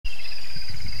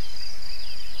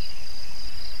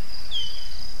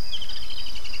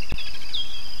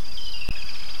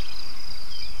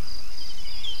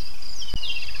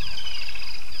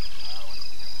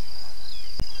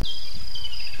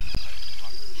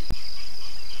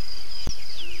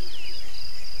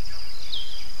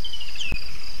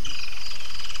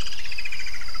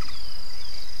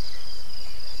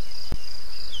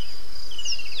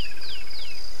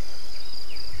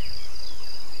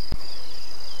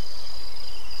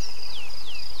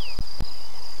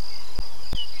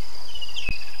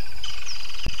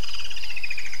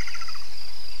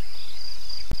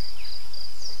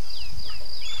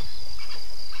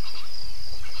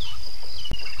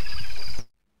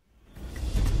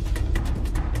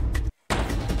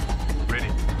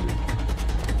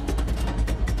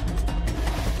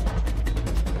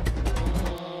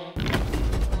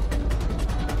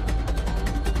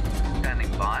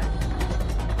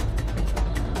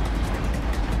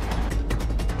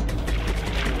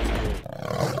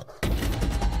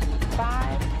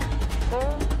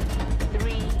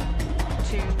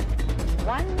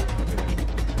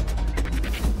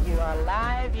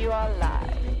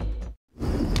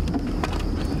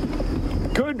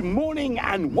Good morning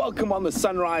and welcome on the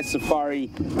Sunrise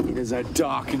Safari. It is a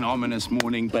dark and ominous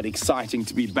morning, but exciting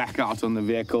to be back out on the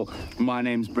vehicle. My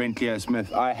name's Brent Leo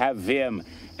Smith. I have Vim,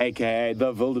 aka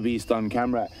the Wildebeest, on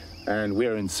camera, and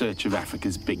we're in search of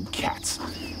Africa's big cats.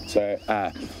 So,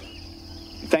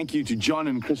 thank you to John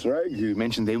and Chris Rogue, who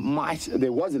mentioned there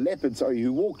was a leopard,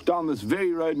 who walked down this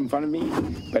very road in front of me,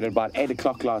 but at about 8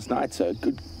 o'clock last night, so a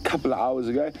good couple of hours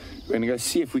ago. We're going to go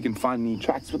see if we can find any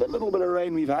tracks. With a little bit of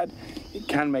rain we've had, it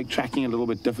can make tracking a little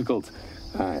bit difficult.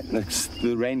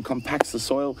 The rain compacts the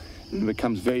soil and it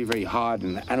becomes very, very hard,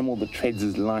 and the animal that treads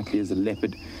as lightly as a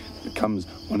leopard becomes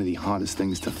one of the hardest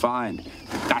things to find.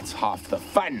 But that's half the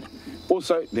fun.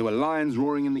 Also, there were lions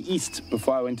roaring in the east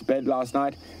before I went to bed last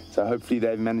night, so hopefully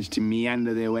they've managed to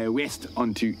meander their way west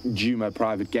onto Djuma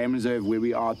Private Game Reserve, where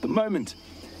we are at the moment.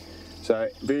 So,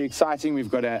 very exciting. We've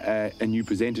got a new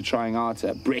presenter trying out,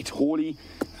 Brett Hawley,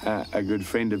 a good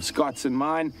friend of Scott's and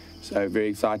mine. So, very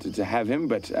excited to have him.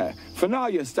 But for now,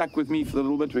 you're stuck with me for a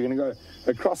little bit. We're going to go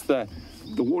across the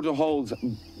waterhole's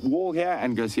wall here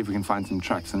and go see if we can find some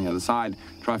tracks on the other side.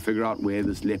 Try and figure out where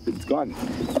this leopard's gone.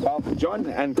 Well, John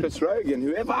and Chris Rogue and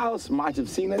whoever else might have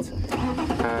seen it,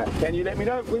 can you let me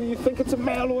know whether you think it's a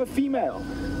male or a female?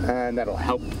 And that'll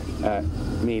help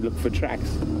me look for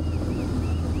tracks.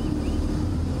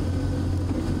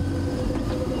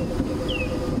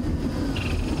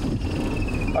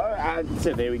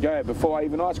 So there we go. Before I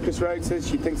even asked, Chris Rogue says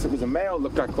she thinks it was a male.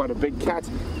 Looked like quite a big cat.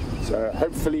 So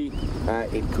hopefully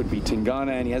it could be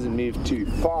Tingana and he hasn't moved too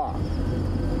far.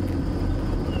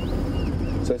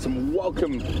 So some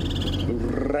welcome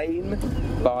rain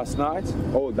last night.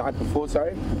 Oh, night before,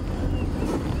 sorry.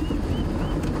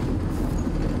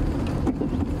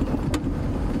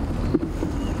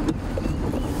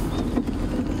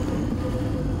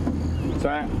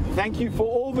 So thank you for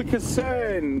all the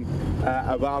concern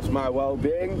about my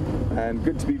well-being, and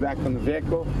good to be back on the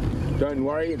vehicle. Don't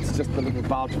worry, it's just a little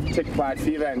bout of tick bite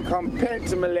fever, and compared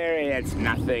to malaria, it's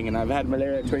nothing. And I've had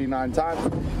malaria 29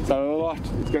 times, so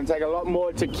it's going to take a lot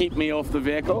more to keep me off the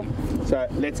vehicle. So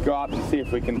let's go out and see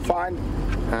if we can find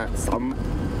some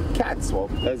cats. Well,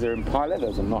 those are impala,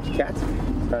 those are not cats.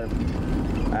 So,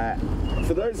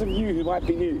 for those of you who might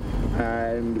be new,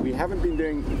 and we haven't been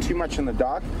doing too much in the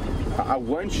dark, I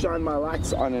won't shine my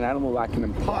lights on an animal like an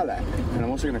impala, and I'm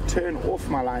also going to turn off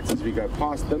my lights as we go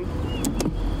past them.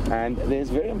 And there's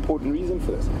a very important reason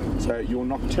for this. So your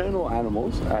nocturnal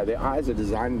animals, their eyes are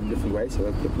designed in a different way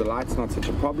so that the light's not such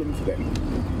a problem for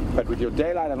them. But with your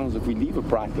daylight animals, if we leave a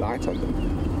bright light on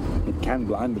them, it can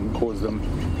blind them, cause them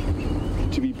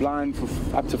to be blind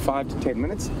for up to 5 to 10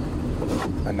 minutes.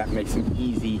 And that makes them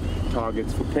easy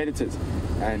targets for predators.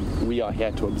 And we are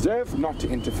here to observe, not to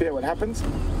interfere what happens.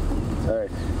 So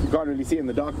you can't really see in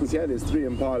the darkness here. There's 3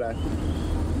 impala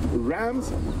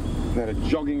rams that are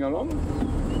jogging along.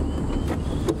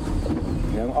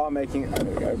 They are making,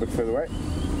 a bit further away,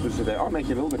 so they are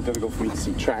making it a little bit difficult for me to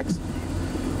see tracks.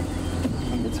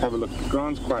 And let's have a look. The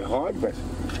ground's quite hard, but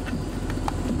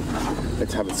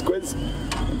let's have a squiz.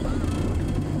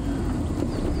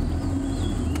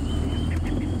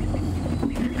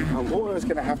 I'm always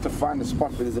going to have to find a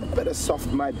spot where there's a bit of soft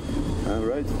mud. The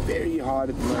road's very hard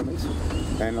at the moment,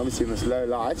 and obviously in this low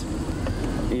light,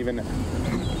 even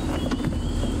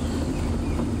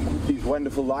these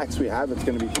wonderful lights we have, it's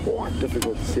going to be quite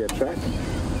difficult to see a track.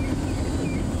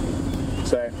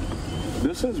 So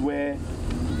this is where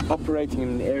operating in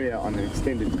an area on an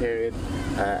extended period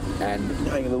and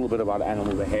knowing a little bit about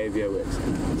animal behavior works.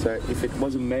 So if it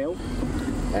was a male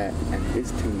and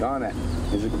his Tingana,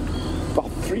 there's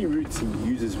about 3 routes he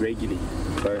uses regularly.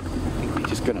 So I think we're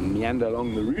just going to meander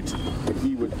along the route that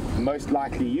he would most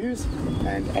likely use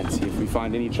and see if we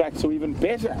find any tracks, or even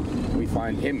better, we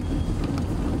find him.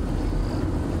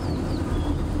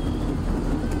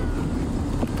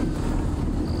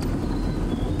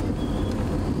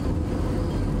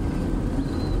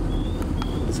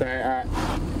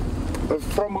 So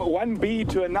from one bee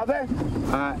to another,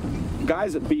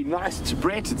 guys, it'd be nice to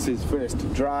Brett. It's his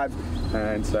first drive,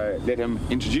 and so let him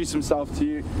introduce himself to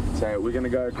you. So we're going to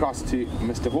go across to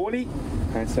Mr. Hawley,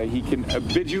 and so he can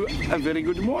bid you a very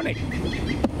good morning.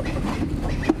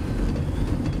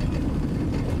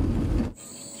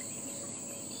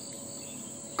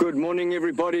 Good morning,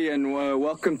 everybody, and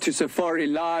welcome to Safari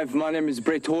Live. My name is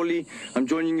Brett Hawley. I'm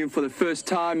joining you for the first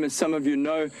time, as some of you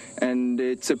know, and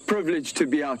it's a privilege to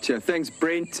be out here. Thanks,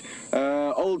 Brent.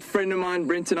 Old friend of mine,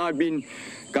 Brent, and I have been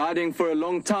guiding for a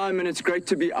long time, and it's great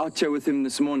to be out here with him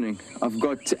this morning. I've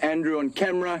got Andrew on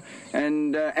camera,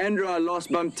 and Andrew I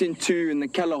last bumped into in the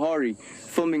Kalahari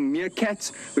filming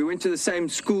meerkats. We went to the same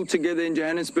school together in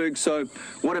Johannesburg, so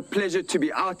what a pleasure to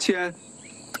be out here.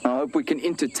 I hope we can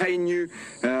entertain you.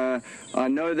 I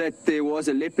know that there was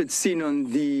a leopard seen on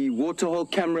the waterhole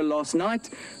camera last night,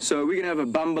 so we're going to have a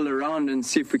bumble around and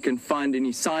see if we can find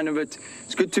any sign of it.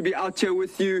 It's good to be out here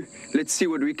with you. Let's see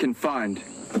what we can find.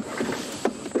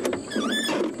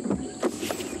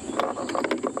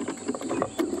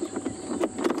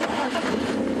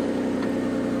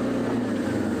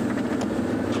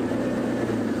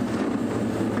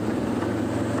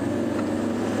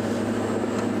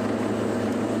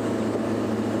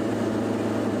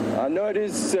 I know it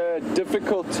is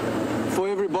difficult for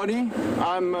everybody.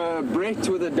 I'm Brett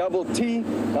with a double T.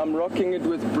 I'm rocking it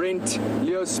with Brent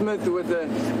Leo Smith with a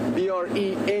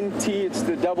BRENT. It's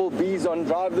the double B's on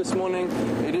drive this morning.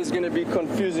 It is going to be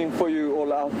confusing for you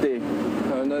all out there.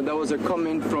 That was a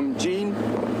comment from Gene.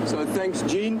 So thanks,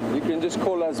 Gene. You can just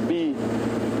call us B.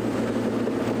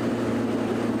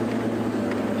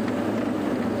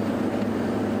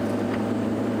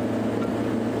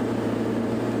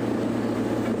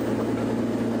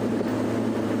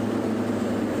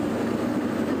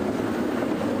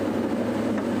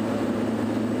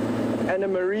 Anna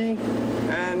Marie,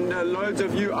 and loads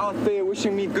of you out there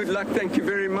wishing me good luck. Thank you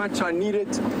very much. I need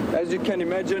it. As you can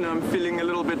imagine, I'm feeling a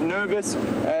little bit nervous,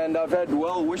 and I've had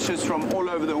well wishes from all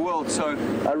over the world, so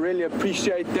I really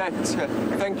appreciate that.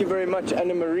 Thank you very much,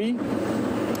 Anna Marie.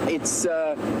 It's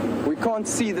we can't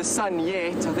see the sun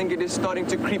yet. I think it is starting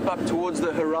to creep up towards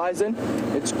the horizon.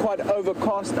 It's quite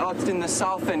overcast out in the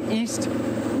south and east.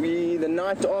 The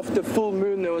night after full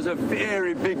moon, there was a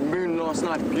very big moon last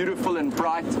night, beautiful and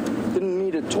bright. Didn't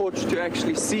need a torch to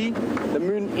actually see. The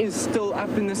moon is still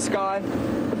up in the sky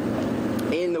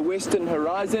in the western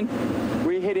horizon.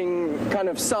 We're heading kind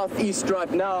of southeast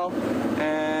right now,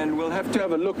 and we'll have to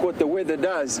have a look what the weather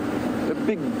does. A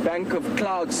big bank of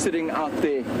clouds sitting out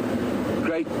there.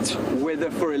 Great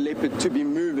weather for a leopard to be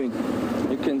moving.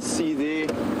 You can see there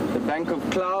the bank of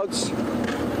clouds.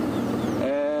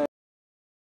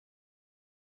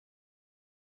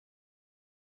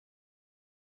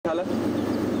 Color.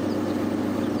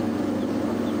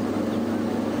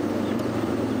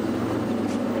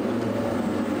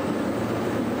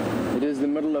 It is the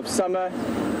middle of summer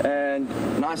and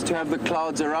nice to have the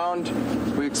clouds around.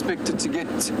 We expect it to get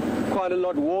quite a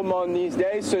lot warmer on these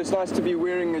days, so it's nice to be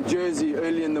wearing a jersey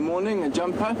early in the morning, a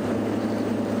jumper.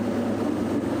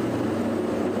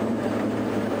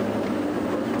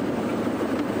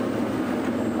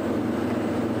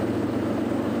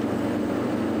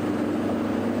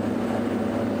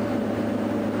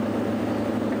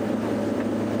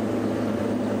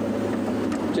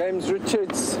 James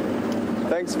Richards,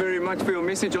 thanks very much for your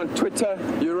message on Twitter.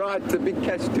 You're right, the big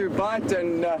catch do bite,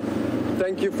 and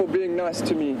thank you for being nice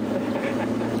to me.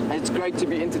 It's great to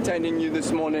be entertaining you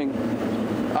this morning.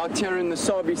 Out here in the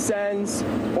Sabi Sands,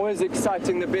 always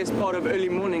exciting. The best part of early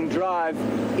morning drive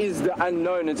is the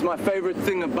unknown. It's my favorite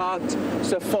thing about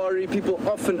safari. People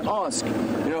often ask,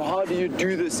 how do you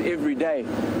do this every day?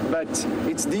 But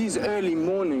it's these early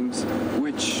mornings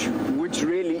which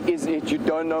really is it. You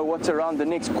don't know what's around the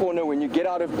next corner. When you get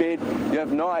out of bed, you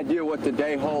have no idea what the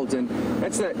day holds, and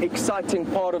that's the exciting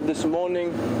part of this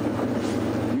morning.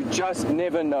 You just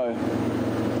never know.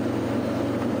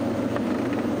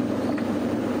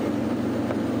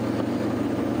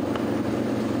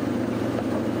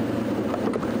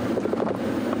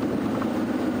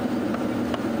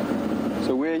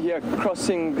 So we're here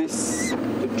crossing this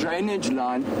drainage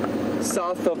line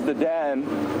south of the dam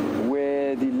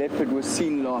where the leopard was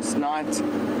seen last night.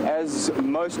 As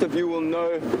most of you will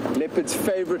know, leopard's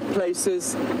favorite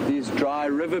places, these dry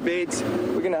riverbeds.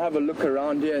 We're going to have a look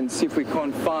around here and see if we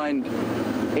can't find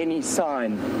any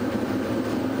sign.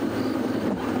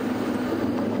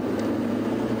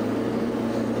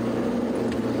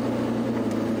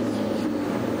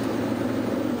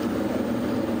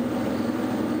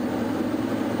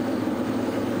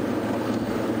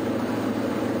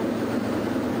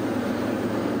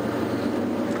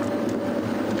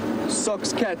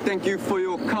 Sox Cat, thank you for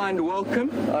your kind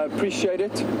welcome. I appreciate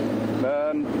it.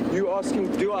 You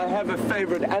asking, do I have a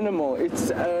favorite animal? It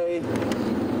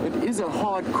is a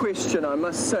hard question, I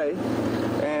must say.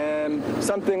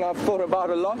 Something I've thought about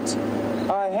a lot.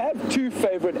 I have two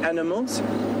favorite animals.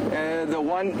 The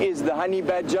one is the honey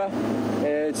badger.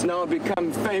 It's now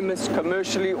become famous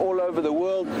commercially all over the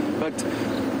world, but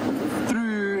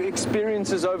through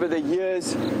experiences over the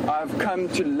years, I've come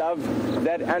to love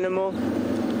that animal.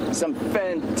 Some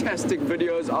fantastic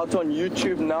videos out on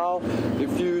YouTube now.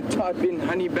 If you type in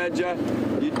honey badger,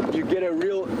 you get a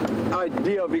real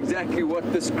idea of exactly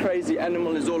what this crazy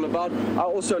animal is all about. I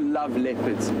also love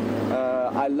leopards.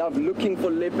 I love looking for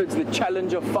leopards, the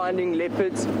challenge of finding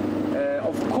leopards.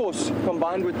 of course,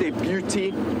 combined with their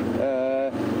beauty.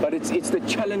 But it's the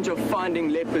challenge of finding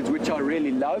leopards, which I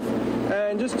really love.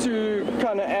 And just to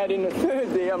kind of add in a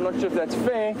third there, I'm not sure if that's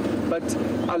fair, but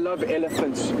I love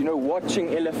elephants. You know,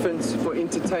 watching elephants for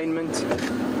entertainment.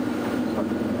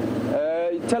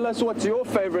 Tell us, what's your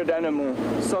favorite animal,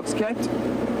 Socks Cat?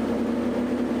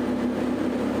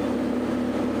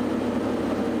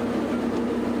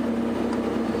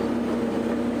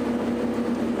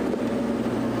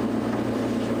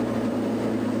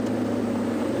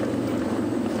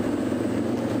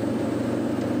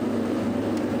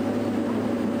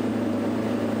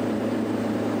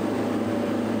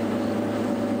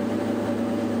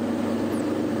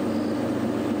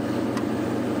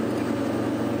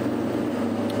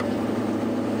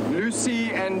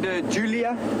 Lucy and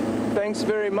Julia, thanks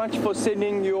very much for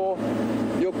sending your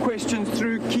questions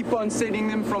through. Keep on sending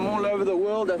them from all over the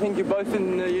world. I think you're both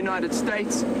in the United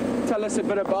States. Tell us a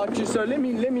bit about you. So let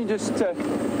me just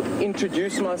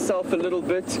introduce myself a little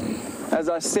bit. As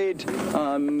I said,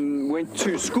 went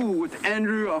to school with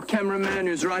Andrew, our cameraman,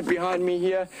 who's right behind me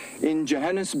here in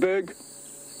Johannesburg.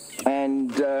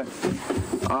 And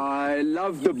I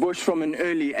loved the bush from an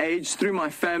early age, through my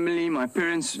family, my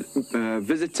parents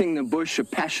visiting the bush, a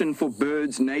passion for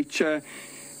birds, nature,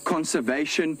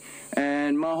 conservation.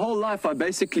 And my whole life I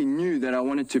basically knew that I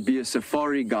wanted to be a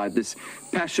safari guide. This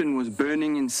passion was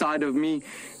burning inside of me.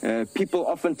 People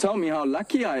often tell me how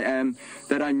lucky I am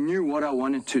that I knew what I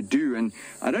wanted to do, and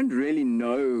I don't really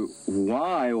know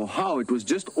why or how. It was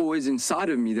just always inside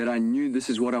of me that I knew this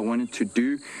is what I wanted to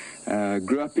do.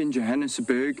 Grew up in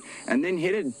Johannesburg and then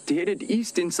headed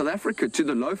east in South Africa to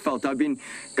the Lowveld. I've been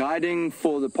guiding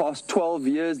for the past 12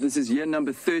 years. This is year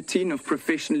number 13 of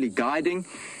professionally guiding,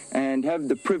 and have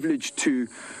the privilege to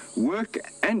work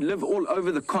and live all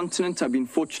over the continent. I've been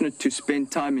fortunate to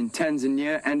spend time in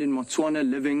Tanzania and in Botswana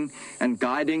living and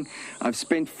guiding. I've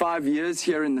spent 5 years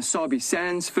here in the Sabi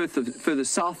Sands, further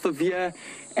south of here.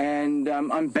 And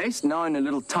I'm based now in a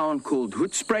little town called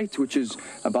Hoedspruit, which is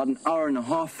about an hour and a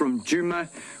half from Djuma,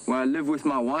 where I live with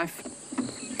my wife.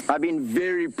 I've been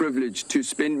very privileged to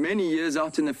spend many years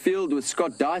out in the field with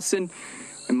Scott Dyson,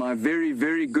 and my very,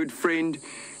 very good friend.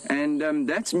 And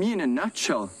that's me in a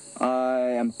nutshell.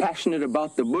 I am passionate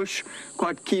about the bush,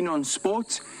 quite keen on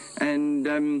sports, and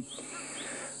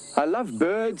I love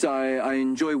birds. I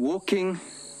enjoy walking,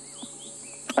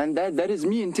 and that is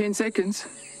me in 10 seconds.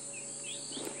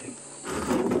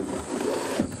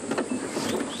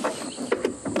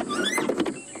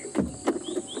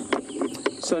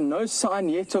 So no sign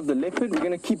yet of the leopard. We're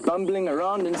going to keep bumbling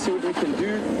around and see what we can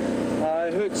do.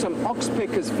 I heard some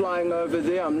oxpeckers flying over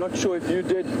there. I'm not sure if you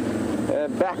did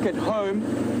back at home,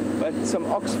 but some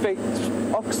oxpeckers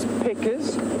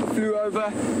flew over,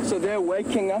 so they're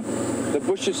waking up. The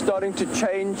bush is starting to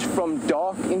change from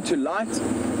dark into light.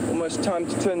 Almost time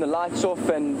to turn the lights off,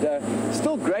 and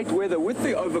still great weather. With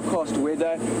the overcast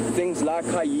weather, things like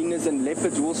hyenas and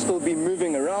leopards will still be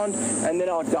moving around, and then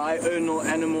our diurnal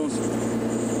animals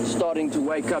starting to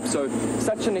wake up. So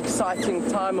such an exciting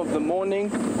time of the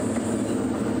morning.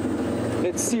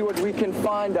 Let's see what we can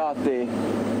find out there.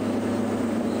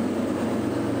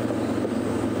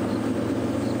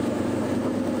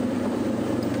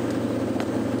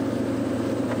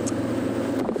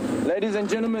 Ladies and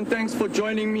gentlemen, thanks for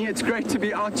joining me. It's great to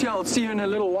be out here. I'll see you in a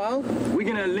little while. We're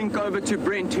going to link over to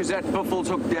Brent, who's at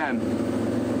Buffelshoek Dam.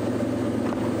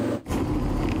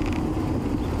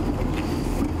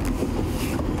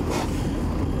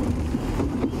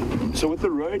 So with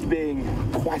the road being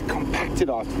quite compacted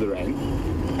after the rain,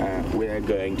 we're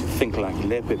going to think like a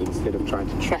leopard instead of trying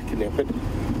to track a leopard.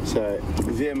 So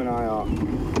VM and I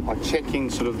are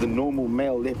checking sort of the normal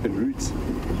male leopard routes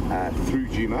through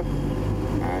Djuma,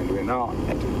 and we're now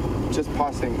just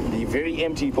passing the very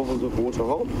empty Buffelshoek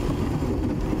waterhole.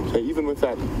 So even with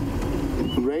that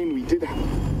rain, we did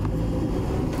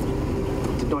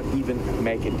not even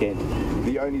make a dent.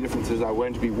 The only difference is I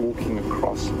won't be walking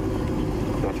across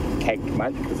that caked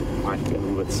mud because it might be a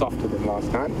little bit softer than last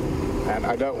time, and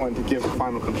I don't want to give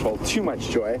Final Control too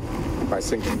much joy by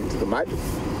sinking into the mud.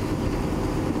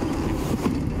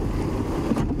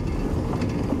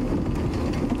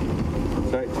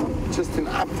 So just an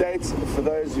update for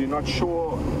those who are not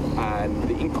sure,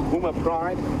 the Inkahuma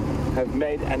Pride have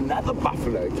made another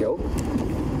buffalo kill,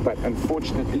 but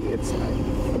unfortunately it's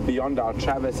beyond our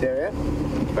Travis area.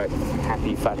 But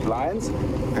happy fat lions,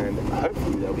 and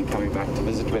hopefully they'll be coming back to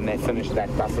visit when they finish that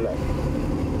buffalo.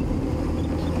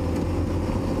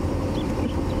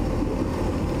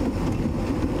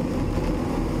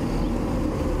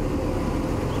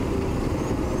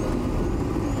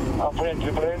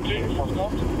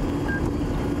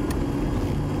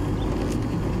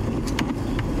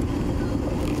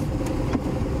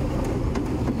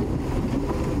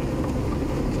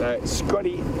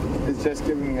 Scotty is just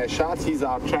giving me a shout. He's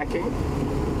out tracking.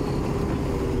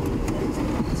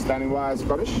 Standing by,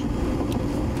 Scottish.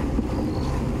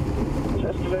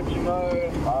 Just to let you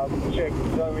know, I've checked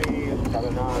Zoe's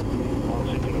color now. I'm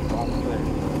checking the front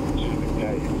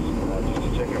just to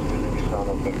check if there's any sign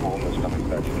of the Pumas coming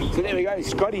back. So there we go.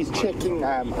 Scotty's checking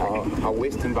our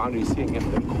western boundary, seeing if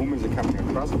the Pumas are coming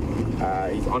across.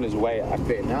 He's on his way up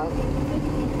there now.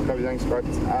 Copy, thanks, Scott.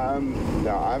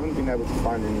 No, I haven't been able to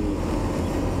find any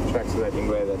tracks of that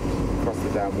Ingwe that crossed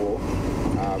the dam wall.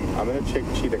 I'm going to check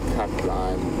Cheetah Cut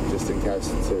line just in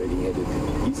case it's already headed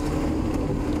east.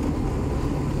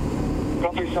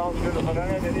 Copy, sounds good. I don't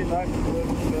have any luck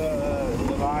with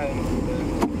the line,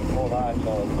 more light,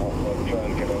 I'll try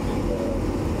and get onto the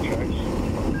tracks.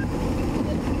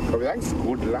 Copy, thanks.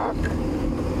 Good luck.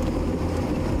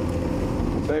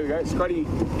 So there we go. Scotty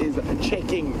is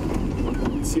checking,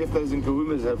 see if those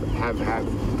Nkahumas have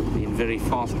been very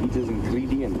fast eaters and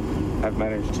greedy and have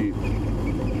managed to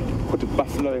put a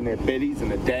buffalo in their bellies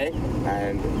in a day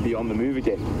and be on the move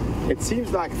again. It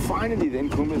seems like finally the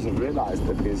Nkahumas have realized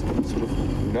that there's sort of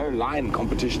no lion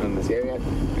competition in this area,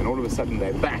 and all of a sudden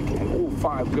they're back, and all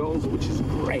 5 girls, which is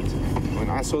great. When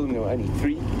I saw them, there were only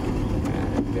 3.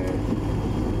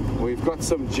 And we've got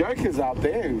some jokers out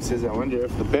there who says, I wonder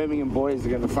if the Birmingham boys are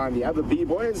going to find the other B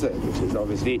boys, which is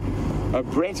obviously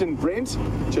Brett and Brent,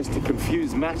 just to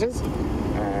confuse matters.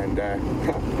 And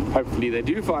hopefully they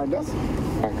do find us.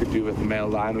 I could do with a male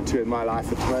lion or 2 in my life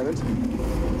at the moment.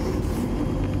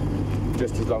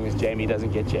 Just as long as Jamie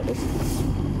doesn't get jealous.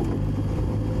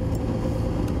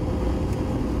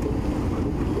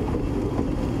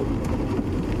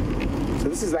 So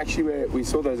this is actually where we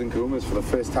saw those Nkahumas for the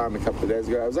first time a couple of days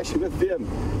ago. I was actually with them,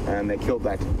 and they killed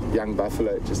that young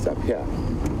buffalo just up here.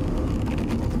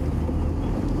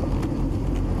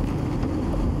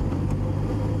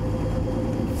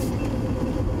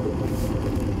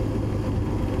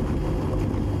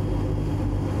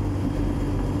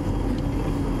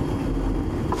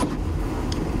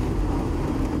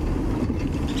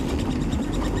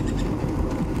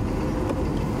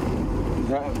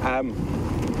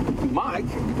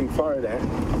 Mike in Florida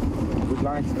would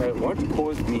like to know what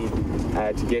caused me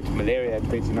to get malaria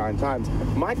 29 times.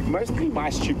 Mike, mostly my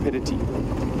stupidity.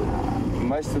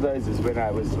 Most of those is when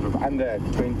I was sort of under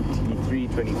 23,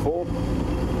 24,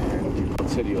 and you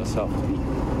consider yourself to be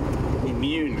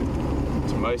immune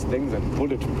to most things and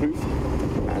bulletproof.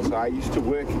 So I used to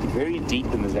work very deep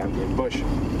in the Zambian bush,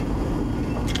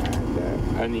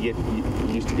 and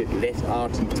used to get let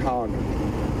out in town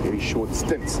very short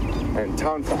stints. And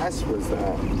town for us was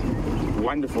a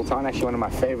wonderful town, actually one of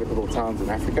my favorite little towns in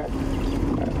Africa,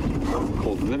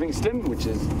 called Livingston, which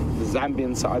is the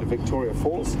Zambian side of Victoria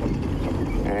Falls.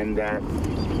 And at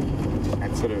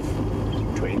sort of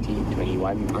 20,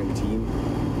 21, 19,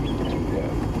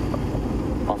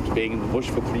 and after being in the bush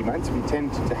for 3 months, we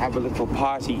tended to have a little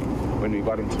party when we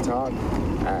got into town,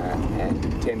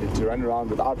 and tended to run around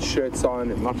without shirts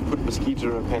on and not put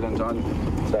mosquito repellent on.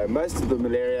 So most of the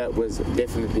malaria was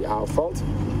definitely our fault.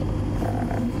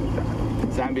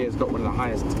 Zambia has got one of the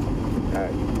highest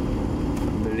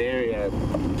malaria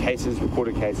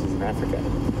recorded cases in Africa.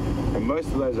 And most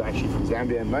of those are actually from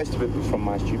Zambia, and most of it was from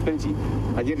my stupidity.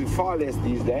 I get it far less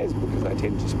these days because I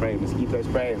tend to spray mosquito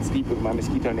spray and sleep with my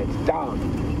mosquito net down.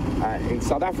 In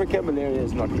South Africa, malaria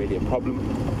is not really a problem.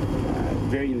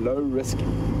 Very low risk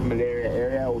malaria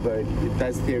area, although it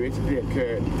does theoretically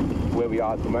occur where we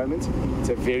are at the moment. It's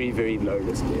a very, very low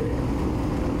risk area.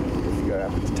 If you go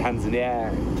up to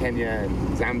Tanzania, Kenya,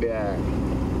 Zambia,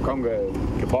 Congo,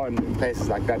 Gabon, and places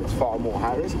like that, it's far more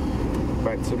high risk.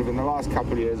 But sort of in the last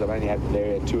couple of years, I've only had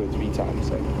malaria 2 or 3 times,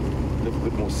 so a little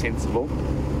bit more sensible.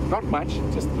 Not much,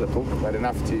 just a little, but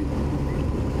enough to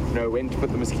know when to put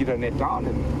the mosquito net down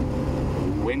and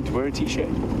when to wear a t-shirt.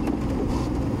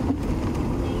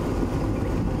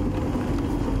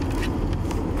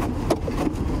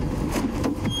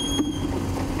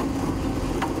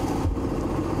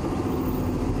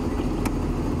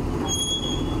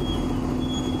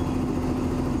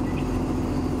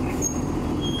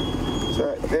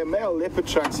 There are male leopard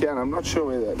tracks here, and I'm not sure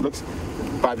where that looks.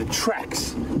 By the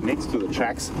tracks, next to the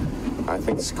tracks, I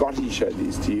think Scotty showed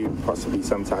these to you possibly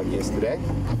sometime yesterday.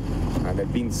 And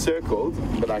they've been circled,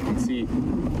 but I can see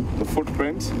the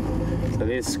footprint. So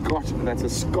there's Scott, that's a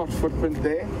Scott footprint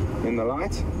there in the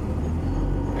light.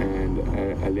 And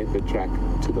a leopard track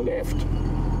to the left.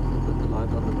 Put the light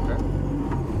on the track.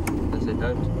 As they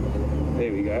don't.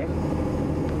 There we go.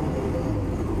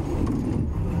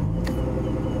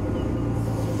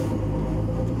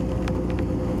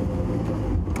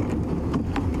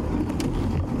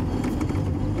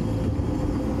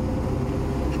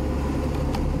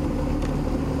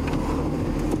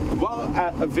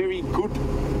 a very good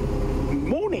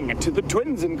morning to the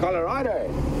twins in Colorado.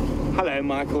 Hello,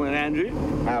 Michael and Andrew.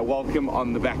 Welcome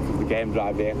on the back of the game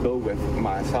drive vehicle with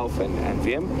myself and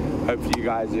VM. Hopefully you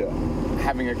guys are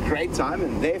having a great time,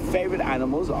 and their favorite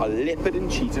animals are leopard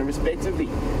and cheetah respectively.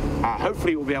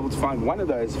 Hopefully we'll be able to find one of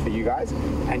those for you guys.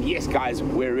 And yes, guys,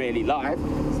 we're really live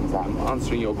since I'm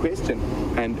answering your question.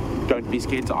 And don't be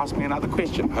scared to ask me another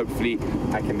question. Hopefully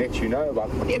I can let you know about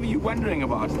whatever you're wondering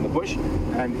about in the bush.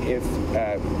 And if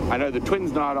I know the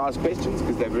twins know how to ask questions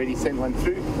because they've already sent one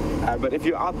through. But if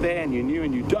you're out there and you're new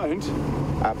and you don't,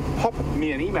 pop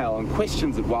me an email on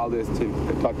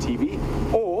questions@wildearth.tv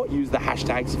or use the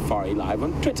hashtag Safari Live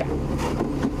on Twitter.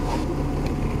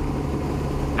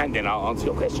 And then I'll answer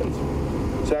your questions.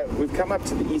 So we've come up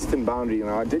to the eastern boundary.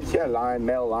 Now I did hear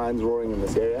male lions roaring in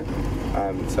this area.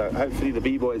 So hopefully the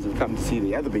B-boys have come to see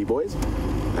the other B-boys.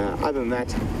 Other than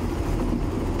that,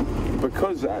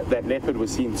 because that leopard was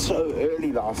seen so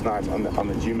early last night on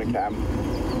the Juma cam,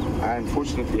 I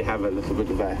unfortunately have a little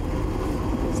bit of a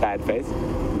sad face,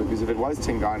 because if it was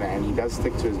Tingana and he does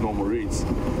stick to his normal routes,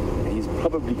 he's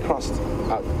probably crossed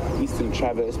our eastern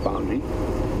traverse boundary.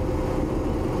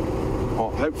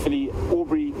 Well, hopefully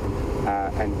Aubrey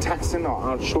and Taxon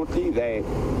are out shortly. They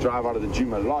drive out of the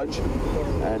Juma Lodge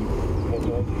and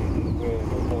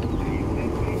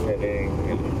heading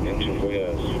into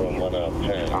Weyers from 1 out of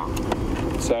 10.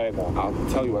 So I'll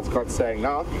tell you what Scott's saying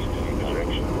now.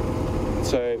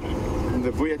 So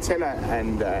the Vuyatela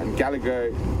and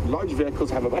Gallagher Lodge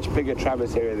vehicles have a much bigger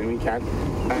traverse area than we can,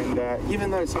 and even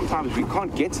though sometimes we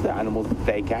can't get to the animals that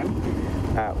they can,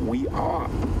 we are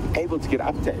able to get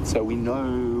updates, so we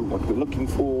know what we're looking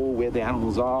for, where the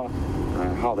animals are,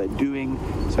 how they're doing,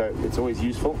 so it's always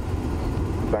useful.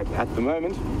 But at the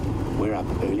moment we're up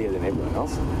earlier than everyone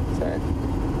else, so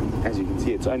as you can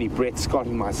see it's only Brett, Scott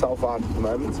and myself out at the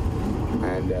moment,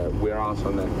 and we're out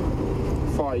on the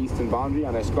far eastern boundary.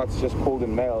 I know Scott's just called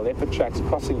in male leopard tracks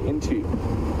crossing into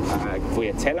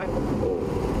Vuyatela or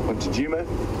onto Juma,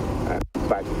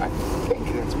 but I think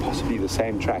that's possibly the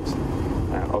same tracks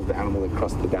of the animal that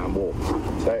crossed the dam wall.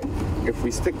 So if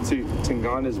we stick to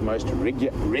Tingana's most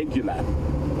regular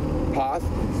path,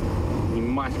 he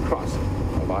might cross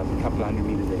about a couple hundred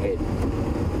meters ahead.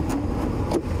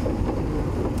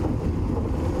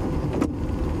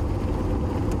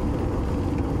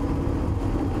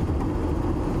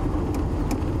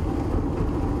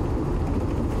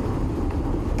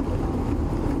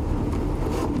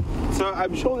 So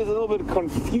I'm sure there's a little bit of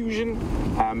confusion.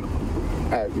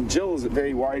 Jill's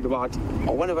very worried about,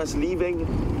 are one of us leaving?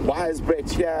 Why is Brett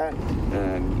here?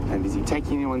 And is he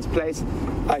taking anyone's place?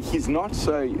 He's not,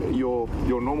 so your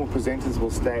normal presenters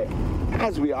will stay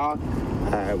as we are.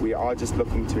 We are just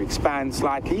looking to expand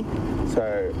slightly,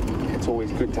 so it's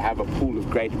always good to have a pool of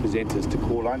great presenters to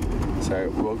call on. So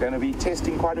we're going to be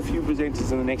testing quite a few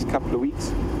presenters in the next couple of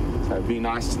weeks, so be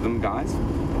nice to them, guys.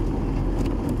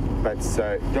 But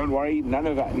so don't worry, none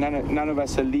of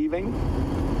us are leaving.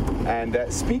 And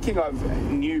speaking of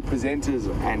new presenters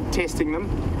and testing them,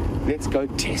 let's go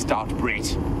test out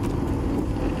Brett.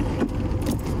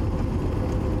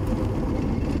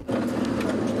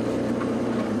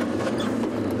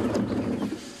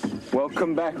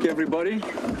 Welcome back, everybody.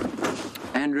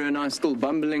 Andrew and I are still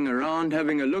bumbling around,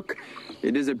 having a look.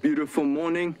 It is a beautiful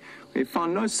morning. We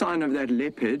found no sign of that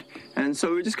leopard, and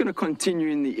so we're just going to continue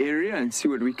in the area and see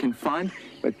what we can find.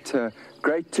 But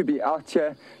great to be out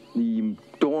here. The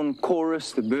dawn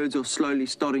chorus, the birds are slowly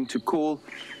starting to call.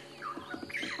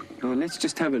 Well, let's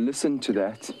just have a listen to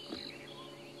that.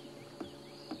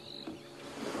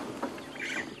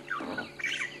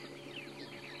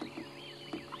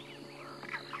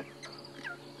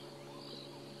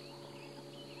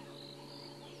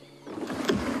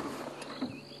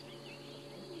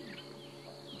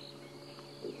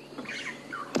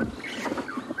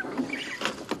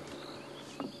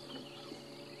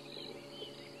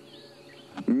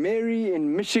 Mary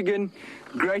in Michigan,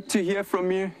 great to hear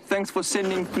from you. Thanks for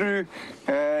sending through.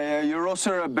 You're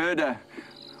also a birder.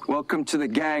 Welcome to the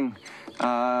gang.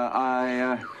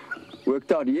 I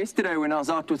worked out yesterday when I was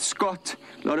out with Scott.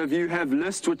 A lot of you have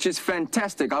lists, which is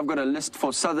fantastic. I've got a list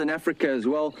for Southern Africa as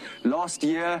well. Last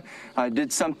year, I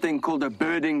did something called a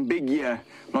birding big year.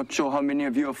 Not sure how many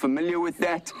of you are familiar with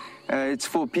that. It's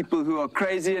for people who are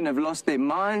crazy and have lost their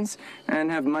minds and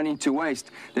have money to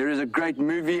waste. There is a great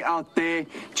movie out there,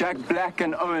 Jack Black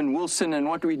and Owen Wilson, and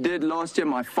what we did last year,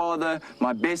 my father,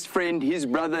 my best friend, his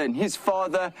brother and his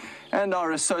father, and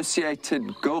our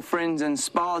associated girlfriends and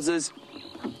spouses,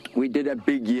 we did a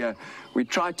big year. We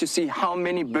tried to see how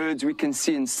many birds we can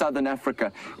see in southern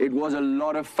Africa. It was a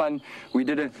lot of fun. We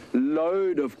did a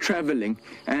load of traveling,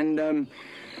 and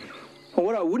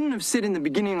what I wouldn't have said in the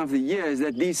beginning of the year is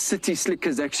that these city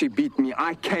slickers actually beat me.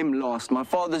 I came last. My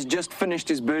father's just finished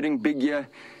his birding big year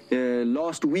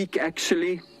last week,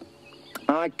 actually.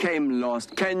 I came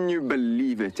last. Can you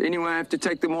believe it? Anyway, I have to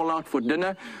take them all out for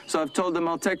dinner. So I've told them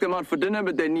I'll take them out for dinner,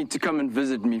 but they need to come and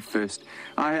visit me first.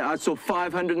 I saw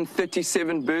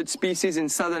 537 bird species in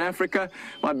southern Africa.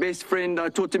 My best friend, I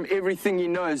taught him everything he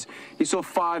knows. He saw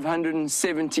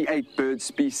 578 bird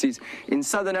species. In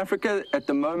southern Africa, at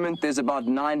the moment, there's about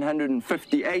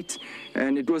 958.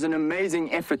 And it was an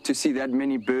amazing effort to see that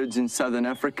many birds in southern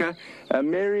Africa.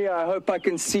 Mary, I hope I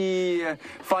can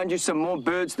find you some more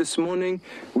birds this morning.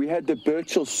 We had the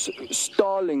Burchell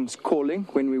starlings calling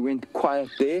when we went quiet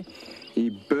there. The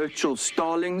Burchell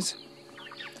starlings.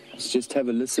 Let's just have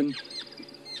a listen.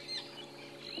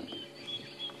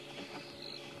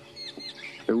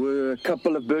 There were a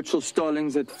couple of Burchell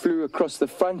starlings that flew across the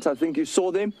front. I think you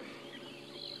saw them.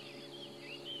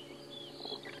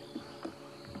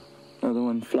 Another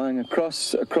one flying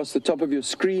across the top of your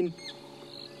screen.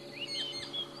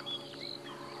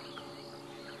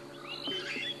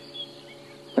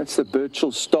 That's the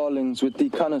Burchell starlings with the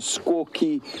kind of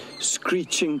squawky,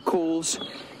 screeching calls.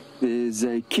 There's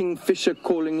a kingfisher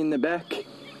calling in the back.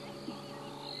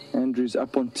 Andrew's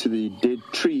up onto the dead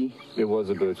tree. There was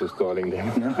a Burchell starling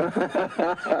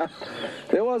there.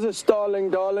 There was a starling,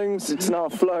 darlings. It's now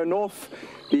flown off.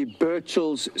 The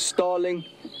Burchell's starling.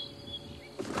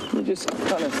 You just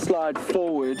kind of slide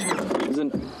forward. There's an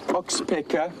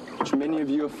oxpecker, which many of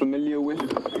you are familiar with,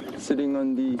 sitting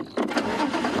on the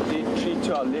dead tree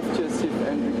to our left here. See if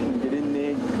Andrew can get in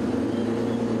there.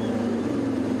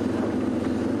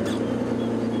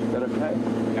 Is that okay?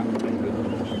 Yeah.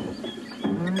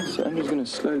 So Andrew's going to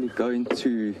slowly go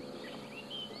into,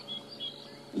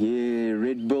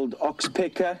 red-billed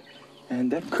oxpecker,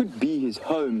 and that could be his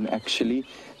home, actually.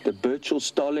 The Burchell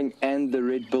starling and the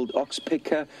red-billed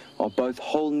oxpecker are both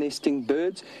hole-nesting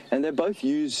birds, and they both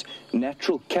use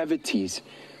natural cavities.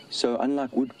 So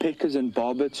unlike woodpeckers and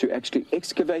barbets who actually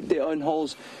excavate their own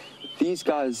holes, these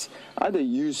guys either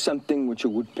use something which a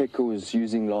woodpecker was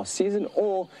using last season,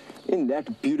 or in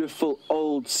that beautiful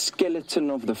old skeleton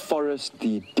of the forest,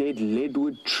 the dead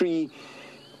leadwood tree,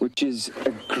 which is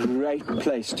a great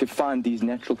place to find these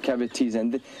natural cavities,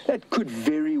 and that could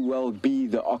very well be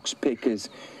the oxpecker's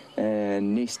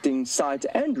nesting site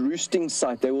and roosting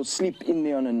site. They will sleep in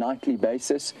there on a nightly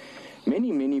basis.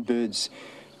 Many birds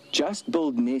just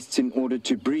build nests in order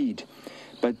to breed,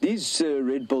 but these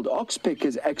red-billed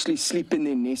oxpeckers actually sleep in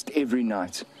their nest every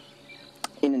night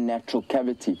in a natural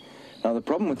cavity. Now the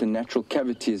problem with a natural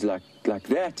cavity is like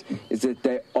that is that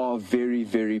they are very,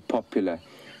 very popular.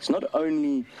 It's not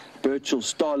only Burchell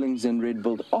starlings and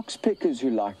red-billed oxpeckers who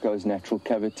like those natural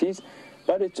cavities,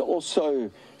 but it's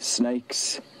also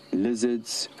snakes,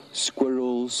 lizards,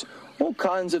 squirrels, all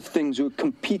kinds of things who are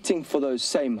competing for those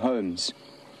same homes.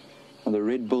 Now, the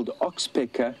red-billed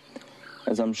oxpecker,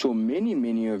 as I'm sure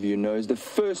many of you know, is the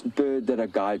first bird that a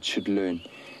guide should learn.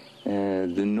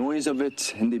 The noise of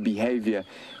it and the behavior.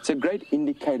 It's a great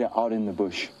indicator out in the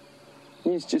bush.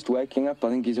 He's just waking up. I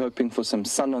think he's hoping for some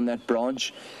sun on that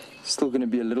branch. Still going to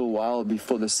be a little while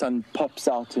before the sun pops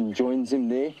out and joins him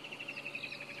there.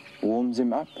 Warms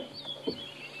him up.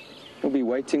 He'll be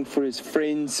waiting for his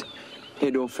friends.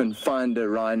 Head off and find a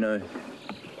rhino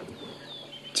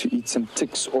to eat some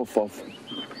ticks off of.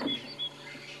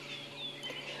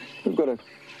 We've got a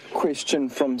question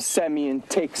from Sammy in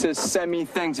Texas. Sammy,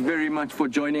 thanks very much for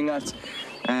joining us.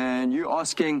 And you're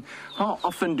asking, how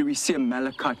often do we see a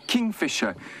malachite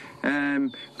kingfisher?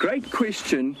 Great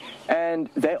question, and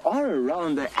they are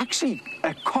around. They're actually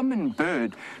a common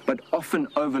bird, but often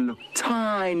overlooked.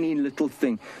 Tiny little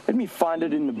thing. Let me find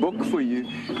it in the book for you.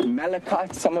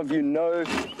 Malachite, some of you know,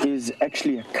 is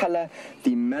actually a color.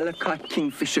 The malachite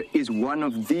kingfisher is one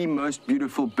of the most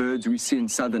beautiful birds we see in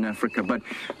southern Africa, but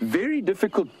very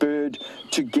difficult bird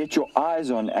to get your eyes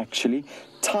on, actually.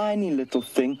 Tiny little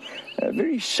thing,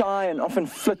 very shy and often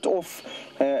flit off.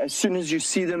 As soon as you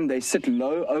see them, they sit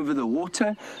low over the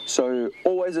water, so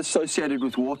always associated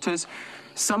with waters.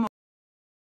 Some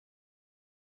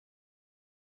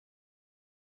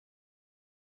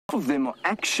of them are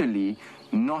actually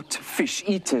not fish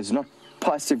eaters, not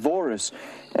piscivorous.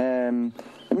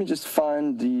 Let me just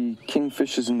find the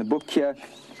kingfishers in the book here.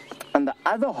 And the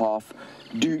other half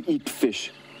do eat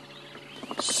fish.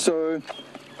 So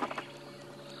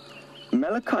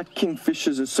malachite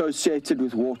kingfishers associated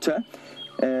with water.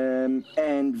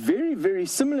 and very, very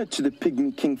similar to the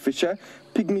pygmy kingfisher.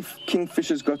 Pygmy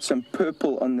kingfisher's got some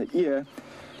purple on the ear.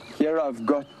 Here I've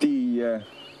got the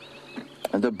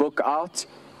book out,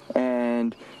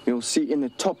 and you'll see in the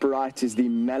top right is the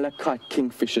malachite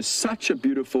kingfisher. Such a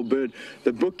beautiful bird.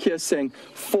 The book here saying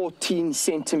 14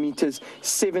 centimeters,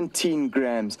 17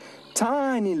 grams.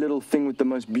 Tiny little thing with the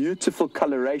most beautiful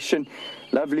coloration,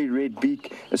 lovely red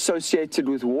beak, associated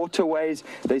with waterways.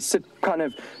 They sit kind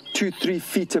of 2-3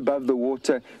 feet above the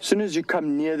water. As soon as you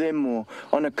come near them or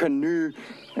on a canoe,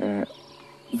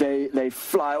 they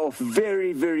fly off.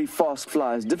 Very, very fast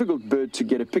flyers. Difficult bird to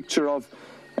get a picture of,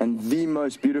 and the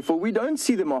most beautiful. We don't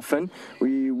see them often.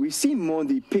 We see more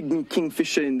the pygmy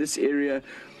kingfisher in this area,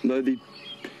 though the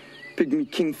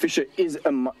pygmy kingfisher is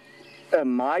a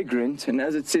migrant, and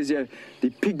as it says here, the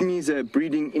pygmies are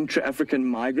breeding intra-African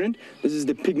migrant. This is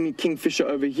the pygmy kingfisher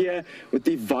over here with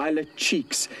the violet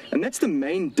cheeks, and that's the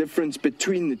main difference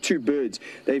between the two birds.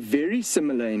 They're very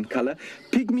similar in color.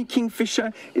 Pygmy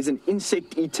kingfisher is an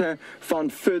insect eater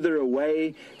found further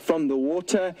away from the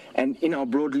water and in our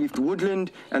broadleaf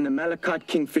woodland, and the malachite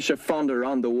kingfisher found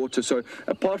around the water. So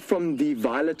apart from the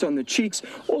violet on the cheeks,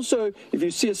 also if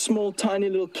you see a small tiny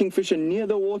little kingfisher near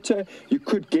the water, you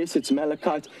could guess it's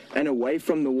malachite, and away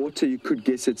from the water you could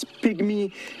guess it's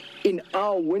pygmy. In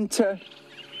our winter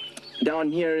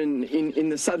down here in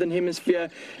the southern hemisphere,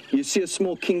 you see a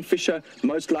small kingfisher,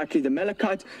 most likely the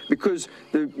malachite, because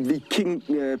the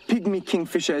pygmy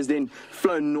kingfisher has then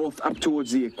flown north up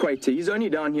towards the equator. He's only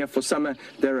down here for summer.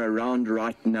 They're around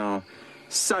right now.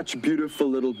 Such beautiful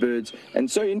little birds, and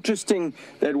so interesting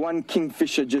that one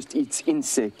kingfisher just eats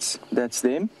insects. That's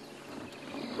them.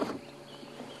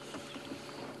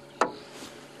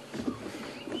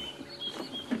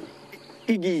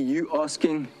 Iggy, you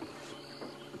asking,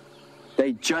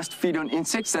 they just feed on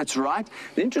insects? That's right.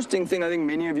 The interesting thing, I think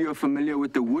many of you are familiar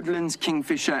with the woodlands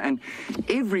kingfisher, and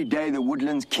every day the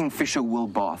woodlands kingfisher will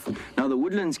bath. Now, the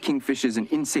woodlands kingfisher is an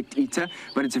insect eater,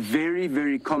 but it's very,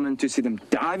 very common to see them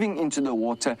diving into the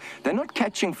water. They're not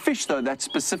catching fish, though, that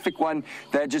specific one.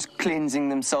 They're just cleansing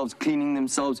themselves, cleaning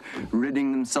themselves,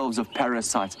 ridding themselves of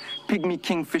parasites. Pygmy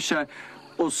kingfisher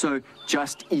also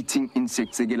just eating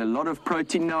insects. They get a lot of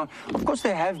protein now. Of course,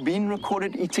 they have been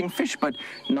recorded eating fish, but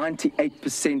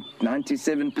 98%,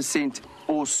 97%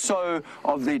 or so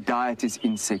of their diet is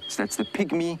insects. That's the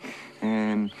pygmy.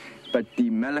 But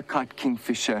the malachite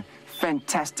kingfisher,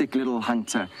 fantastic little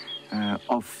hunter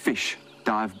of fish,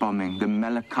 dive bombing, the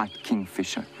malachite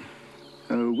kingfisher.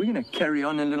 We're going to carry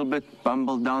on a little bit,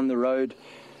 bumble down the road.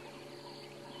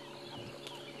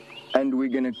 And we're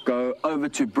going to go over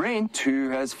to Brent, who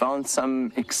has found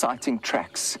some exciting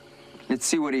tracks. Let's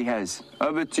see what he has.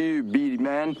 Over to you, B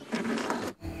man.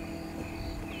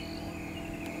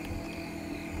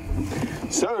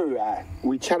 So,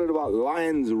 we chatted about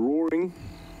lions roaring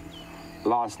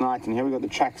last night, and here we got the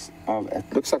tracks of, it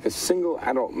looks like a single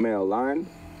adult male lion.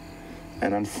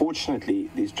 And unfortunately,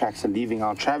 these tracks are leaving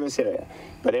our Travis area.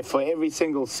 But if for every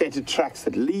single set of tracks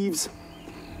that leaves,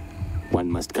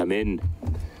 one must come in.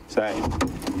 So,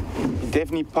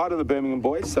 definitely part of the Birmingham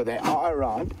boys, so they are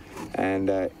around, and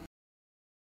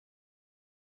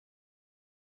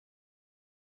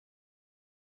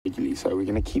so we're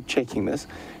going to keep checking this.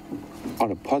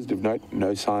 On a positive note,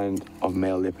 no sign of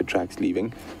male leopard tracks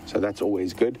leaving, so that's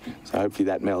always good. So hopefully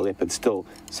that male leopard's still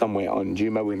somewhere on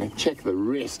Djuma. We're going to check the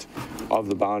rest of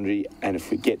the boundary, and if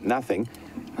we get nothing,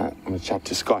 I'm going to chat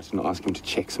to Scott and ask him to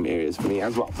check some areas for me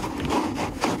as well.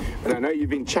 And I know you've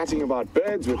been chatting about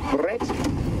birds with Brett,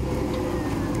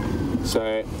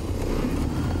 so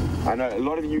I know a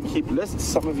lot of you keep lists,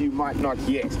 some of you might not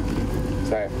yet.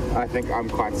 So I think I'm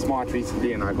quite smart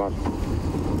recently, and I got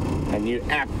a new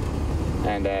app,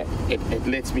 and it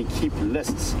lets me keep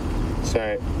lists.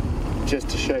 So just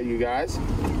to show you guys,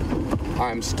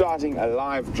 I'm starting a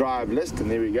live drive list, and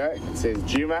there we go. It says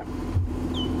Djuma,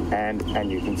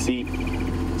 and you can see,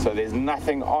 so there's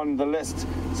nothing on the list.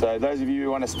 So those of you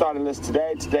who want to start a list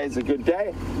today, today's a good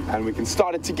day, and we can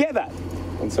start it together.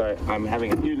 And so I'm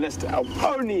having a new list of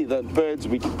only the birds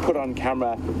we can put on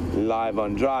camera live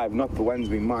on drive, not the ones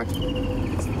we might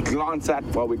glance at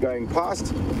while we're going past.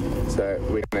 So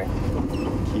we're going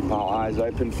to keep our eyes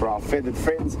open for our feathered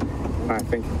friends. And I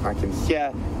think I can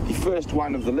hear the first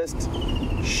one of the list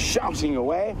shouting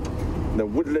away, the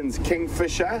woodlands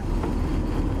kingfisher.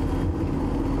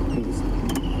 He's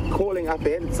calling up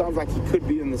ahead. It sounds like he could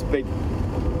be in this big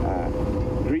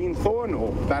greenthorn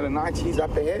or balanites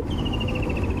up ahead.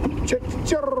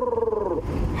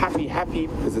 Happy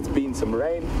because it's been some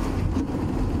rain.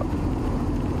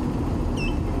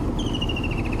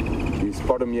 Do you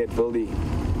spot him yet, Vildy?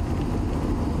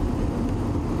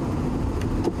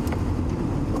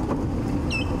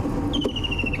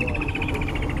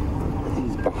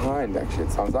 wind, actually,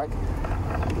 it sounds like.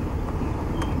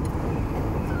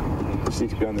 Just need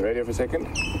to be on the radio for a second.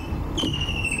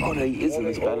 Oh, no, he is in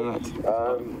this butternut.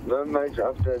 No major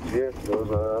updates yet. There was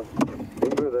a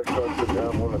Ember that shot it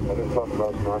down more than 10 o'clock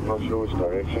last night. Not sure which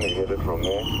direction he headed from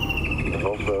there. And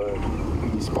also,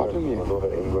 He's spotting I you. thought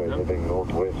the Ember is heading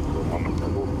northwest.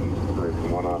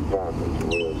 From 1 hour down, which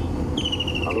was.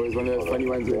 It's always one of those funny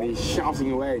ones when he's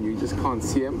shouting away and you just can't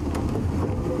see him.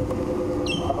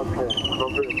 Okay,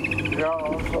 copy. Yeah,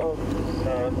 also,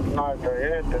 night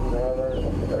ahead, and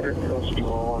the real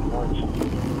small one much.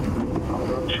 I'm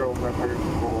not sure whether it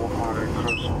will find a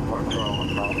crystal by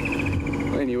driving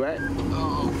now. Anyway,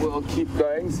 we'll keep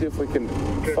going, see if we can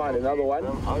find another one.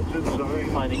 I did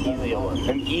something. Find an easier one.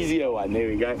 An easier one, there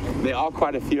we go. There are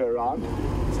quite a few around,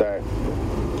 so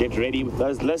get ready with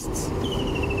those lists.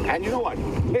 And you know what?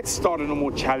 Let's start on a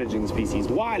more challenging species.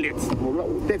 Why?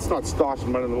 Let's not start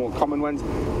on one of the more common ones.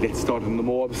 Let's start on the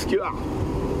more obscure. Okay,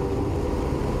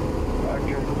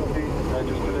 copy.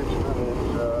 Just to let you know,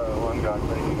 there's one guy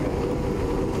taking it.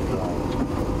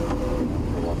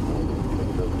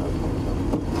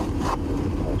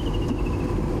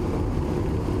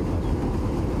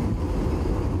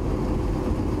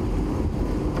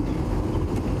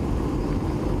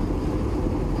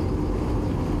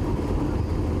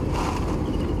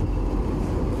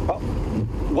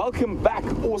 Welcome back,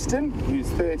 Austin, who's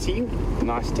 13.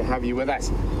 Nice to have you with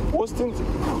us. Austin,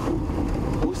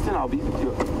 I'll be with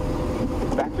you.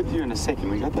 Back with you in a second.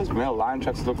 We got those male lion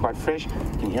tracks that look quite fresh. You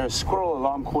can hear a squirrel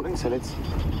alarm calling, so let's.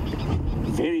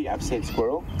 Very upset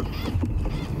squirrel.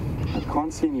 I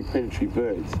can't see any predatory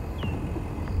birds.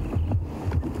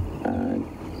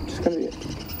 Just gonna be.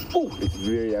 Oh, it's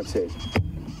very upset.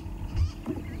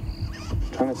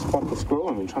 Trying to spot the squirrel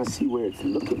and we're trying to see where it's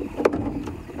looking.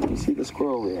 You see the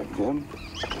squirrel there, Jim?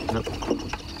 Yep.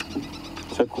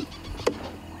 So cool.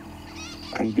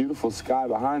 And beautiful sky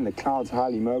behind, the clouds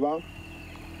highly mobile.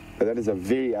 But that is a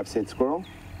very upset squirrel.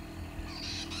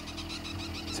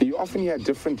 So you often hear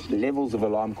different levels of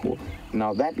alarm call.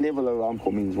 Now that level of alarm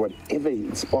call means whatever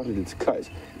it's spotted, it's close.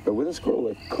 But with a squirrel,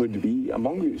 it could be a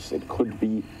mongoose, it could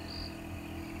be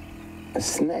a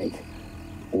snake,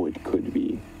 or it could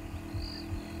be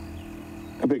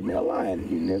a big male lion.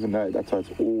 You never know. That's why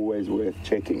it's always worth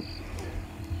checking.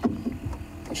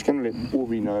 I'm just going to let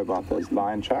Aubrey know about those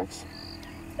lion tracks.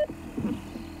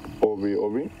 Aubrey.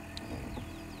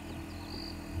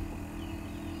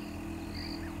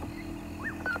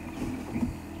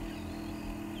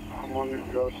 I'm on the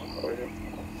ghost.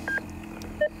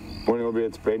 Morning, Aubrey.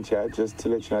 It's Brent here. Just to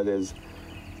let you know, there's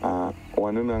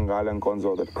Wanuna and Ngala and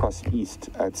Gonzo that cross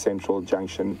east at Central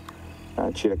Junction,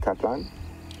 Cheetah Cut Line.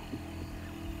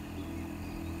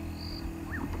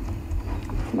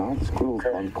 Now the squirrel's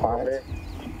gone quiet.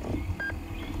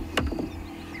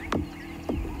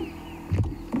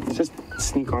 Let's just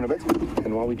sneak on a bit,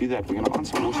 and while we do that, we're going to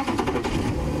answer Austin's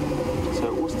question.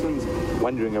 So Austin's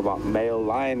wondering about male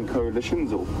lion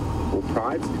coalitions or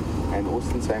prides, and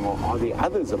Austin's saying, well, are there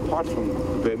others apart from the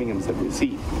Birminghams that we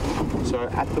see? So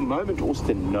at the moment,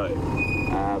 Austin, no.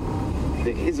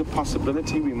 There is a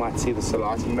possibility we might see the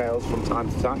Salati males from time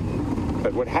to time,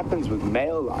 but what happens with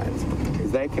male lions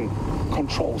is they can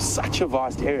control such a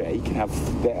vast area. You can have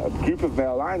a group of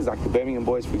male lions, like the Birmingham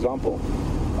boys, for example,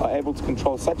 are able to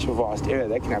control such a vast area.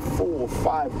 They can have 4 or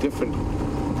 5 different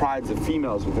prides of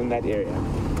females within that area.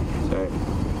 So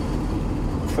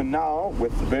for now,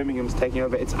 with the Birminghams taking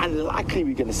over, it's unlikely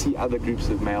we're going to see other groups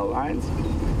of male lions.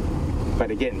 But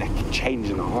again, that can change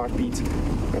in a heartbeat.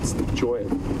 That's the joy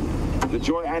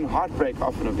and heartbreak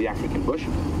often of the African bush.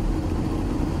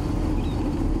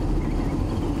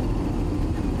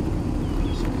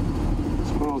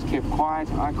 Squirrels kept quiet.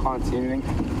 I can't see anything.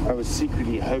 I was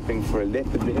secretly hoping for a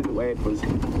leopard there, the way it was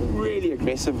really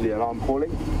aggressively alarm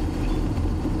calling.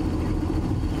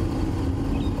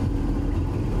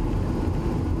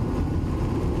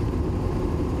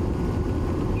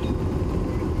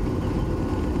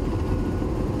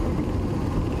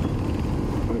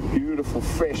 Beautiful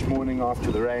fresh morning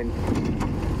after the rain.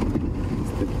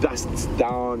 The dust's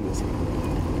down. It's a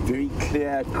very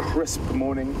clear, crisp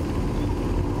morning.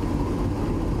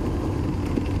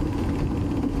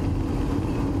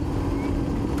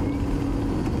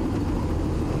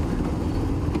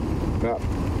 Now,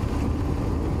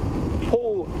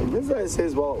 Paul Rizzo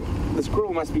says, well, the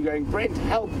squirrel must be going, Brent,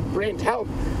 help,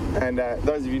 and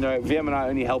those of you know, VM and I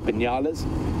only help in Yalas,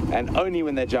 and only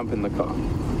when they jump in the car.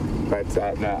 But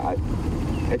no,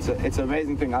 it's an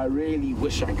amazing thing. I really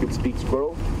wish I could speak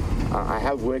squirrel. I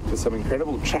have worked with some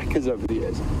incredible trackers over the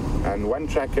years, and one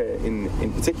tracker in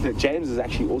particular, James, has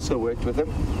actually also worked with him.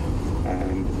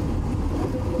 And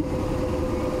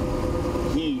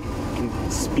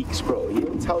speak squirrel.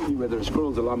 He'll tell you whether a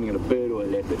squirrel's alarming at a bird or a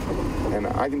leopard. And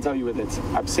I can tell you whether it's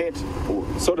upset or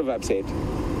sort of upset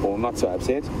or not so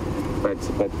upset. But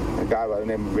a guy by the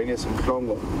name of Renius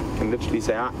Mhlongo can literally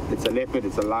say, it's a leopard,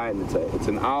 it's a lion, it's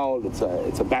an owl, it's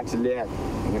a battalier.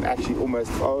 You can actually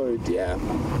almost, oh dear.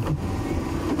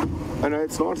 Oh no,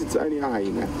 it's not, it's only a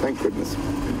hyena, thank goodness.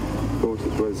 Thought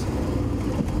it was.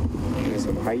 There's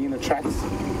some hyena tracks.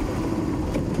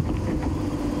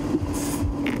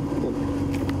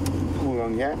 All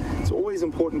along here. It's always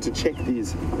important to check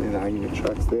these hyena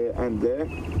tracks there and there.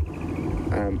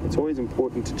 It's always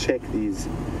important to check these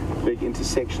big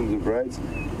intersections of roads.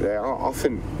 They are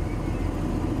often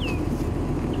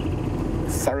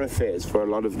thoroughfares for a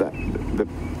lot of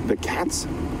the cats.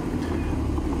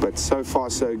 But so far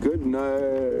so good, no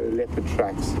leopard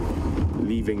tracks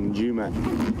leaving Djuma.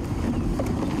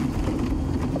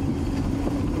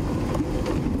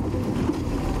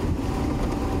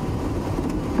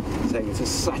 Saying it's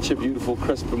such a beautiful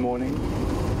crisp morning.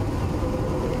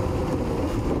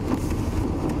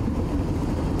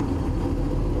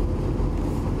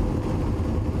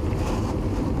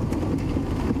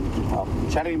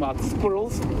 Chatting about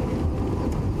squirrels,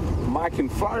 Mike in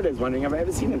Florida is wondering, have I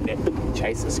ever seen a leopard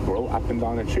chase a squirrel up and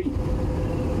down a tree?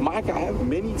 Mike, I have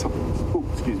many times. Oh,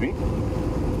 excuse me.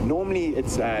 Normally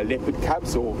it's leopard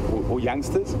cubs or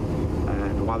youngsters,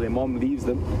 and while their mom leaves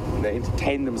them, they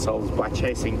entertain themselves by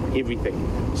chasing everything.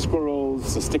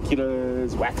 Squirrels,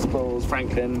 testiculars, waxbills,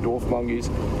 Franklin, dwarf mongoose,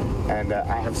 and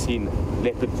I have seen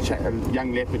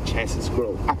young leopard chase a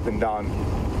squirrel up and down.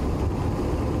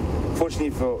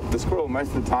 Fortunately for the squirrel,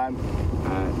 most of the time,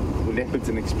 the leopard's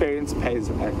experience pays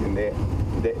in their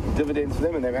dividends for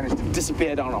them, and they manage to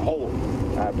disappear down a hole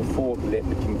before the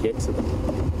leopard can get to them.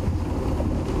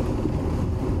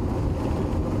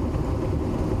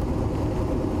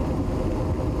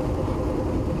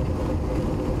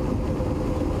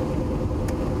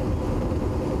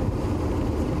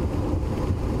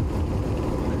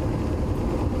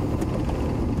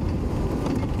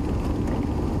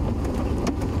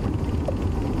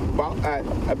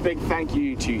 A big thank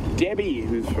you to Debbie,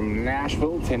 who's from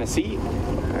Nashville, Tennessee.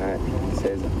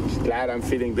 Says, she's glad I'm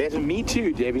feeling better. Me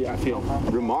too, Debbie. I feel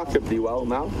remarkably well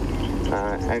now.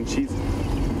 And she's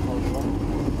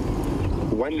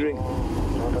wondering...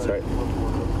 Sorry.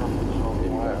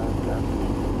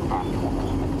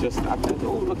 Just up there.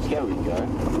 Oh, look, here we go.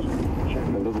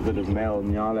 A little bit of male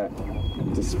Nyala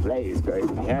display is going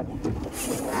on here.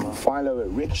 Philo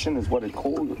erection is what it's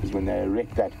called, is when they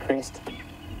erect that crest.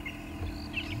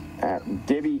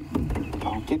 Debbie,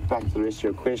 I'll get back to the rest of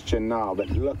your question now, but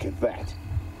look at that.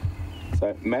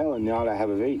 So male and Nyala have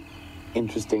a very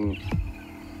interesting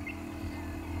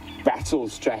battle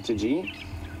strategy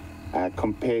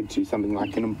compared to something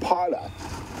like an impala,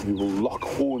 who will lock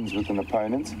horns with an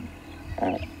opponent.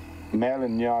 Male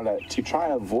and Nyala, to try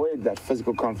and avoid that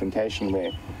physical confrontation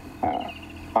where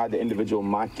either individual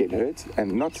might get hurt,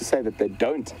 and not to say that they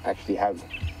don't actually have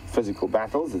physical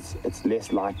battles, it's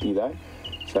less likely though.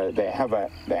 So they have a,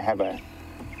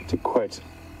 to quote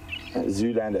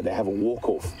Zoolander, they have a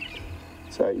walk-off.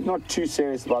 So he's not too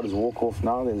serious about his walk-off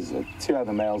now. There's two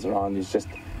other males around. He's just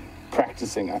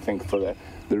practicing, I think, for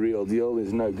the real deal.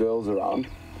 There's no girls around.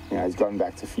 You know, he's gone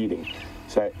back to feeding.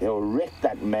 So he'll erect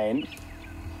that mane.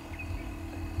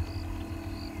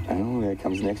 Oh, there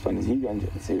comes the next one. Is he going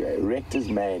to erect his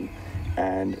mane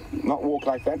and not walk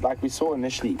like that, like we saw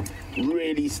initially?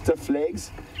 Really stiff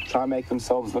legs. Try and make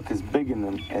themselves look as big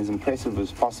and as impressive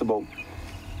as possible.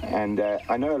 And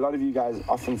I know a lot of you guys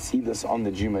often see this on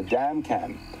the Djuma Dam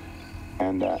cam,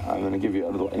 and I'm going to give you a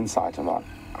little insight about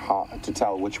how to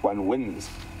tell which one wins.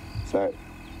 So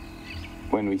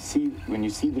when you see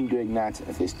them doing that,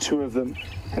 if there's two of them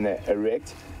and they're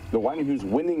erect, the one who's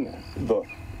winning the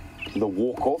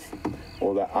walk-off,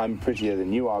 or the I'm prettier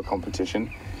than you are competition,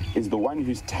 is the one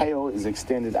whose tail is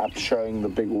extended up, showing the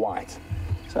big white.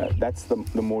 So that's the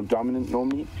more dominant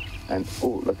normally. And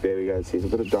oh, look, there we go. See, there's a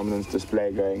bit of dominance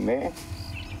display going there.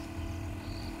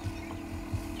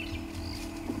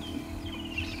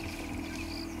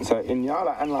 So in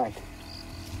Nyala, unlike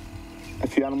a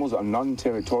few animals, are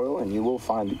non-territorial, and you will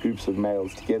find groups of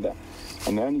males together.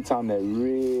 And the only time they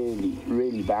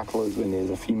really battle is when there's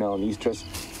a female and estrus.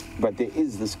 But there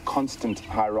is this constant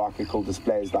hierarchical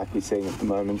displays like we're seeing at the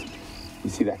moment. You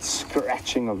see that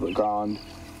scratching of the ground,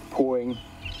 pawing.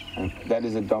 And that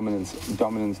is a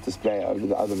dominance display over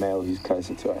the other male who's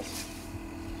closer to us.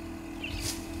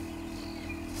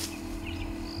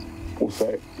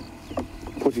 Also,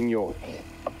 putting his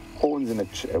horns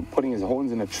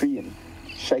in a tree and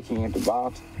shaking it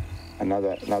about,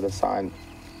 another sign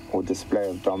or display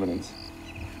of dominance.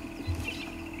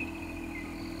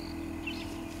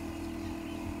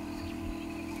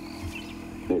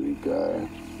 go.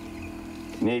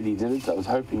 Nearly did it. I was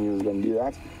hoping he was going to do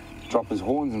that. Drop his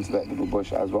horns into that little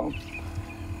bush as well.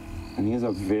 And he's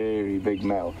a very big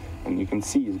male. And you can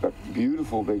see he's got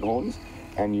beautiful big horns.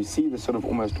 And you see the sort of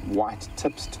almost white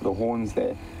tips to the horns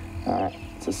there.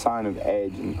 It's a sign of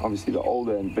age. And obviously the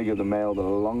older and bigger the male, the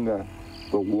longer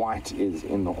the white is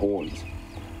in the horns.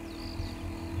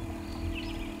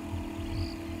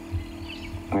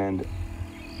 And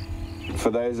for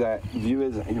those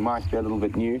viewers who might be a little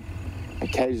bit new,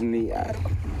 occasionally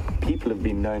people have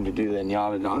been known to do the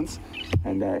Nyala dance.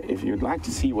 And if you'd like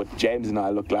to see what James and I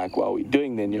look like while we're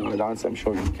doing the Nyala dance, I'm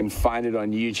sure you can find it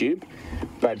on YouTube.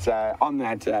 But on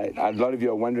that, a lot of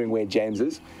you are wondering where James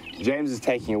is. James is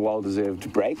taking a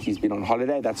well-deserved break. He's been on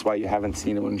holiday. That's why you haven't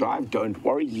seen him on drive. Don't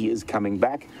worry, he is coming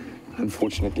back.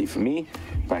 Unfortunately for me,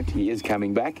 but he is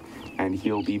coming back. And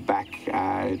he'll be back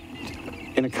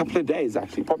in a couple of days,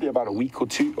 actually, probably about a week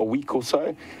or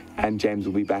so, and James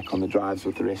will be back on the drives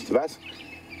with the rest of us,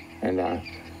 and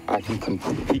he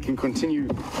can continue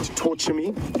to torture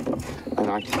me, and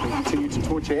I can continue to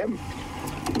torture him.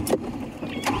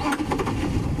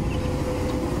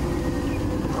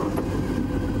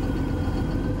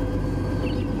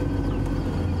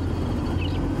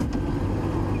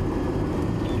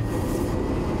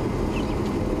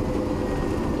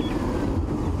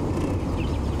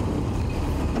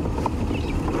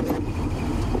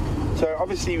 So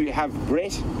obviously we have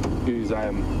Brett, who's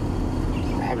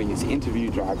having his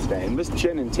interview drive today, and Miss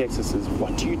Jen in Texas is,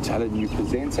 what do you tell a new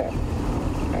presenter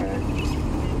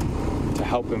to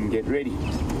help him get ready?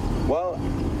 Well,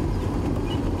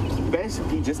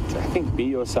 basically just, I think, be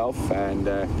yourself, and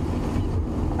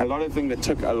a lot of thing that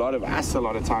took a lot of us a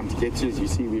lot of time to get to is, you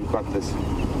see, we've got this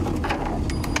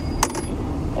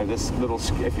little,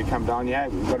 if you come down here,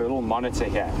 we've got a little monitor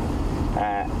here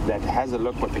that has a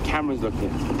look what the camera's looking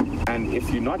at. And if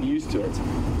you're not used to it,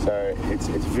 so it's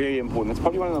very important. It's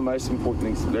probably one of the most important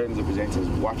things to learn as a presenter is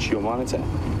watch your monitor.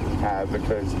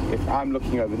 Because if I'm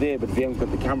looking over there, but VM's got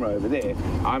the camera over there,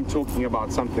 I'm talking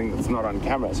about something that's not on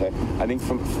camera. So I think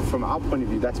from our point of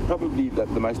view, that's probably the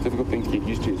most difficult thing to get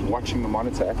used to, is watching the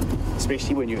monitor,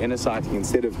 especially when you're inner sighting.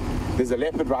 Instead of, there's a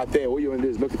leopard right there, all you want to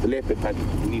do is look at the leopard, but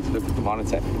you need to look at the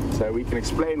monitor. So we can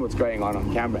explain what's going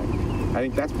on camera. I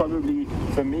think that's probably,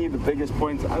 for me, the biggest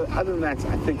point. Other than that,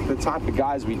 I think the type of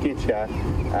guys we get here,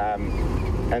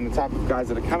 and the type of guys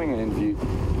that are coming on interview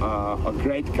are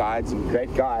great guides and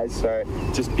great guys. So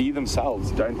just be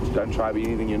themselves. Don't try to be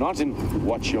anything you're not, and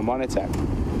watch your monitor.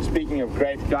 Speaking of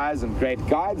great guys and great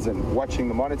guides and watching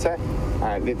the monitor,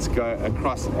 let's go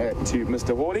across to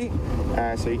Mr. Hawley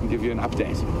so he can give you an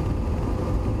update.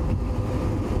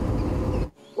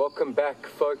 Welcome back,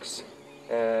 folks.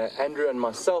 Andrew and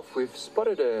myself, we've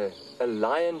spotted a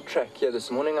lion track here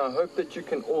this morning. I hope that you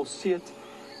can all see it.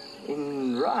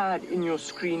 Right in your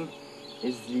screen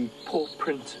is the paw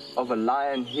print of a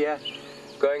lion here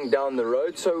going down the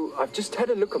road. So I've just had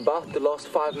a look about the last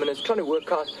 5 minutes, trying to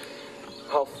work out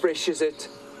how fresh is it,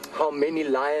 how many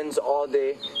lions are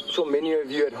there. I'm sure many of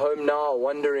you at home now are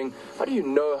wondering, how do you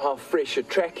know how fresh a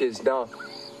track is? Now,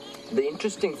 the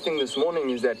interesting thing this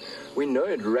morning is that we know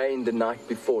it rained the night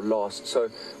before last. So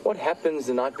what happens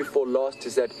the night before last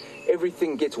is that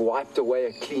everything gets wiped away,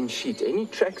 a clean sheet. Any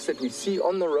tracks that we see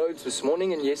on the roads this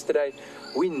morning and yesterday,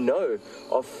 we know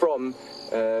are from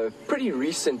pretty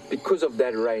recent because of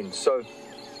that rain. So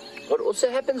what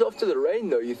also happens after the rain,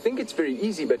 though, you think it's very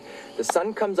easy, but the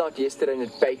sun comes out yesterday and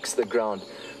it bakes the ground.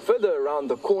 Further around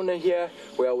the corner here,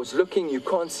 where I was looking, you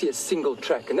can't see a single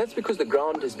track, and that's because the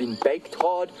ground has been baked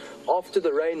hard. After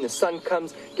the rain, the sun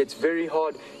comes, gets very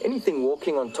hard. Anything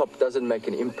walking on top doesn't make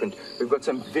an imprint. We've got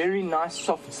some very nice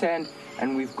soft sand,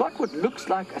 and we've got what looks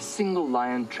like a single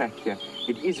lion track here.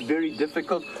 It is very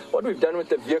difficult. What we've done with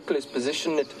the vehicle is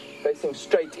position it facing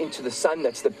straight into the sun.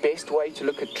 That's the best way to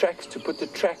look at tracks, to put the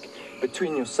track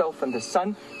between yourself and the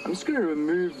sun. I'm just going to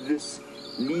remove this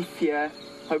leaf here,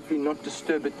 hopefully not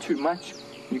disturb it too much.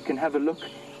 You can have a look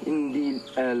in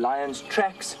the lion's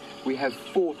tracks. We have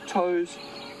 4 toes.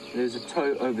 There's a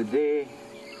toe over there,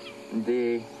 and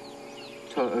there,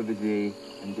 toe over there,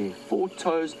 and there. 4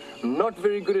 toes. I'm not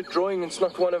very good at drawing. It's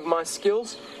not one of my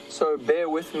skills, so bear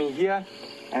with me here.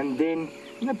 And then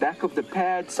in the back of the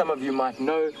pad, some of you might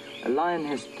know, a lion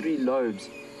has 3 lobes.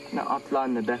 Now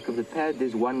outline the back of the pad.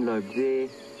 There's 1 lobe there,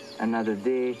 another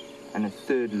there, and a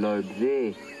 3rd lobe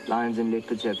there. Lions and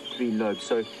leopards have 3 lobes.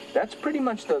 So that's pretty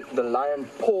much the lion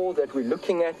paw that we're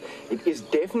looking at. It is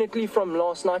definitely from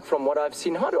last night, from what I've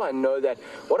seen. How do I know that?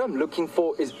 What I'm looking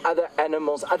for is other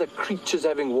animals, other creatures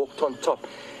having walked on top.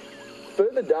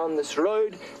 further down this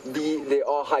road, there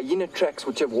are hyena tracks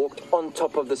which have walked on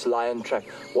top of this lion track.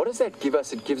 What does that give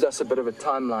us? It gives us a bit of a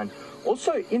timeline.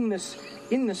 Also in this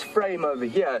frame over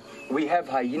here, we have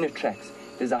hyena tracks.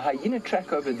 There's a hyena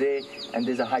track over there, and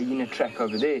there's a hyena track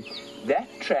over there. That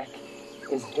track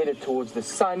is headed towards the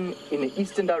sun in the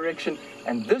eastern direction,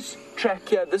 and this track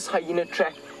here, this hyena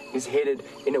track, is headed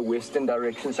in a western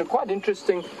direction. So quite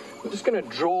interesting. I'm just going to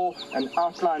draw an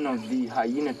outline of the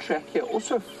hyena track here.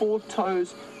 Also 4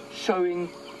 toes showing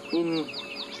in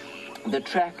the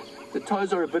track. The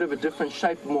toes are a bit of a different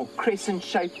shape, more crescent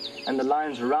shape, and the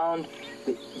line's round.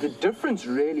 The difference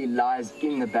really lies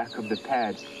in the back of the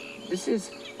pad. This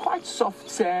is quite soft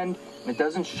sand, and it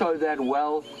doesn't show that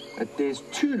well, but there's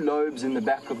 2 lobes in the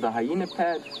back of the hyena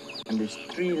pad, and there's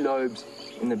 3 lobes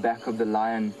in the back of the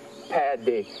lion pad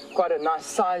there. Quite a nice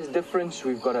size difference.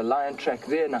 We've got a lion track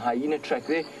there and a hyena track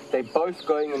there. They're both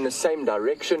going in the same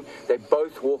direction. They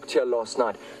both walked here last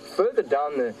night. Further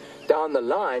down the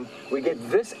line, we get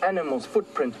this animal's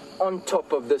footprint on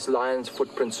top of this lion's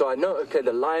footprint. So I know, okay,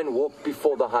 the lion walked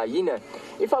before the hyena.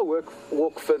 If I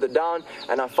walk further down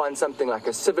and I find something like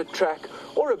a civet track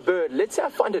or a bird, let's say I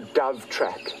find a dove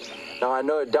track. Now I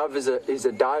know a dove is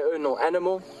a diurnal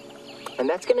animal, and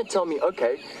that's going to tell me,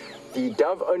 okay, the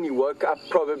dove only woke up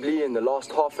probably in the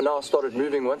last half an hour, started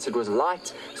moving once it was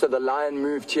light, so the lion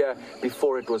moved here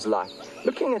before it was light.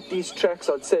 Looking at these tracks,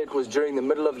 I'd say it was during the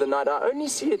middle of the night. I only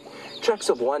see tracks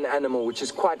of one animal, which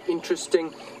is quite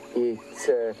interesting.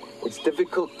 It's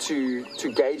difficult to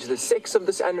gauge the sex of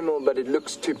this animal, but it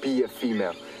looks to be a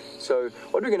female. So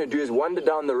what we're going to do is wander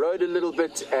down the road a little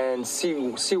bit and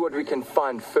see what we can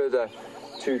find further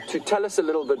to tell us a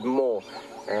little bit more.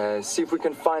 See if we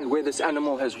can find where this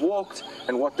animal has walked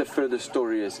and what the further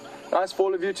story is. Nice for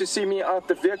all of you to see me out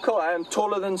the vehicle. I am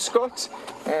taller than Scott,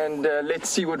 and let's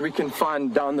see what we can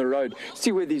find down the road.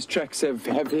 See where these tracks have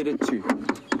headed to.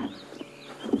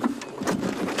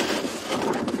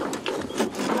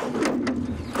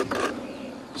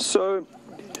 So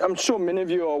I'm sure many of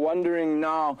you are wondering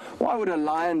now, why would a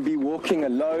lion be walking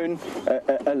alone,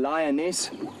 a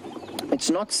lioness? It's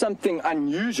not something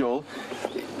unusual.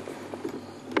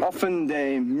 Often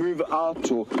they move out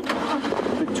or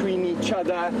between each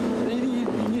other.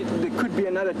 There could be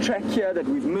another track here that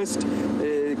we've missed.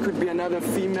 There could be another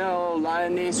female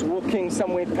lioness walking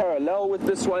somewhere parallel with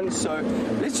this one. So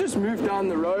let's just move down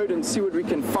the road and see what we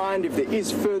can find. If there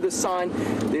is further sign,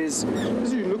 as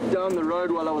you look down the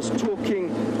road while I was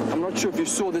talking, I'm not sure if you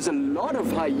saw, there's a lot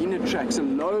of hyena tracks, a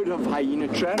load of hyena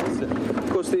tracks. Of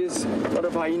course, there's a lot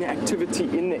of hyena activity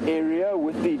in the area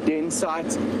with the den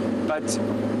sites, but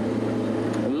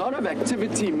a lot of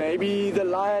activity. Maybe the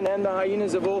lion and the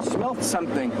hyenas have all smelt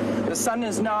something. The sun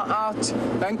is now out,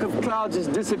 bank of clouds has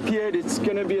disappeared. It's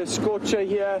going to be a scorcher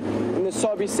here in the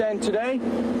Sabi sand today.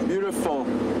 Beautiful.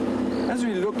 As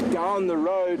we look down the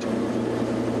road,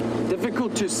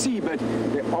 difficult to see, but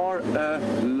there are a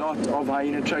lot of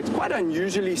hyena tracks, quite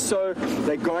unusually so.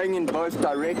 They're going in both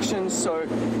directions, so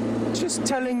just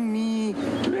telling me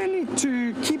really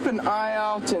to keep an eye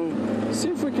out and see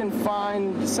if we can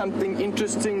find something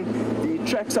interesting. The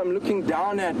tracks I'm looking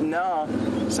down at now,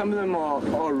 some of them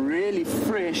are really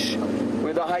fresh.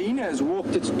 Where the hyena has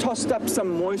walked, it's tossed up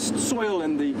some moist soil,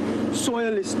 and the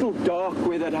soil is still dark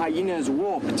where that hyena has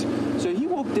walked. So he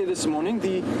walked there this morning.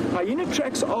 The hyena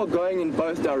tracks are going in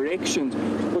both directions.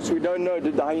 Of course, we don't know,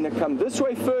 did the hyena come this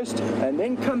way first and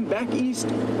then come back east,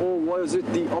 or was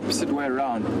it the opposite way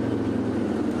around?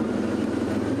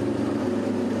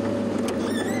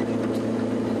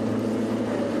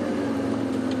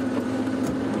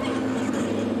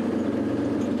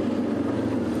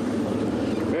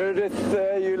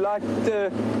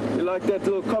 You like that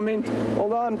little comment?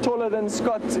 Although I'm taller than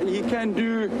Scott, he can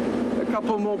do a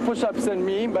couple more push-ups than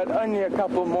me, but only a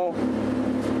couple more.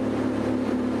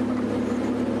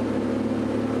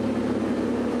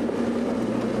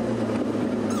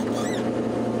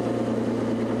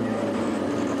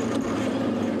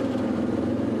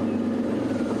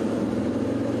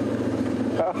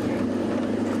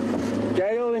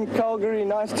 Gail in Calgary,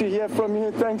 nice to hear from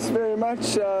you. Thanks very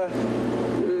much.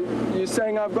 You're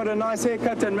saying I've got a nice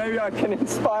haircut and maybe I can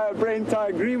inspire Brent. I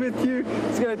agree with you.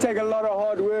 It's going to take a lot of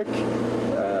hard work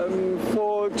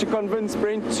to convince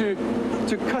Brent to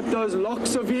cut those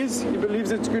locks of his. He believes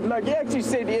it's good luck. He actually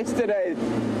said yesterday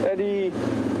that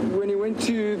when he went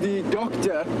to the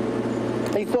doctor,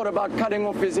 he thought about cutting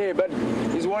off his hair, but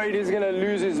he's worried he's going to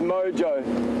lose his mojo.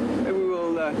 Maybe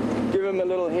we'll give him a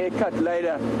little haircut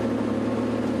later.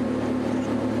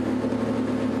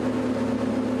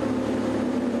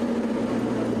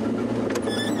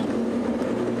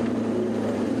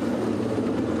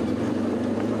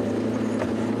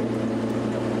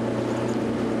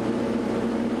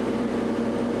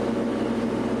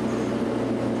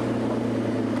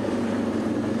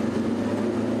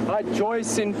 Hi,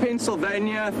 Joyce in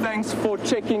Pennsylvania. Thanks for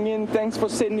checking in. Thanks for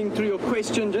sending through your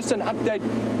question. Just an update.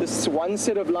 This one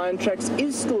set of lion tracks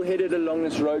is still headed along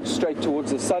this road straight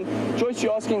towards the sun. Joyce,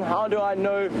 you're asking, how do I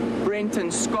know Brent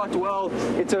and Scott? Well,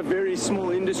 it's a very small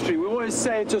industry. We always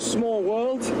say it's a small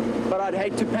world, but I'd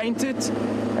hate to paint it.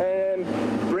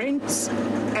 Brent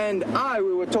and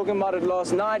we were talking about it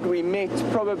last night. We met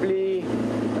probably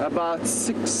about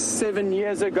 6-7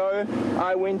 years ago.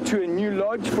 I went to a new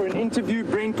lodge for an interview.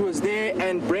 Brent was there,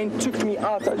 and Brent took me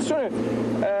out. I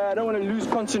don't want to lose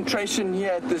concentration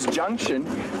here at this junction,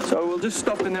 so we'll just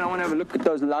stop, and then I want to have a look at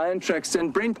those lion tracks.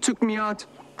 And Brent took me out,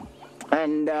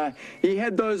 and he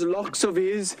had those locks of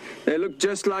his. They look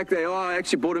just like they are. I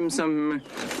actually bought him some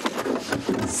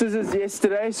scissors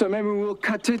yesterday, so maybe we'll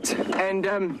cut it.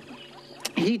 And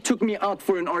he took me out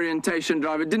for an orientation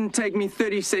drive. It didn't take me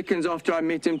 30 seconds after I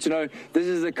met him to know this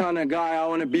is the kind of guy I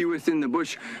want to be with in the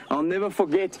bush. I'll never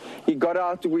forget, he got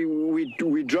out,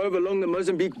 we drove along the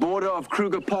Mozambique border of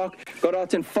Kruger Park, got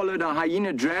out and followed a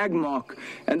hyena drag mark.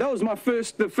 And that was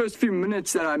the first few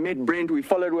minutes that I met Brent. We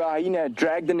followed where a hyena had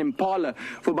dragged an impala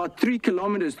for about 3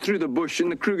 kilometers through the bush in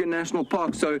the Kruger National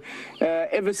Park. So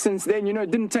ever since then, it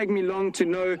didn't take me long to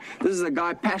know this is a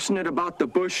guy passionate about the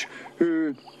bush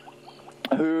who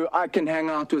I can hang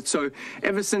out with. So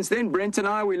ever since then, Brent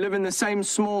and we live in the same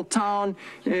small town.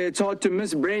 It's hard to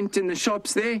miss Brent in the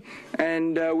shops there,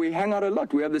 and we hang out a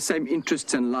lot. We have the same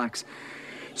interests and likes.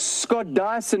 Scott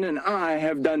Dyson and I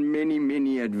have done many,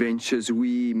 many adventures.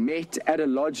 We met at a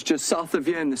lodge just south of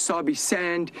here in the Sabi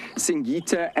Sand,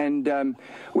 Singita, and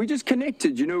we just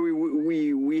connected.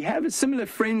 We have a similar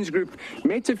friends group.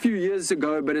 Met a few years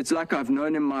ago, but it's like I've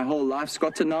known him my whole life.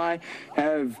 Scott and I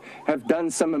have done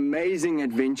some amazing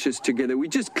adventures together. We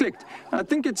just clicked. I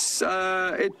think it's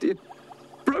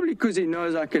probably because he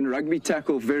knows I can rugby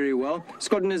tackle very well.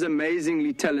 Scott is an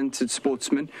amazingly talented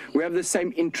sportsman. We have the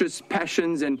same interests,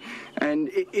 passions, and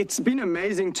it's been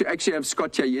amazing to actually have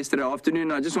Scott here yesterday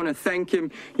afternoon. I just want to thank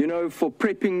him, for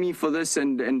prepping me for this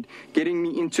and getting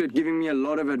me into it, giving me a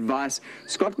lot of advice.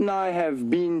 Scott and I have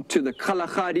been to the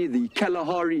Kalahari, the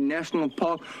Kalahari National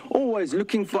Park, always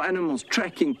looking for animals,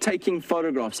 tracking, taking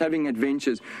photographs, having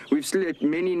adventures. We've slept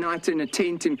many nights in a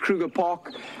tent in Kruger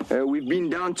Park. We've been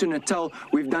down to Natal.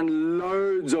 We've done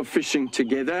loads of fishing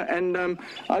together, and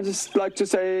I'd just like to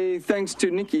say thanks to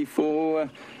Nikki for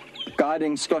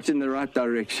guiding Scott in the right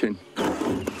direction.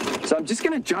 So I'm just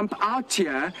going to jump out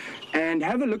here and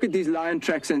have a look at these lion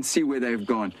tracks and see where they've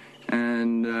gone.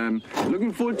 And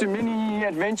looking forward to many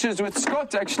adventures with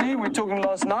Scott, actually. We're talking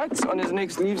last night on his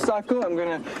next leave cycle. I'm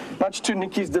going to, much to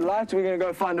Nikki's delight, we're going to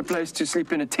go find a place to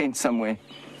sleep in a tent somewhere.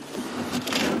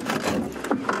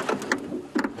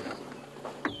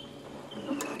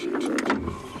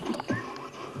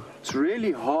 It's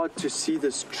really hard to see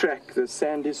this track. The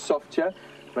sand is soft here,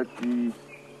 but the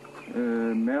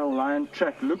male lion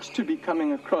track looks to be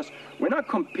coming across. When I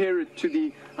compare it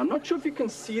to I'm not sure if you can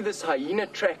see this hyena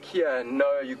track here.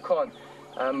 No, you can't.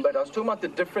 But I was talking about the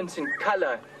difference in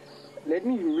color. Let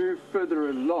me move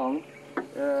further along.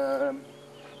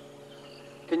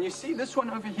 Can you see this one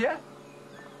over here?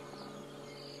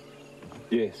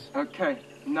 Yes. Okay.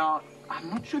 Now, I'm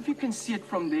not sure if you can see it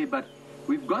from there, but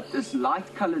we've got this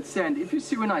light-colored sand. If you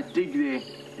see when I dig there,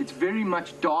 it's very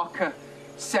much darker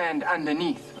sand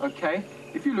underneath, okay?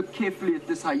 If you look carefully at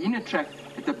this hyena track,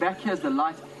 at the back here's the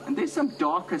light, and there's some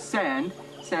darker sand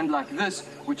like this,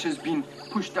 which has been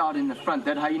pushed out in the front.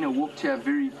 That hyena walked here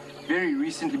very, very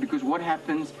recently, because what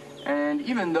happens, and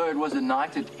even though it was a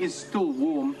night, it is still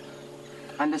warm,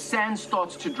 and the sand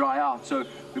starts to dry out. So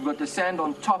we've got the sand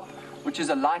on top, which is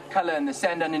a light color, and the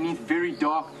sand underneath very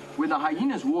dark. Where the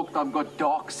hyenas walked, I've got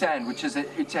dark sand, which is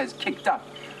it has kicked up.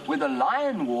 Where the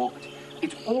lion walked,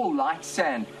 it's all light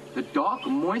sand. The dark,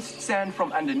 moist sand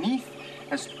from underneath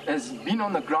has been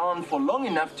on the ground for long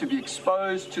enough to be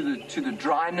exposed to the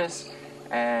dryness,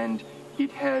 and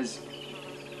it has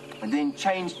then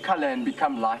changed color and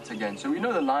become light again. So we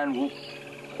know the lion walked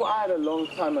quite a long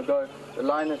time ago. The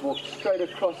lion has walked straight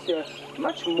across here.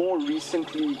 Much more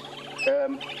recently,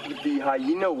 the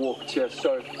hyena walked here.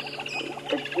 So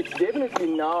it's definitely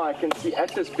now I can see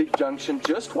at this big junction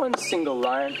just one single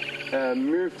lion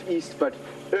moved east, but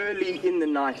early in the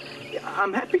night.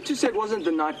 I'm happy to say it wasn't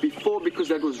the night before, because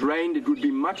that was rained. It would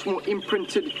be much more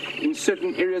imprinted in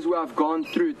certain areas where I've gone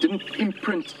through. It didn't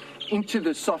imprint into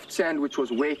the soft sand, which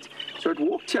was wet. So it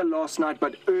walked here last night,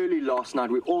 but early last night.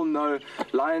 We all know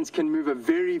lions can move a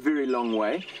very, very long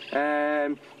way.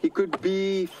 He could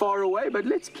be far away, but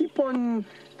let's keep on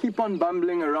keep on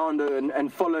bumbling around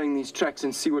and following these tracks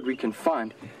and see what we can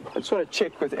find. I just want to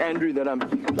check with Andrew that I'm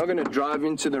not going to drive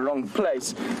into the wrong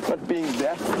place, not being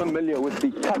that familiar with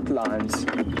the cut lines.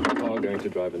 You are going to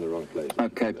drive in the wrong place.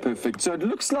 Okay, perfect. So it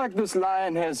looks like this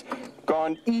lion has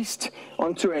gone east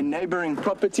onto a neighboring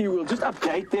property. We'll just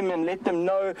update them and let them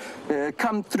know.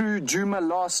 Come through Juma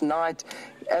last night.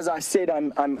 As I said,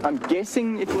 I'm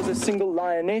guessing it was a single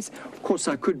lioness. Of course,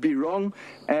 I could be wrong.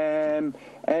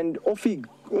 And off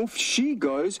she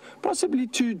goes, possibly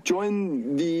to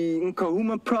join the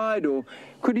Nkahuma Pride, or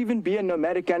could even be a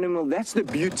nomadic animal. That's the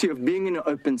beauty of being in an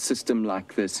open system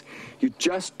like this. You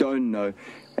just don't know.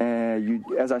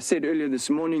 As I said earlier this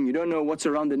morning, you don't know what's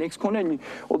around the next corner. And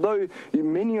although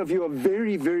many of you are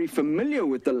very, very familiar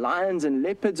with the lions and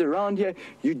leopards around here,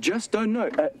 you just don't know.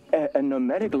 A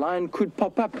nomadic lion could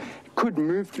pop up, could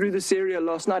move through this area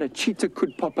last night. A cheetah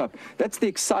could pop up. That's the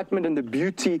excitement and the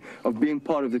beauty of being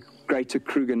part of the Greater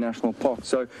Kruger National Park.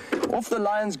 So off the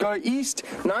lions go east.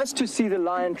 Nice to see the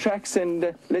lion tracks,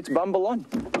 and let's bumble on.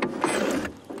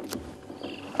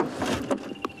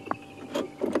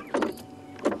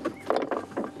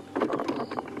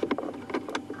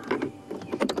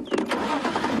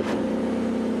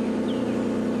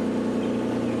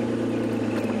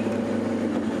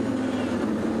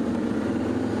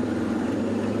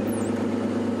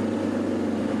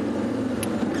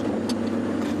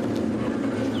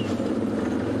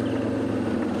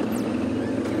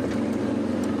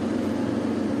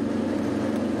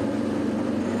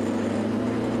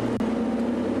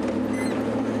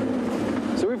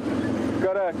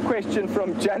 Question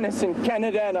from Janice in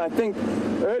Canada, and I think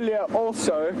earlier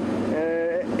also,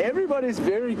 everybody's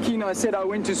very keen. I said I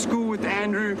went to school with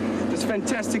Andrew. It's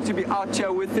fantastic to be out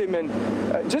here with him, and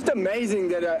just amazing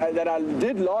that I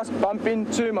did last bump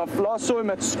into him. I last saw him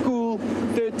at school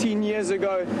 13 years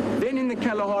ago, then in the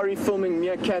Kalahari filming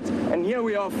Meerkat, and here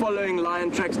we are following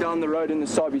lion tracks down the road in the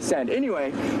Sabi sand.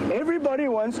 Anyway, everybody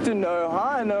wants to know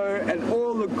how I know and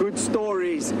all the good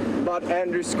stories about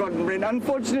Andrew, Scott and Brent.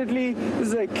 Unfortunately, this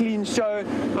is a clean show,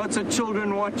 lots of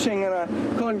children watching, and I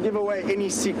can't give away any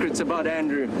secrets about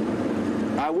Andrew.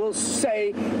 I will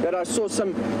say that I saw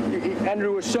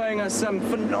Andrew was showing us some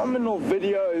phenomenal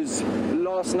videos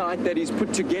last night that he's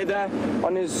put together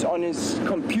on his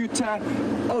computer.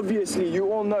 Obviously,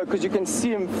 you all know, because you can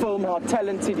see him film, how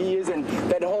talented he is, and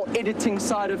that whole editing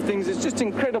side of things is just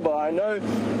incredible. I know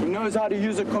he knows how to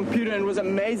use a computer, and it was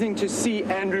amazing to see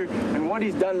Andrew and what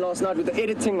he's done last night with the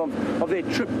editing of their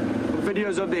trip,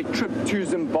 videos of their trip to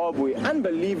Zimbabwe.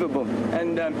 Unbelievable.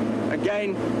 And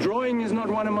again, drawing is not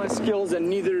one of my skills, and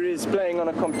neither is playing on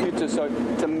a computer, so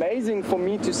it's amazing for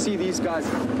me to see these guys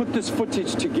put this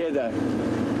footage together.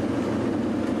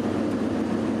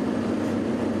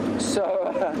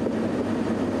 So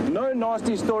no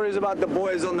nasty stories about the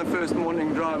boys on the first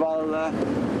morning drive. I'll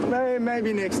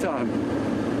maybe next time.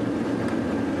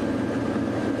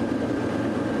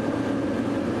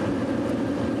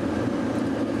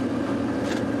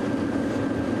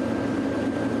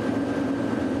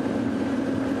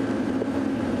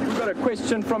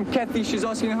 Question from Kathy. She's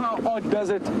asking, how odd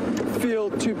does it feel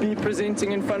to be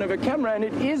presenting in front of a camera? And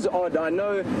it is odd. I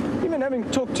know, even having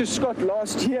talked to Scott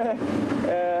last year,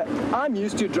 I'm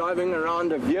used to driving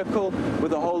around a vehicle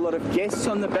with a whole lot of guests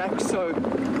on the back, so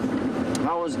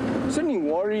I was certainly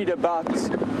worried about,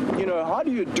 how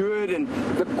do you do it, and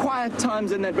the quiet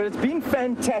times and that, but it's been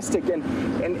fantastic,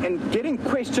 and getting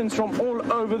questions from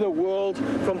all over the world,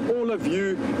 from all of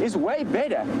you, is way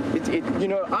better.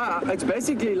 It's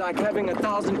basically like having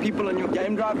 1,000 people on your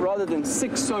game drive rather than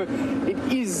 6, so it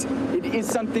is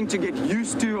something to get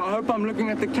used to. I hope I'm looking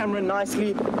at the camera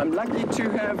nicely. I'm lucky to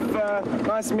have a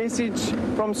nice message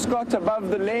from Scott above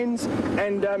the lens,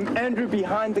 and Andrew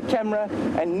behind the camera,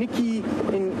 and Nikki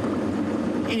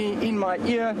in my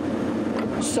ear.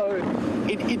 So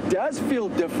it does feel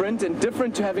different, and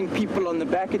different to having people on the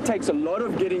back. It takes a lot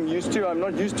of getting used to. I'm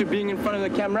not used to being in front of the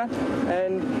camera,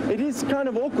 and it is kind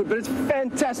of awkward, but it's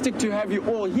fantastic to have you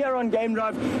all here on Game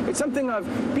Drive. It's something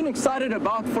I've been excited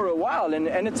about for a while, and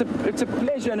it's a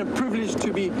pleasure and a privilege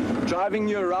to be driving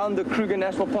you around the Kruger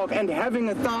National Park and having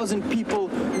 1,000 people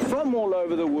from all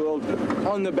over the world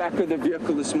on the back of the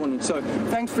vehicle this morning. So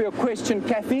thanks for your question,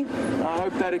 Kathy. I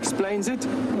hope that explains it.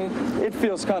 It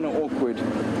feels kind of awkward,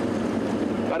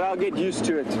 but I'll get used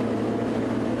to it.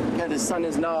 Okay, the sun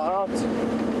is now out.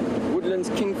 Woodlands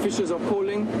kingfishers are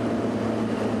calling.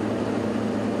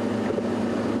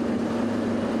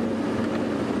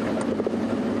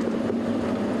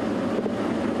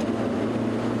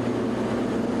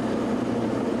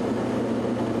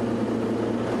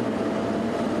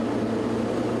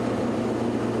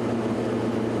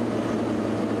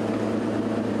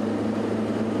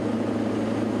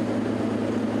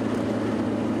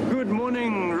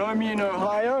 know me in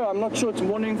Ohio. I'm not sure it's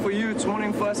morning for you, it's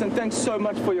morning for us. And thanks so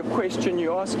much for your question.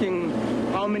 You're asking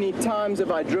how many times have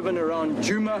I driven around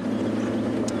Djuma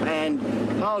and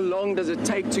how long does it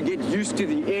take to get used to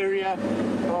the area.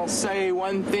 I'll say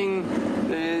one thing,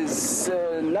 there's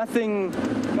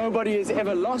nobody is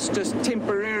ever lost, just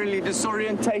temporarily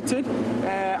disorientated.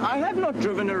 I have not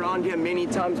driven around here many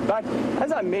times, but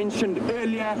as I mentioned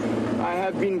earlier, I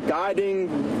have been guiding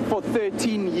for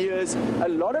 13 years, a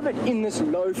lot of it in this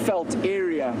low-felt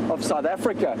area of South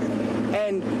Africa.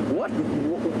 And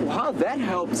how that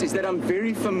helps is that I'm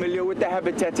very familiar with the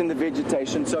habitat and the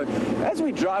vegetation. So as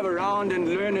we drive around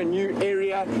and learn a new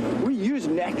area, we use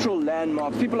natural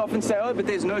landmarks. People often say, oh, but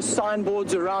there's no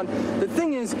signboards around. The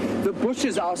thing is, the bush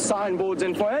is our signboards.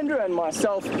 And for Andrew and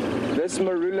myself, this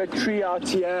marula tree out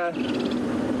here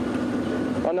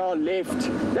on our left,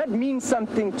 that means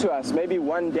something to us. Maybe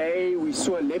one day we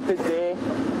saw a leopard there,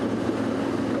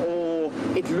 or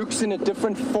it looks in a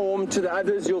different form to the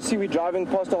others. You'll see we're driving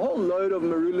past a whole load of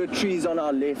marula trees on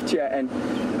our left here, and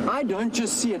I don't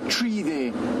just see a tree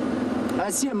there. I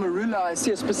see a marula, I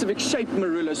see a specific shaped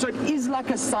marula. So it is like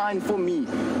a sign for me,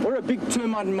 or a big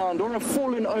termite mound, or a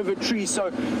fallen over tree.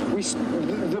 So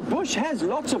the bush has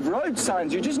lots of road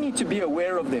signs. You just need to be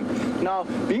aware of them. Now,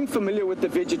 being familiar with the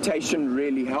vegetation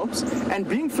really helps, and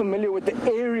being familiar with the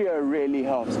area really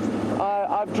helps.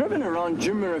 I've driven around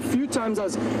Djuma a few times. I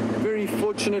was very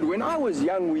fortunate. When I was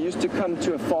young, we used to come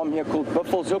to a farm here called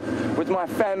Buffelshoek with my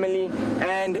family,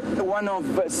 and one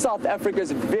of South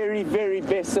Africa's very, very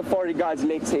best safari guides,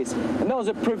 Lex Hess. And that was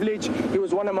a privilege. He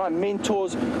was one of my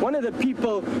mentors, one of the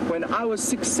people when I was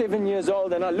 6, 7 years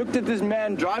old, and I looked at this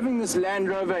man driving this Land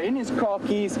Rover in his car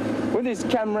keys with his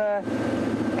camera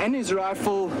and his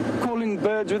rifle, calling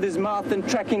birds with his mouth and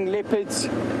tracking leopards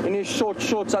in his short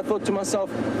shorts. I thought to myself,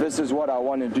 this is what I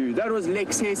want to do. That was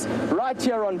Lex Hess, right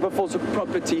here on Buffelshoek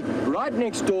property, right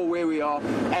next door where we are.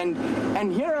 And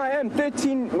here I am,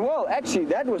 13, well, actually,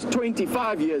 that was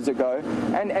 25 years ago.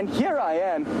 And here I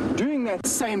am doing that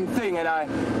same thing. And I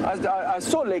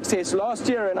saw Lex Hess last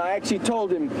year, and I actually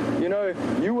told him, you know,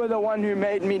 you were the one who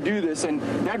made me do this. And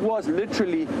that was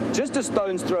literally just a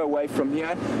stone's throw away from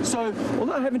here. So,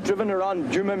 although I haven't driven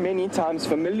around Djuma many times,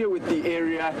 familiar with the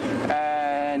area,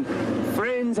 and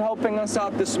friends helping us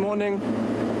out this morning.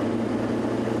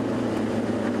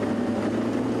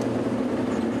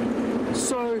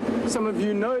 So, some of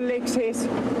you know Lex Hess,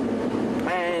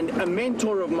 and a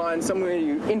mentor of mine, someone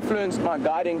who influenced my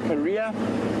guiding career,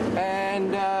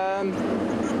 and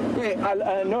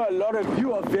I know a lot of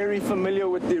you are very familiar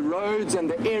with the roads and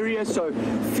the area, so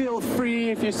feel free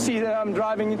if you see that I'm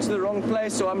driving into the wrong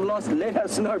place or I'm lost, let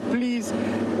us know, please,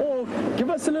 or give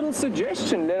us a little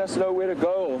suggestion, let us know where to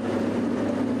go,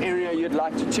 or area you'd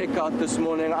like to check out this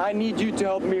morning. I need you to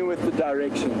help me with the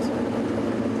directions.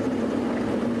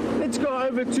 Let's go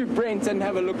over to Brent and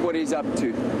have a look what he's up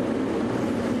to.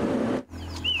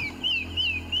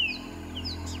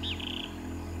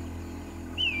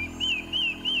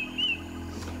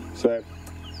 So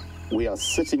we are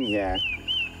sitting here,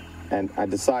 and I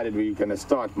decided we were going to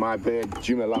start my bird,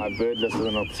 Djuma Live bird list, with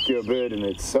an obscure bird, and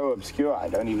it's so obscure I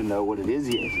don't even know what it is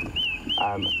yet.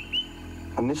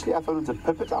 Initially I thought it was a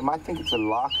pipit. I might think it's a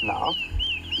lark now,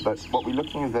 but what we're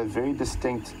looking at, those very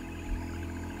distinct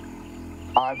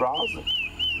eyebrows.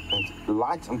 It's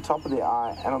light on top of the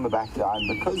eye and on the back of the eye, and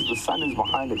because the sun is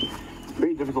behind it, it's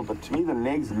very difficult, but to me the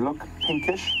legs look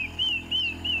pinkish.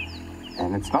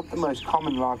 And it's not the most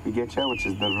common lark we get here, which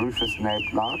is the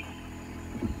rufous-naped lark.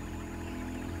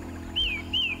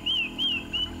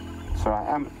 So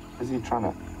I am busy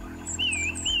trying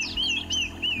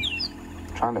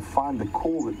to find the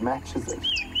call that matches it.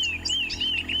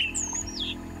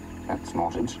 That's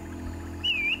not it.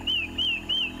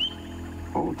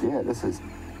 Oh dear, this is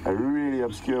a really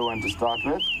obscure one to start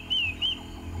with.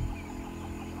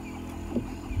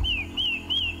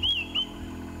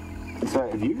 So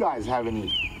if you guys have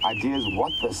any ideas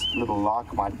what this little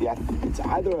lark might be, it's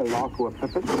either a lark or a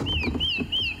pipit.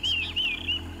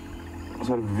 It's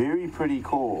got a very pretty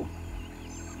call.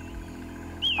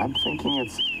 I'm thinking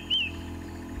it's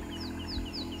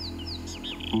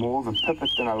more of a pipit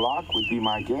than a lark would be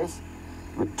my guess,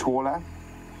 a bit taller.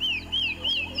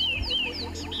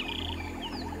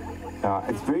 Now,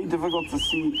 it's very difficult to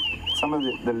see some of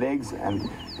the legs, and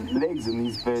legs in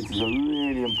these birds is a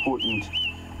really important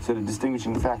sort of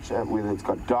distinguishing factor, whether it's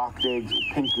got dark legs or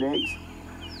pink legs.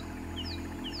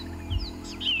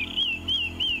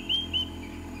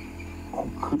 Or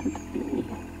could it be?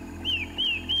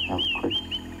 That was quick.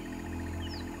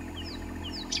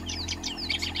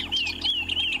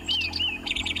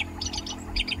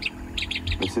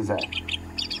 This is a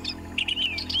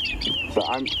So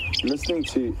I'm listening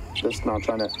to this now,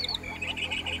 trying to.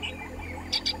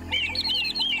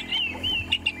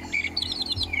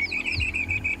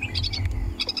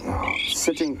 Oh,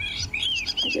 sitting.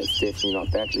 Okay, it's definitely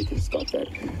not that. We can stop that.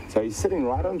 So he's sitting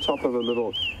right on top of a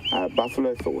little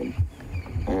buffalo thorn,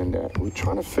 and we're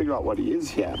trying to figure out what he is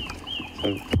here.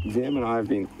 So Vam and I have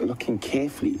been looking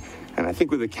carefully, and I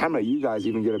think with the camera, you guys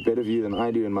even get a better view than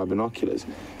I do in my binoculars.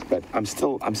 But I'm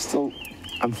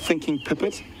thinking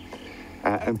pipit,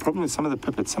 and the problem with some of the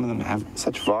pipits, some of them have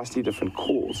such vastly different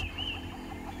calls.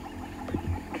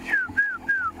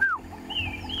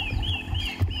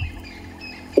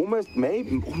 Almost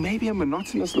maybe a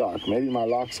monotonous lark. Maybe my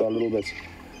larks are a little bit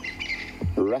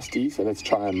rusty, so let's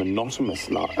try a monotonous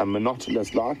lark.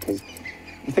 Because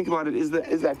you think about it, is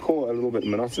that call a little bit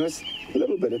monotonous? A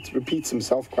little bit. It repeats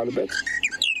himself quite a bit.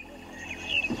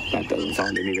 That doesn't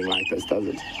sound anything like this, does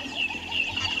it?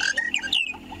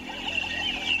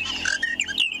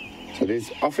 So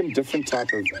there's often different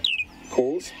type of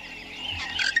calls.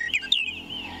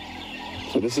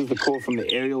 So this is the call from the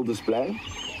aerial display.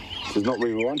 Which is not what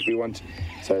we want.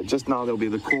 So just now there'll be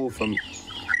the call from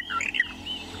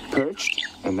perched,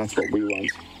 and that's what we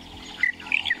want.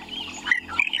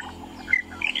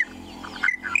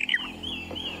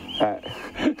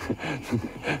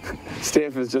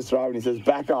 Steph has just arrived and he says,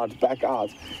 back out, back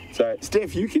out. So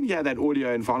Steph, you can hear that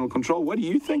audio in final control. What do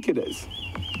you think it is?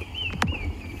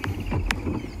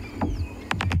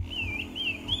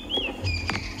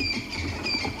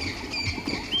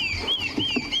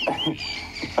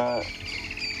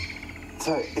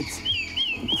 So it's,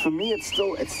 for me, it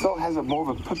still has a more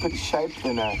of a pipit shape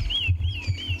than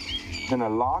a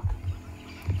lark.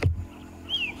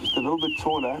 Just a little bit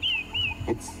taller.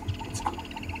 It's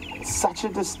such a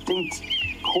distinct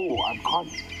call. I can't.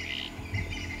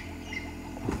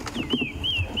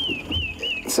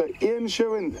 So Ian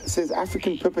Sherwin says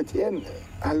African pipit. Ian,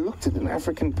 I looked at an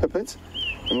African pipit,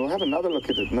 and we'll have another look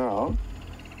at it now.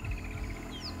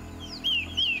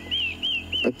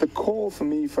 But the call for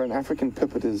me for an African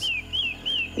pipit is,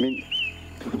 I mean,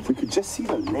 if we could just see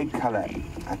the leg color,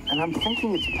 and I'm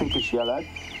thinking it's pinkish yellow.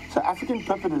 So African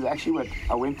pipit is actually what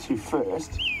I went to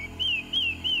first.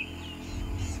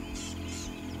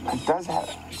 It does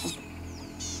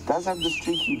have the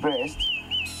streaky breast,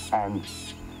 and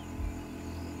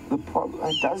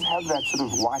it does have that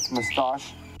sort of white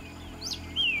moustache.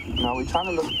 Now we're trying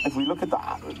to look. If we look at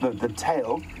the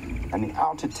tail and the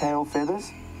outer tail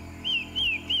feathers.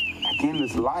 Again,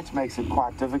 this light makes it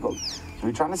quite difficult. So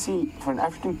we're trying to see for an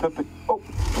African pipit. Oh,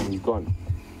 and he's gone.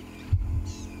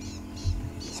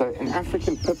 So an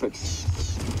African pipit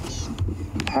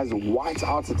has white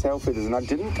outer tail feathers, and I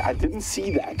didn't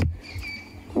see that,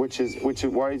 which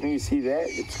worries me. You see there,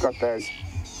 it's got those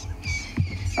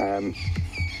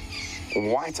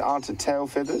white outer tail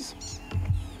feathers,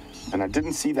 and I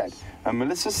didn't see that.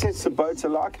 Melissa said Sabota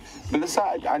lark. Melissa,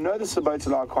 I know the Sabota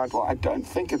lark quite well. I don't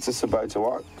think it's a Sabota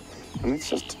lark. And let's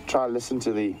just try to listen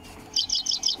to the.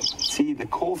 See, the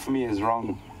call for me is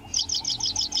wrong.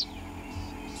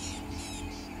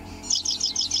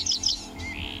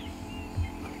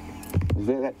 Is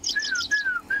there that?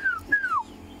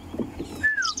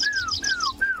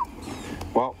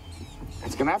 Well,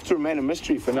 it's going to have to remain a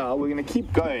mystery for now. We're going to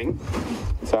keep going.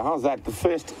 So how's that? The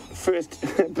first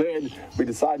bird we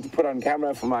decided to put on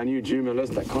camera for my new Juma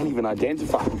list. I can't even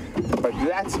identify. But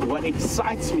that's what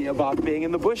excites me about being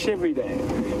in the bush every day,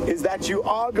 is that you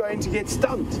are going to get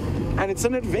stumped. And it's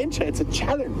an adventure, it's a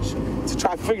challenge to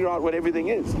try to figure out what everything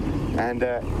is. And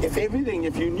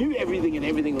if you knew everything and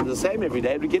everything was the same every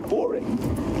day, it would get boring.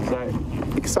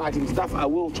 So, exciting stuff. I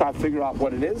will try to figure out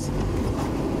what it is.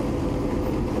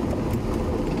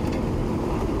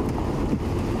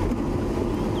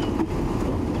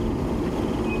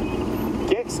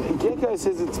 Gecko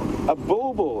says it's a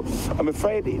bulbul. I'm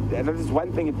afraid that is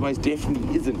one thing it most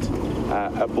definitely isn't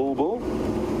a bulbul.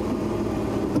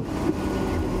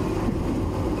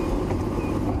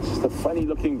 It's just a funny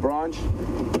looking branch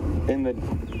in the...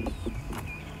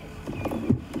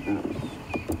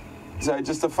 So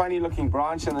just a funny looking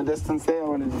branch in the distance there. I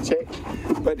wanted to check.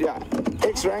 But yeah,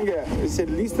 X-Ranger said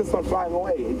at least it's not flying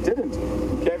away. It didn't.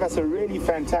 It gave us a really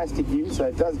fantastic view, so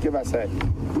it does give us a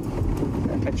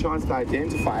chance to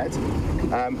identify it.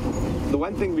 The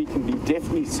one thing we can be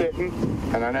definitely certain,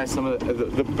 and I know some of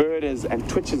the birders and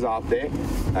twitchers out there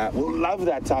will love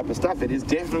that type of stuff. It is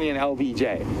definitely an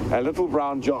LBJ, a little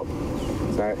brown job.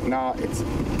 So now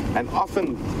and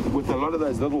often with a lot of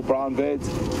those little brown birds,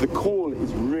 the call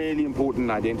is really important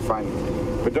in identifying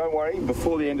it. But don't worry,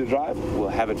 before the end of drive, we'll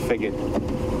have it figured.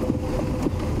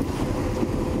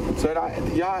 So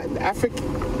yeah,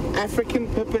 African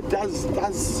pipit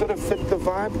does sort of fit the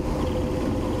vibe.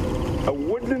 A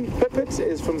woodland pipit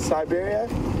is from Siberia.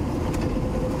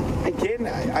 Again,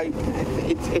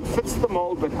 it fits the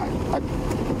mold, but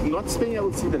not being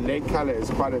able to see the leg color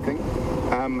is quite a thing.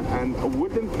 And a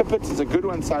woodland pipit is a good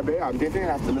one, Siberia. I'm definitely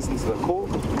going to have to listen to the call.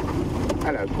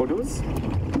 Hello, Kudus.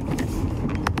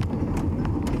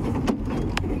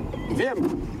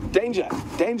 VM,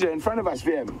 danger in front of us,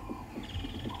 VM.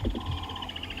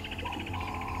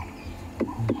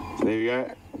 So there we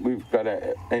go. We've got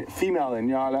a female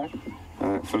Inyala.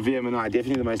 For VM and I,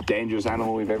 definitely the most dangerous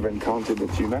animal we've ever encountered, the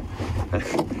tuna.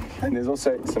 And there's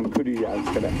also some kudu. I'm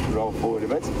just going to roll forward a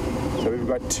bit. So we've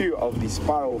got two of the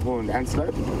spiral horned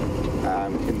antelope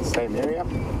in the same area.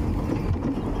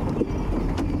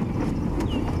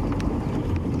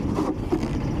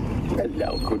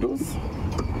 Hello, kudus.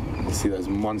 You see those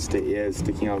monster ears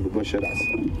sticking out of the bush at us.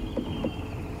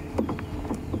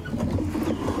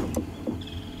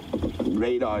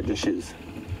 Radar dishes.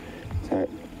 So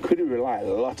kudu rely a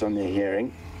lot on their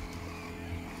hearing.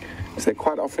 So they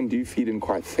quite often do feed in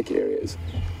quite thick areas.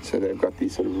 So they've got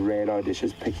these sort of radar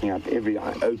dishes picking up every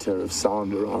iota of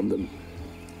sound around them.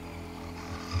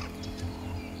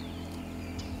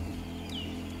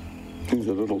 There's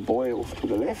a little boy off to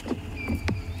the left.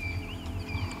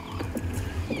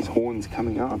 His horns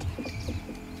coming out.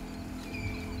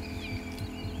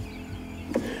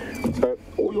 So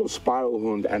all your spiral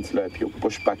horned antelope, your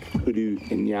bushbuck, kudu,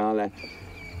 inyala,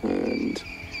 and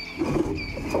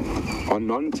are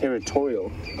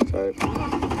non-territorial. So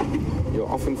you'll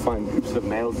often find groups of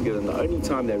males together, and the only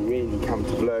time they really come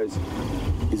to blows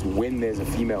is when there's a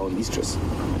female mistress.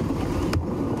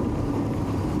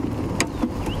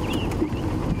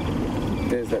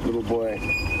 There's that little boy.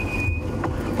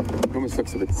 He almost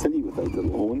looks a bit silly with those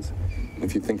little horns.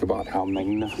 If you think about how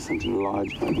magnificent and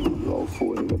large, roll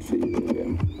forward a bit for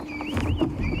you.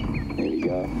 There we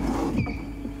go.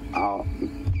 How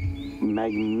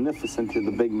magnificent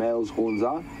the big male's horns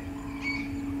are.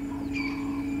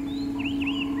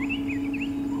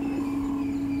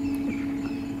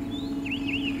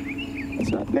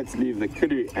 So let's leave the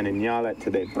kudu and inyala to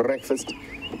their breakfast,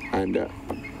 and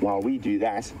while we do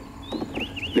that,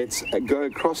 let's go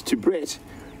across to Brett,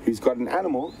 who's got an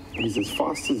animal who's as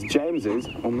fast as James is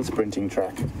on the sprinting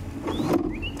track.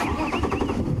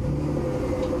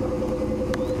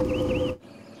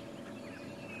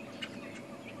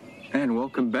 And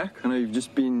welcome back. I know you've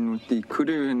just been with the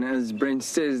kudu, and as Brent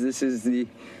says, this is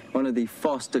one of the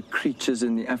faster creatures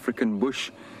in the African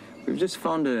bush. We've just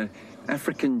found an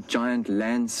African giant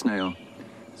land snail.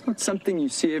 It's not something you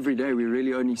see every day. We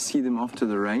really only see them after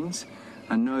the rains.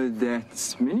 I know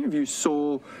that many of you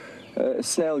saw a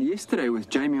snail yesterday with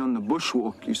Jamie on the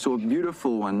bushwalk. You saw a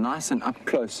beautiful one, nice and up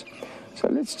close. So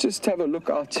let's just have a look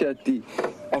out here at the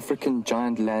African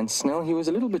giant land snail. He was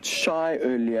a little bit shy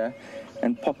earlier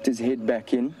and popped his head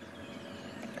back in,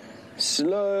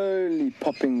 slowly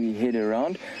popping the head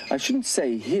around. I shouldn't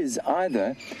say his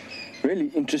either. Really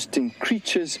interesting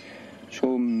creatures.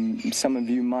 Sure, some of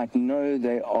you might know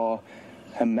they are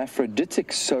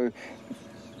hermaphroditic. So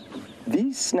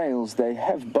these snails, they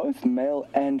have both male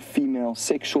and female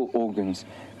sexual organs.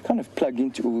 Kind of plug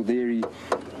into, oh, there he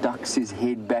ducks his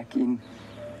head back in.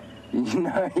 You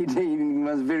know, he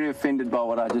was very offended by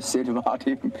what I just said about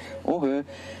him or her.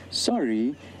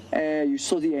 Sorry, you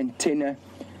saw the antenna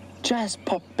just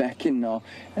pop back in now.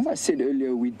 As I said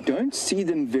earlier, we don't see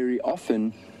them very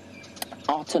often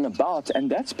out and about,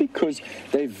 and that's because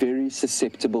they're very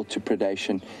susceptible to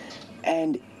predation.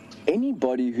 And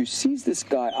anybody who sees this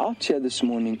guy out here this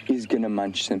morning is going to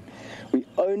munch them. We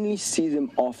only see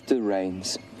them after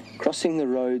rains, crossing the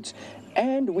roads,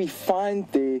 and we find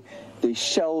their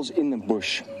shells in the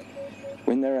bush.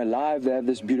 When they're alive, they have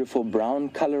this beautiful brown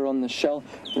color on the shell.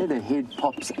 There the head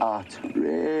pops out.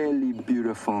 Really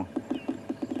beautiful.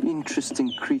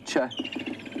 Interesting creature.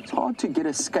 It's hard to get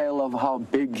a scale of how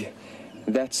big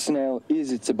that snail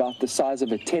is. It's about the size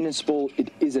of a tennis ball.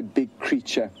 It is a big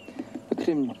creature. Look at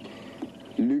him.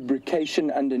 Lubrication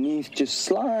underneath, just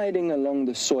sliding along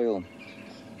the soil.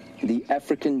 The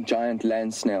African giant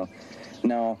land snail.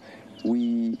 Now,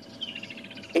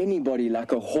 anybody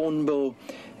like a hornbill,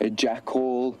 a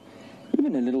jackal,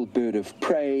 even a little bird of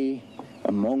prey,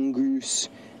 a mongoose,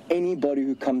 anybody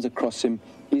who comes across him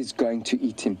is going to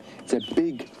eat him. It's a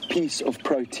big piece of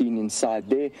protein inside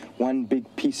there, one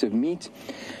big piece of meat.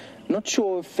 Not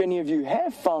sure if any of you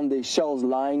have found their shells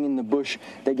lying in the bush.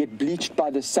 They get bleached by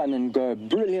the sun and go a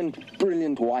brilliant,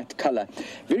 brilliant white color.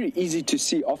 Very easy to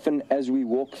see often as we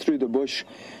walk through the bush.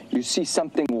 You see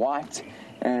something white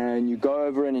and you go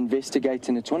over and investigate,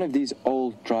 and it's one of these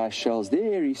old dry shells.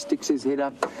 There he sticks his head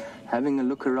up, having a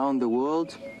look around the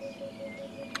world.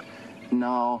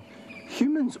 Now,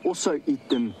 humans also eat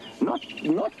them, not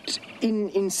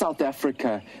in South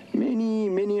Africa.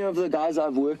 Many of the guys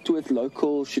I've worked with,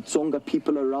 local Xitsonga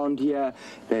people around here,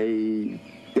 they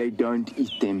don't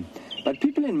eat them. But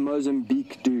people in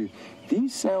Mozambique do.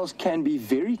 These snails can be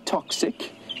very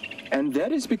toxic, and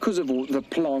that is because of all the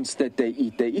plants that they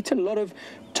eat. They eat a lot of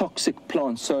toxic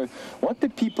plants. So what the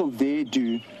people there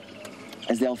do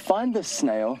is they'll find the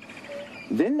snail,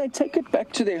 then they take it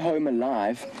back to their home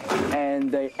alive,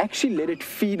 and they actually let it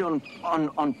feed on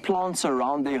plants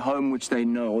around their home, which they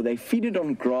know, or they feed it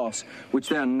on grass, which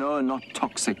they know are not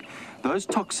toxic. Those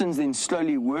toxins then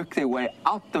slowly work their way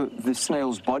out the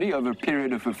snail's body over a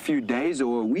period of a few days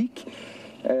or a week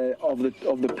of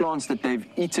the plants that they've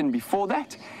eaten before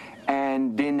that,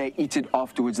 and then they eat it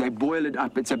afterwards. They boil it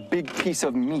up. It's a big piece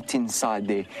of meat inside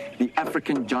there. The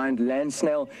African giant land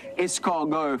snail,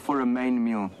 escargot for a main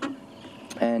meal.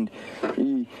 And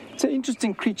it's an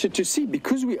interesting creature to see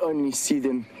because we only see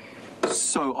them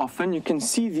so often. You can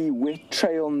see the wet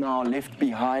trail now left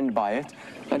behind by it.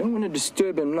 I don't want to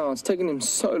disturb him now. It's taken him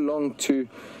so long to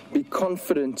be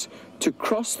confident to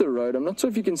cross the road. I'm not sure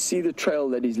if you can see the trail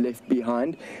that he's left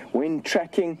behind. When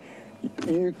tracking,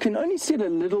 you can only see it a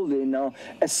little there now.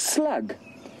 A slug,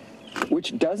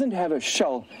 which doesn't have a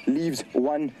shell, leaves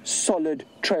one solid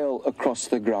trail across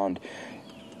the ground.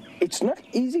 It's not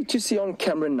easy to see on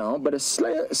camera now, but a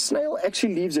snail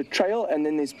actually leaves a trail, and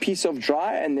then there's a piece of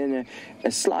dry, and then a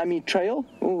slimy trail.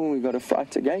 Oh, we got a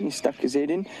fight again. He stuck his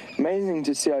head in. Amazing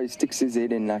to see how he sticks his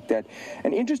head in like that.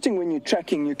 And interesting, when you're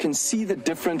tracking, you can see the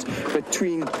difference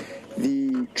between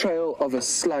the trail of a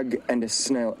slug and a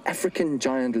snail. African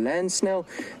giant land snail,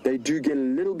 they do get a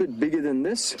little bit bigger than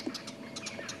this.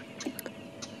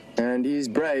 And he's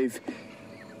brave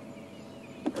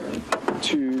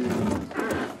to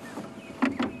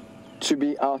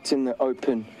be out in the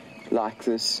open like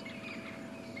this.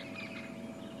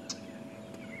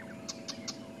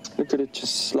 Look at it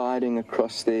just sliding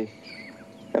across there.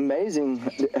 Amazing,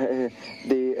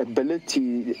 the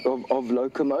ability of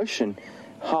locomotion,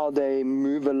 how they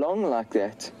move along like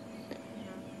that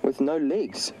with no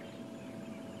legs.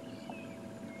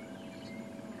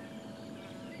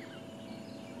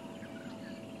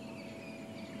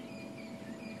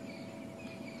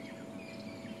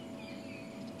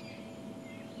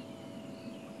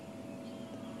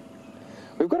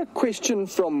 We've got a question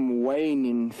from Wayne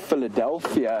in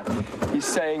Philadelphia. He's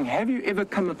saying, have you ever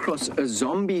come across a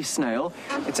zombie snail?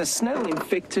 It's a snail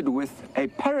infected with a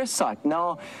parasite.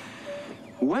 Now,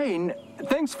 Wayne,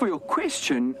 thanks for your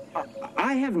question.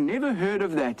 I have never heard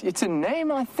of that. It's a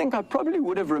name I think I probably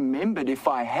would have remembered if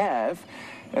I have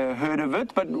heard of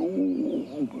it. But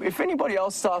if anybody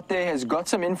else out there has got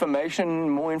some information,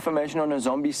 more information on a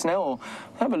zombie snail,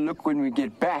 have a look when we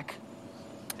get back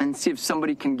and see if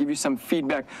somebody can give you some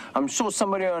feedback. I'm sure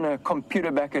somebody on a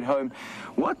computer back at home.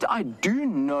 What I do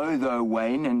know, though,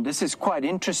 Wayne, and this is quite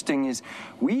interesting, is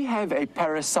we have a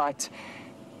parasite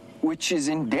which is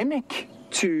endemic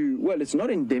to, well, it's not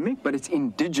endemic, but it's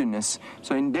indigenous.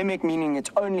 So endemic meaning it's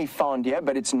only found here,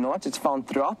 but it's not. It's found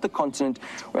throughout the continent.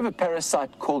 We have a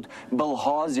parasite called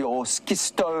bilharzia or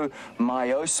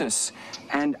schistosomiosis.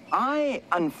 And I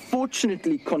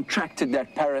unfortunately contracted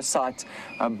that parasite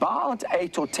about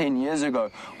 8 or 10 years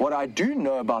ago. What I do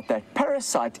know about that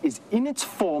parasite is in its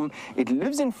form, it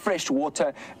lives in fresh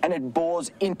water and it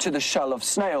bores into the shell of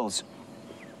snails.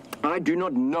 I do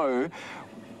not know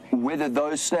whether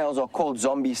those snails are called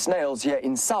zombie snails here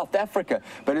in South Africa,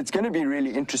 but it's going to be really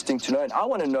interesting to know, and I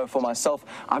want to know for myself.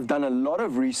 I've done a lot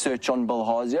of research on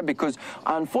bilharzia because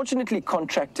I unfortunately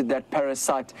contracted that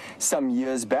parasite some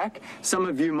years back. Some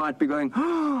of you might be going,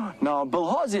 oh, now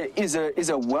bilharzia is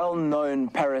a well-known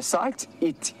parasite.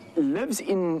 It lives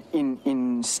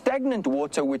in stagnant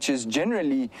water, which is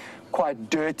generally quite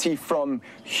dirty from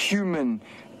human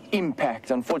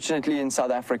impact. Unfortunately, in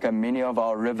South Africa, many of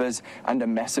our rivers under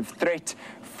massive threat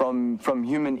from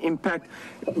human impact,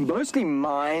 mostly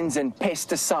mines and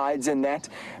pesticides and that,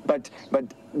 but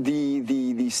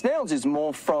the snails is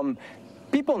more from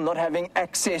people not having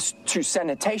access to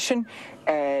sanitation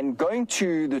and going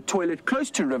to the toilet close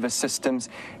to river systems,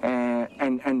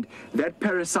 and that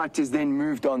parasite is then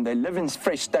moved on. They live in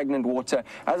fresh, stagnant water.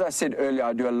 As I said earlier,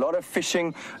 I do a lot of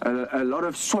fishing, a lot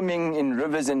of swimming in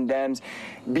rivers and dams.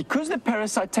 Because the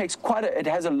parasite takes it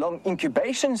has a long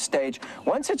incubation stage,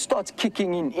 once it starts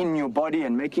kicking in your body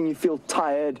and making you feel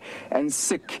tired and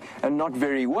sick and not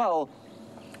very well,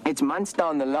 it's months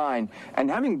down the line, and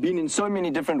having been in so many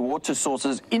different water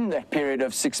sources in that period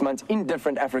of 6 months, in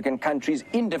different African countries,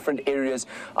 in different areas,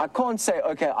 I can't say,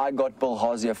 okay, I got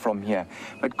bilharzia from here.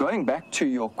 But going back to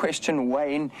your question,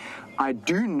 Wayne, I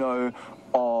do know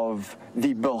of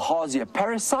the bilharzia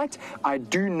parasite. I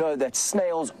do know that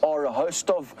snails are a host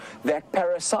of that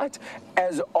parasite,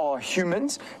 as are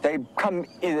humans. They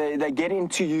get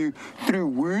into you through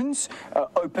wounds,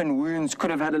 open wounds. Could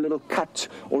have had a little cut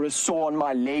or a sore on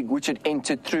my leg which it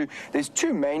entered through. There's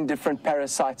two main different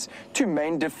parasites, two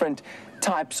main different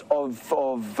types of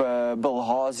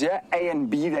bilharzia, A and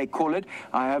B they call it.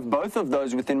 I have both of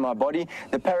those within my body.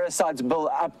 The parasites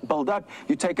build up.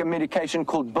 You take a medication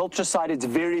called biltricide. It's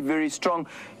very, very strong,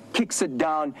 kicks it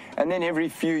down, and then every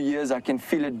few years I can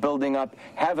feel it building up,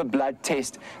 have a blood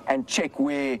test and check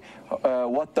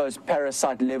what those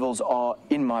parasite levels are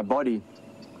in my body.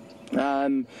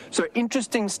 So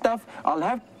interesting stuff. I'll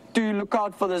have to look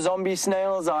out for the zombie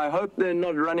snails. I hope they're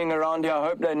not running around here. I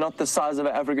hope they're not the size of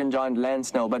an African giant land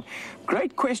snail. But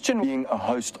great question, being a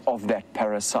host of that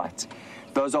parasite.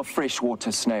 Those are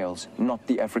freshwater snails, not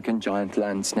the African giant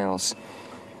land snails.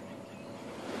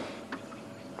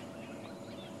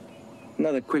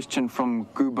 Another question from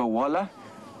Gubawala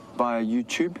via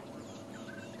YouTube.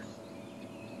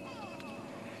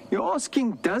 You're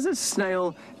asking, does a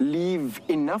snail leave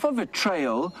enough of a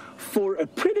trail for a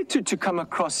predator to come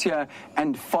across here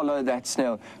and follow that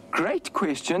snail? Great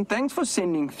question. Thanks for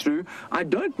sending through. I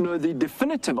don't know the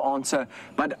definitive answer,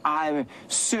 but I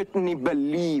certainly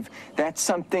believe that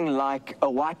something like a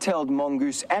white-tailed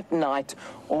mongoose at night,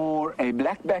 or a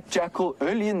black-backed jackal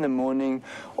early in the morning,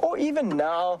 or even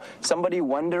now, somebody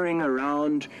wandering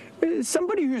around,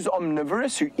 somebody who's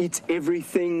omnivorous, who eats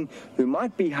everything, who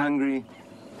might be hungry,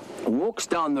 walks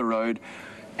down the road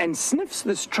and sniffs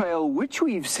this trail, which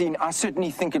we've seen. I certainly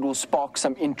think it will spark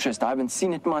some interest. I haven't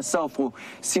seen it myself or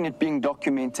seen it being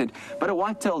documented, but a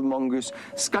white-tailed mongoose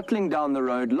scuttling down the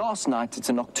road last night. It's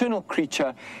a nocturnal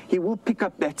creature. He will pick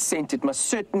up that scent. It must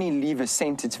certainly leave a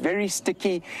scent. It's very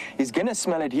sticky. He's going to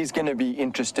smell it. He's going to be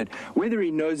interested. Whether he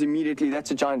knows immediately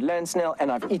that's a giant land snail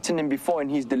and I've eaten him before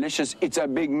and he's delicious, it's a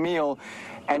big meal,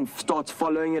 and starts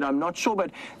following it, I'm not sure.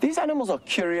 But these animals are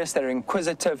curious, they're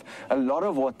inquisitive. A lot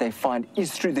of what they find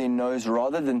is through their nose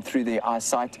rather than through their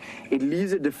eyesight. It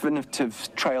leaves a definitive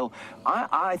trail.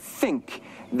 I think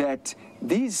that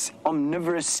these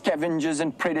omnivorous scavengers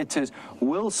and predators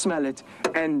will smell it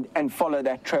and follow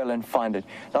that trail and find it.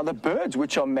 Now, the birds,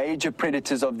 which are major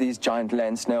predators of these giant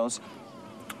land snails,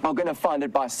 are going to find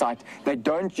it by sight. They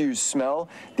don't use smell.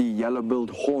 The yellow-billed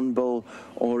hornbill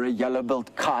or a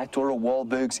yellow-billed kite or a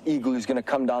Wahlberg's eagle who's going to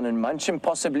come down and munch him,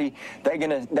 possibly, they're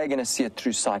going to see it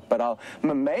through sight. But our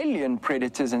mammalian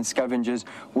predators and scavengers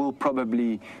will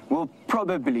probably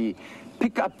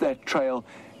pick up that trail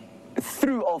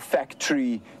through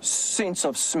olfactory sense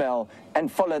of smell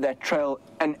and follow that trail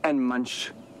and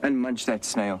munch that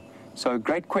snail. So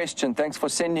great question. Thanks for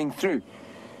sending through.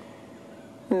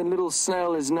 The little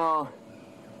snail is now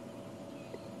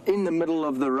in the middle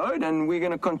of the road, and we're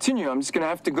going to continue. I'm just going to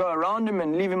have to go around him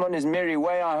and leave him on his merry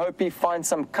way. I hope he finds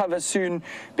some cover soon,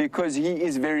 because he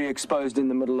is very exposed in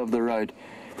the middle of the road.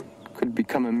 Could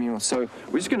become a meal. So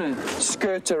we're just going to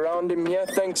skirt around him here.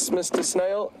 Thanks, Mr.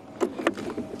 Snail.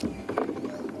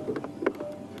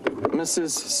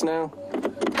 Mrs. Snail.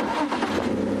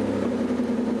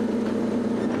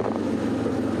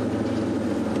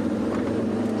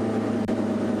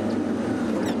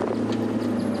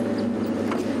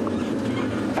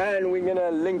 And we're going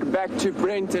to link back to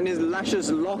Brent and his luscious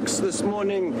locks this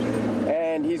morning,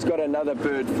 and he's got another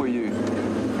bird for you.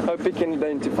 Hope he can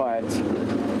identify it.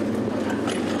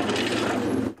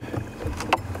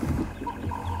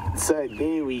 So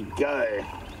there we go.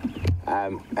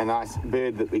 A nice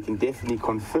bird that we can definitely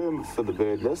confirm for the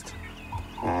bird list,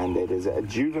 and it is a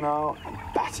juvenile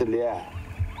battalier.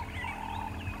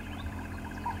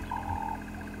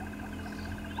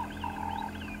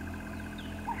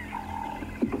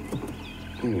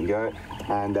 There we go.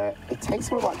 And it takes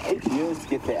them about 8 years to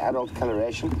get their adult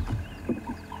coloration,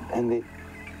 and the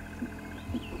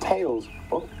tails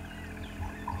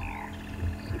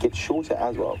get shorter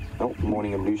as well. Oh,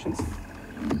 morning ablutions.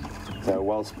 So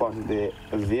well spotted there,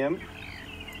 Wiem,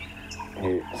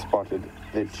 who spotted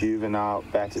the juvenile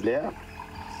battalier.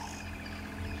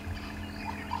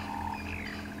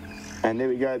 And there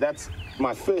we go. That's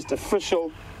my first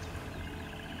official.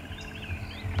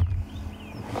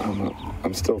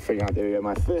 I'm still figuring out. There we go.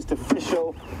 My first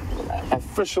official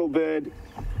bird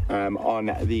on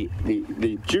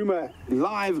the Juma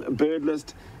live bird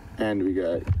list, and we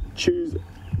go choose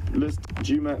list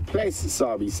Juma place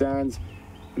Sabi Sands,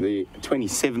 the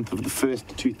 27th of the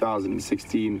 1st,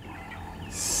 2016.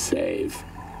 Save.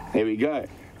 There we go.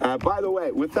 By the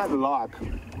way, with that lark,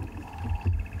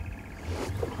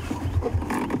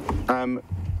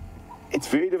 it's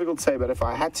very difficult to say, but if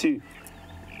I had to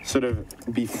sort of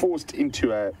be forced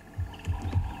into an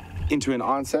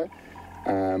answer,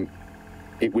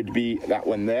 it would be that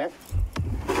one there,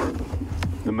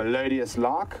 the melodious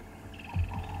lark.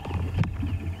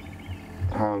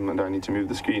 I don't need to move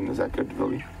the screen. Is that good,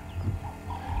 Billy?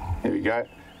 There we go.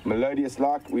 Melodious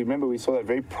lark. Remember, we saw that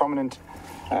very prominent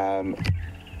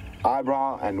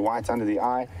eyebrow and white under the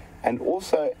eye, and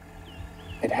also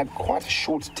it had quite a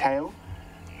short tail,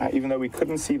 even though we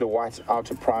couldn't see the white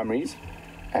outer primaries.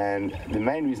 And the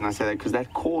main reason I say that, because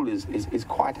that call is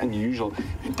quite unusual.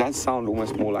 It does sound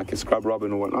almost more like a scrub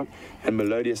robin or whatnot, and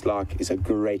melodious lark is a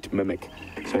great mimic.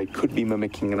 So it could be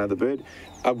mimicking another bird.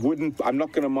 I'm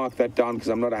not going to mark that down because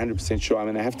I'm not 100% sure. I'm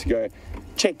going to have to go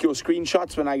check your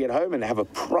screenshots when I get home and have a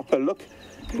proper look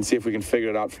and see if we can figure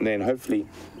it out from there. And hopefully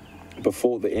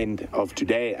before the end of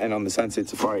today and on the Sunset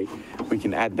Safari, we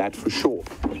can add that for sure.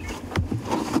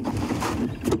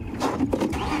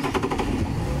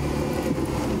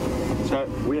 So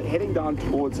we're heading down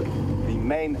towards the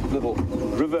main little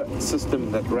river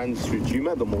system that runs through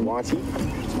Djuma, the Mawati.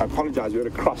 I apologize, we're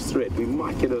going to cross through it. We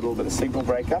might get a little bit of signal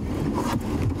breakup.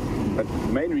 But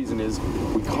the main reason is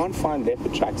we can't find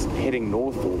leopard tracks heading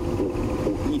north or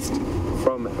east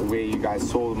from where you guys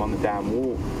saw them on the dam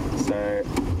wall. So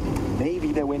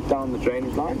maybe they went down the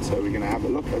drainage line. So we're going to have a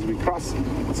look as we cross,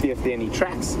 see if there are any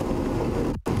tracks.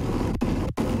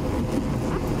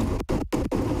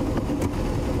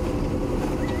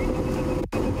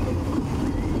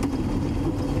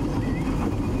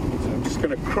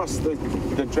 Going to cross the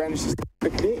drainage system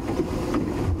quickly.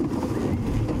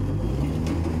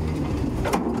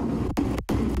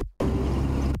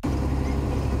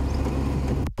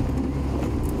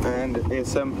 And there's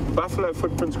some buffalo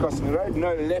footprints crossing the road.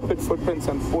 No leopard footprints,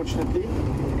 unfortunately.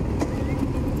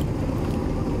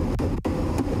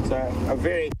 So a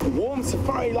very warm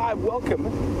Safari Live welcome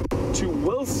to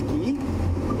Wilski.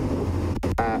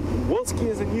 Wilski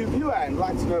is a new viewer and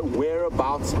like to know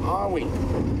whereabouts are we.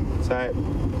 So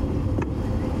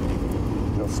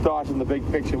we'll start in the big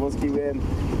picture. Wilski, we're in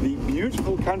the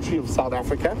beautiful country of South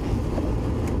Africa,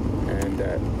 and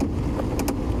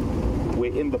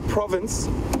we're in the province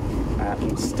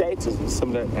or state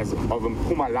similar as of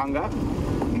Mpumalanga.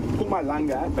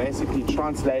 Mpumalanga, basically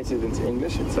translated into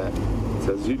English, it's a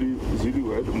Zulu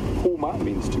word. Mpuma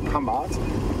means to come out.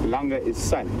 Langa is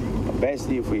sun.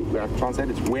 Basically, if we translate,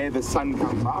 it's where the sun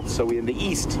comes out. So we're in the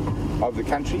east of the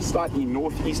country, slightly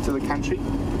northeast of the country,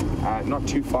 not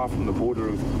too far from the border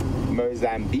of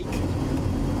Mozambique.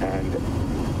 And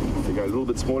if we go a little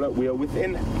bit smaller, we are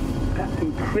within an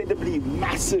incredibly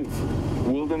massive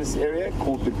wilderness area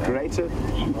called the Greater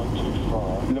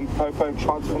Limpopo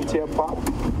Transfrontier Park.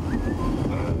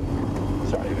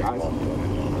 Sorry, guys.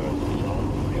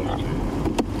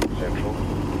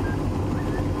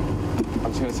 I'm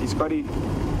just going to see Scotty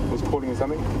was calling or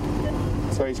something.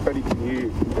 Sorry, Scotty, can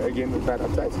you go again with that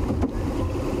update?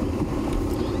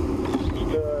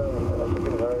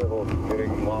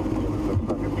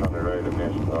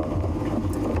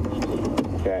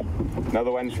 Okay,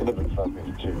 another one for the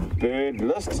bird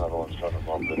list.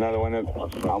 Another one of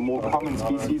our more common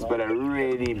species, but a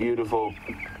really beautiful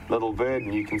little bird.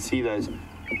 And you can see those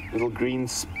little green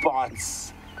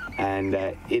spots. And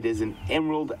it is an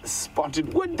emerald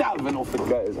spotted wood dove, and off it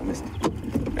goes. I must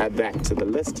add that to the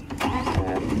list.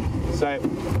 So,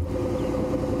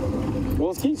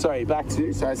 Wilski, sorry, back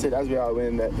to, so I said as we are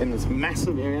in this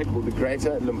massive area called the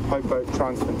Greater Limpopo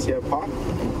Transfrontier Park.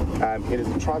 It is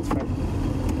a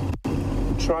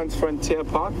transfrontier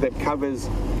park that covers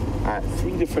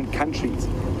 3 different countries.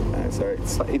 So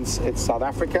it's South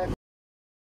Africa,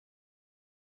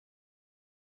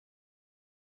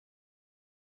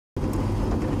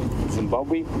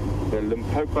 Zimbabwe, the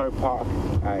Limpopo Park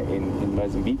in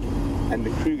Mozambique, and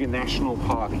the Kruger National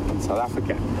Park in South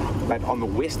Africa. But on the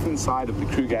western side of the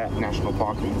Kruger National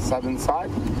Park, on the southern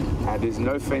side, there's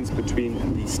no fence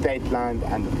between the state land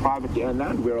and the privately owned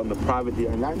land. We're on the privately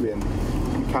owned land. We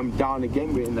come down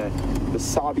again, we're in the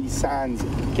Sabi Sands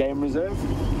Game Reserve.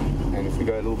 And if we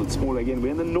go a little bit smaller again,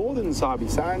 we're in the northern Sabi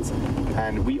Sands,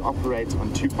 and we operate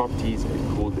on 2 properties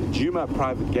called Djuma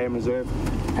Private Game Reserve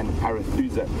and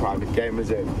Arathusa Private Game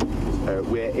Reserve.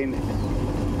 We're in,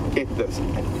 get this,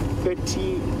 a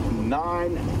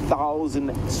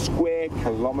 39,000 square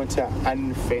kilometer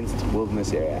unfenced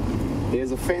wilderness area.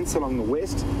 There's a fence along the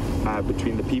west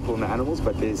between the people and the animals,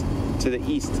 but there's to the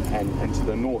east and to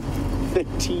the north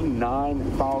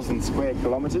 39,000 square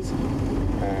kilometers.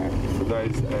 For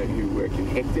those who work in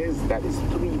hectares, that is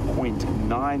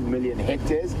 3.9 million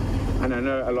hectares. And I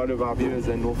know a lot of our viewers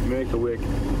in North America work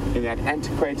in that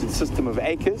antiquated system of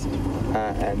acres,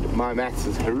 and my maths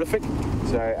is horrific.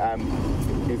 So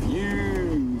if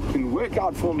you can work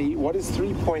out for me what is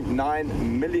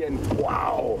 3.9 million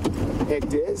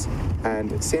hectares,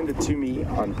 and send it to me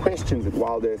on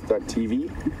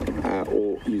questions@wildearth.tv,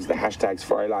 or use the hashtag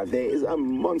Safari Live. There is a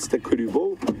monster kudu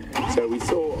bull. So we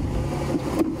saw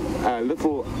a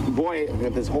little boy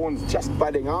with his horns just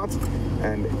budding out,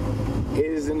 and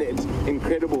isn't it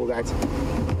incredible that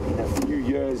in a few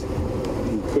years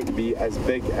he could be as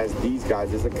big as these guys.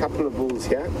 There's a couple of bulls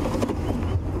here,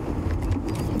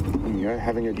 you know,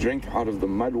 having a drink out of the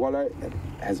mud wallow that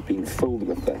has been filled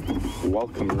with the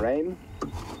welcome rain.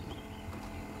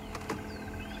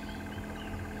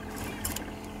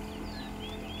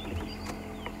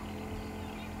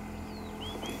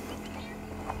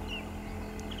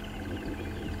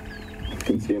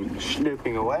 You can see him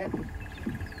slurping away.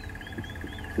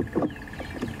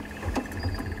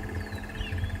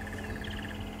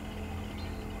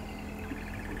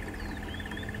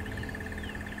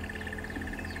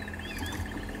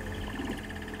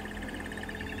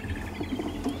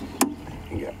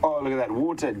 Oh, look at that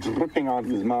water dripping out of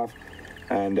his mouth.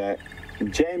 And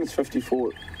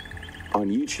James54 on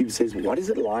YouTube says, what is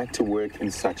it like to work in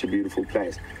such a beautiful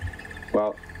place?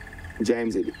 Well,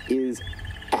 James, it is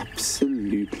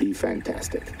absolutely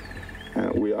fantastic.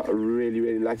 We are really,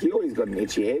 really lucky. Oh, he's got an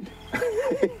itchy head.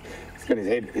 He's got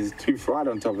his tooth right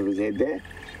on top of his head there.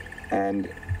 And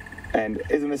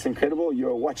isn't this incredible?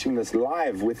 You're watching this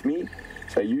live with me.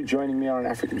 So you joining me on an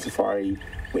African safari,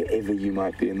 wherever you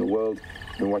might be in the world,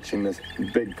 and watching this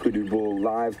big kudu bull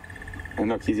live. And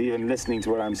look, he's even listening to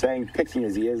what I'm saying, picking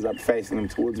his ears up, facing them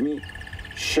towards me,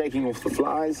 shaking off the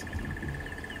flies.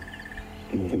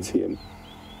 And you can see him.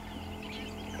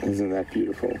 Isn't that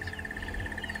beautiful?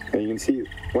 And you can see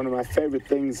one of my favorite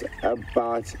things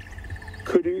about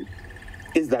kudu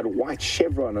is that white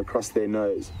chevron across their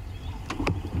nose.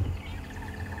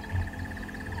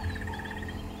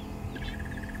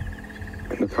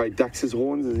 And look how he ducks his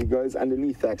horns as he goes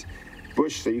underneath that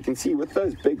bush. So you can see with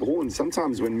those big horns,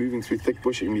 sometimes when moving through thick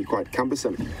bush, it can be quite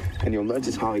cumbersome. And you'll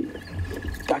notice how he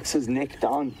ducks his neck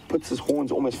down, puts his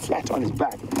horns almost flat on his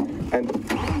back. And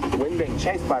when being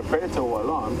chased by a predator or a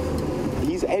lion,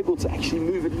 he's able to actually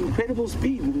move at incredible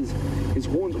speed with his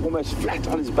horns almost flat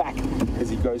on his back as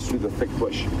he goes through the thick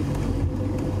bush.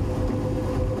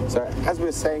 So as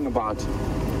we're saying about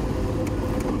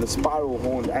the spiral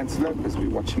horned antelope, as we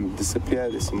watch him disappear,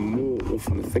 there's some more off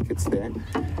in the thickets there,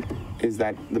 is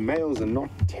that the males are not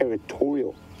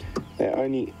territorial. They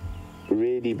only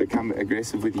really become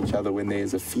aggressive with each other when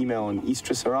there's a female and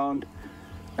estrus around.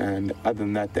 And other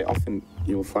than that, they often,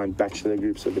 you'll find bachelor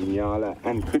groups of the Nyala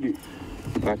and kudu,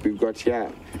 like we've got here.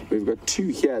 We've got 2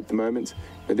 here at the moment,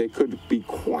 but there could be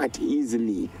quite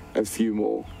easily a few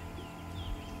more.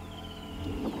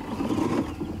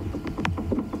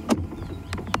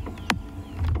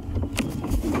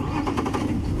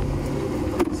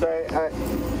 So,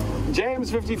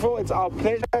 James54, it's our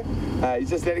pleasure. He's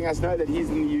just letting us know that he's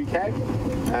in the UK.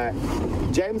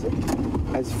 James,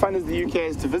 as fun as the UK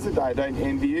is to visit, I don't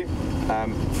envy you.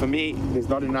 For me, there's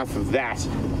not enough of that,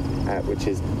 which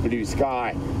is blue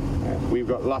sky. We've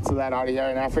got lots of that out here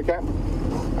in Africa,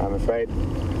 I'm afraid.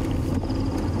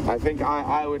 I think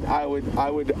I would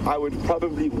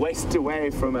probably waste away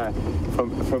from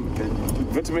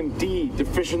vitamin D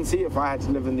deficiency if I had to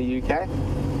live in the UK.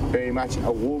 Very much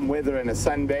a warm weather and a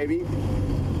sun baby.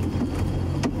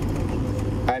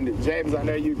 And James, I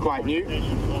know you quite new.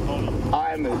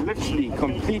 I am literally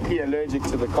completely allergic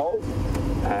to the cold.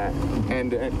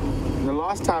 And the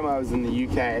last time I was in the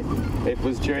UK, it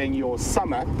was during your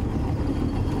summer.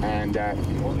 And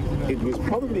it was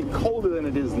probably colder than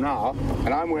it is now.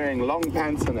 And I'm wearing long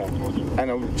pants and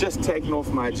I've just taken off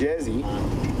my jersey.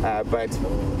 But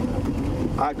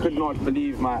I could not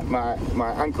believe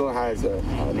my uncle has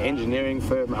an engineering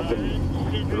firm up in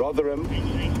Rotherham.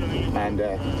 And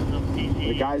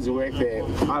the guys who work there,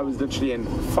 I was literally in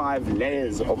 5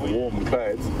 layers of warm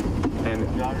clothes, and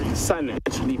the sun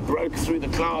actually broke through the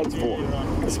clouds for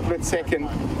a split second,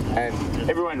 and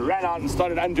everyone ran out and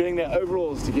started undoing their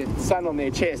overalls to get sun on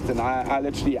their chest. And I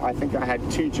think I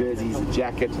had 2 jerseys, a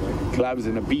jacket, gloves,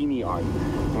 and a beanie on.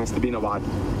 It must have been about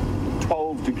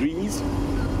 12 degrees,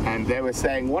 and they were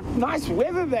saying what nice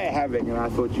weather they're having, and I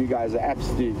thought, you guys are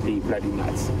absolutely bloody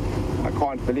nuts. I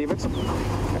can't believe it.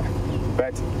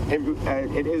 but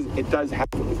it does have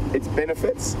its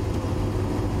benefits.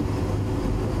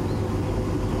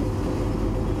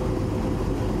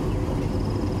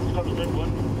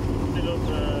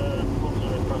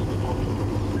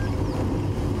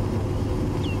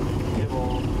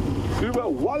 Uber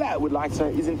Walla would like to know,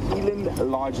 is an eland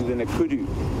larger than a kudu?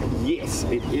 Yes,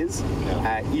 it is.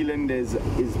 Eland is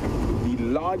the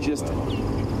largest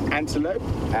antelope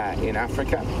in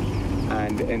Africa,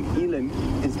 and an eland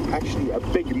is actually, a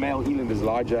big male eland is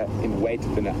larger in weight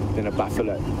than a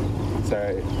buffalo.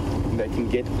 So they can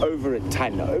get over a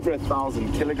ton, over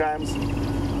 1,000 kilograms,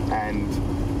 and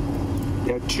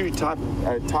true type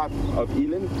of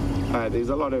eland. There's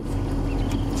a lot of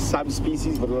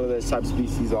subspecies, but a lot of those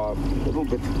subspecies are a little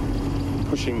bit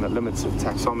pushing the limits of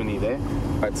taxonomy there.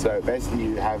 But so basically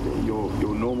you have your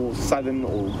normal southern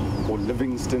or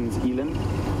Livingstone's eland,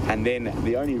 and then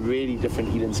the only really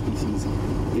different eland species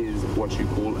is what you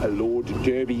call a Lord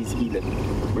Derby's eland,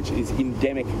 which is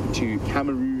endemic to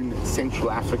Cameroon,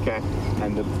 Central Africa,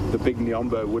 and the big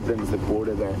Niombo woodlands that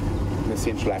border the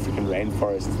Central African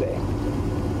rainforests there.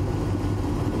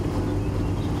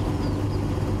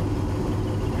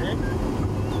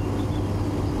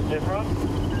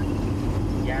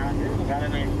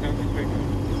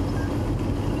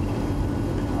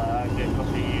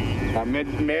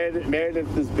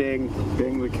 Meredith is being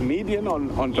the comedian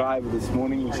on Drive this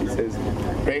morning, and she says,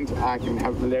 Brent, I can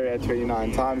have malaria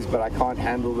 29 times, but I can't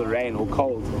handle the rain or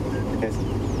cold. Yes,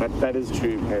 that is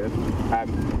true,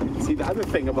 Meredith. See, the other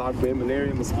thing about where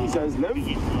malaria mosquitoes live,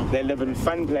 they live in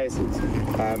fun places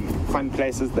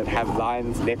that have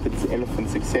lions, leopards,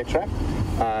 elephants, etc.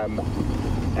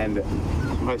 And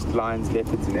most lions,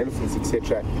 leopards, and elephants,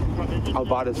 etc., are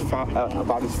about as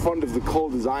fond of the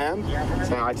cold as I am.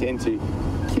 So I tend to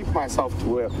keep myself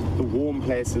to the warm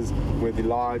places where the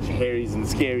large hairies and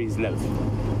scaries live.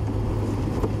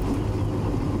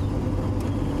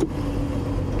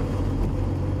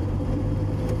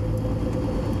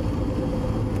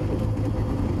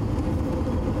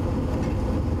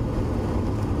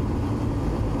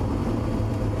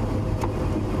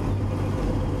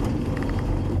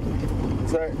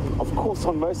 So, of course,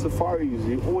 on most safaris,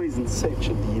 you're always in search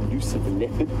of the elusive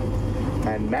leopard.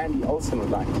 And Mandy Olsen would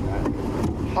like to know,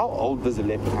 how old does a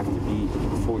leopard have to be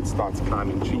before it starts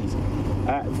climbing trees?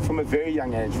 From a very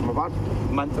young age, from about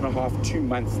a month and a half, 2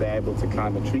 months, they're able to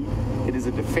climb a tree. It is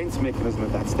a defense mechanism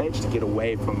at that stage to get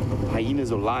away from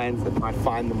hyenas or lions that might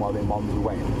find them while their mom's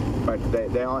away. But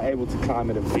they are able to climb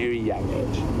at a very young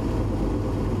age.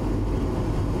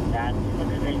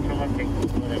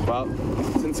 Well,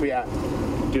 since we are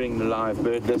doing the live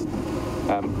bird list,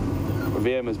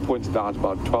 VM has pointed out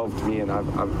about 12 to me, and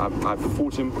I've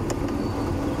fought him.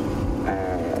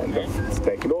 And let's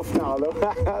take it off now,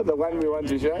 the one we want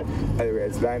to show. Anyway,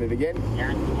 it's landed again.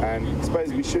 And I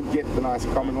suppose we should get the nice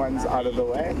common ones out of the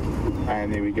way.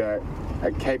 And there we go,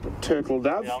 a Cape turtle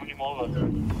dove.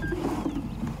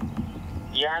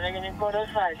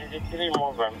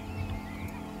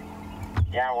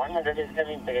 Yeah, one of them is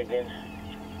coming back again.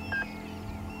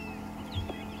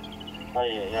 Oh,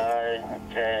 yeah,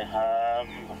 okay.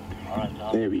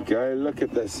 There we go, look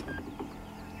at this.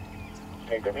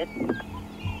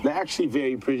 They're actually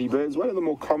very pretty birds, one of the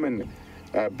more common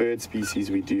bird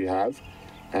species we do have.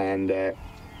 And look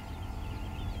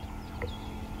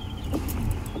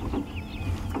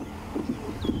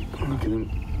at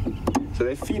them. So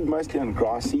they feed mostly on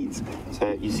grass seeds.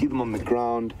 So you see them on the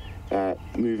ground,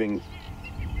 moving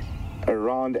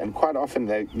around, and quite often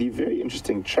they leave very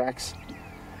interesting tracks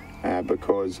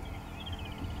because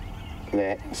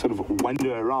they sort of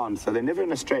wander around, so they're never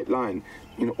in a straight line.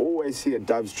 You can always see a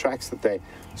dove's tracks that they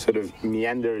sort of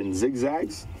meander in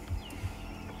zigzags.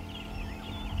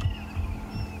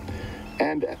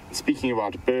 And speaking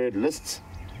about bird lists,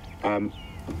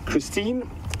 Christine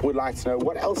would like to know,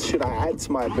 what else should I add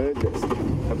to my bird list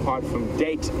apart from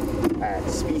date,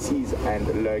 species,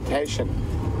 and location?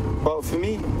 Well, for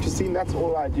me, Christine, that's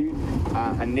all I do,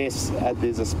 unless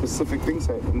there's a specific thing.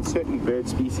 So in certain bird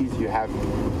species, you have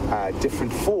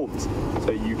different forms. So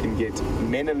you can get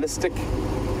menalistic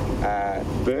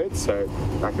birds, so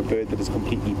like a bird that is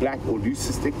completely black, or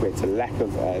leucistic, where it's a lack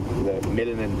of the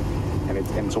melanin and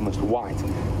it's almost white.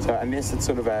 So unless it's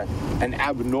sort of an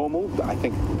abnormal, I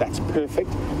think that's perfect.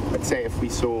 But say if we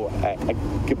saw a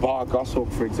gabar goshawk,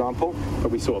 for example,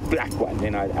 but we saw a black one,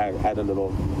 then I'd add a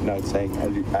little note saying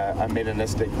a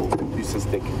melanistic or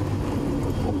leucistic,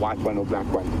 or white one or black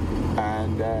one.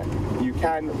 And you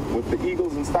can with the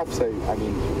eagles and stuff. So I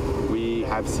mean, we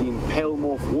have seen pale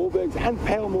morph warbirds and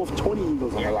pale morph tawny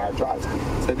eagles on the live drives.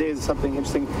 So there's something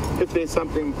interesting, if there's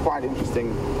something quite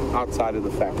interesting outside of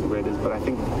the fact of where it is. But I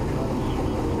think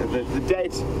the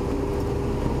date,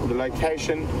 the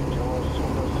location,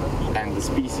 and the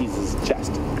species is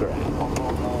just great.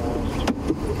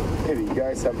 Here we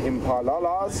go, some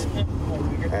impalalas.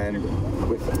 And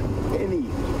with any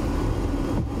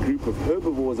group of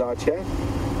herbivores out here,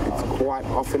 it's quite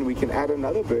often we can add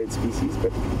another bird species,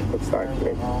 but looks like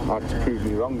they're out to prove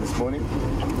me wrong this morning.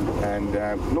 And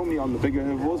normally on the bigger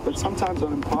herbivores, but sometimes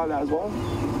on impala as well.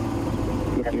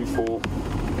 Looking for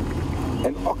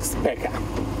an oxpecker.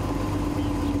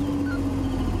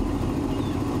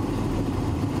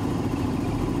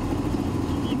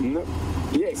 No.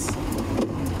 Yes.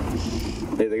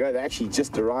 There they go. They're actually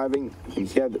just arriving. You can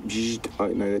hear the oh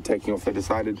no, they're taking off. They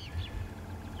decided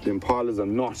the impalas are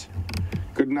not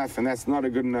good enough, and that's not a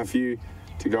good enough view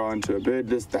to go onto a bird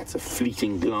list. That's a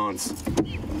fleeting glance.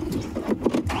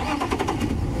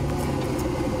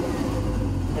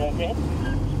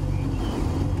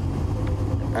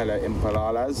 Hello,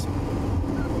 impalalas.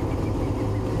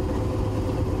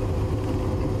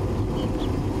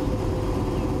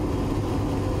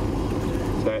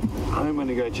 So I'm going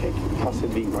to go check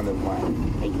possibly one of my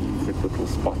favorite little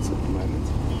spots at the moment.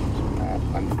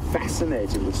 I'm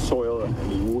fascinated with soil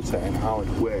and water and how it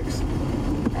works.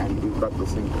 And we've got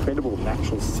this incredible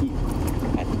natural sea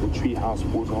at the Treehouse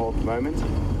Waterhole at the moment,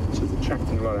 which is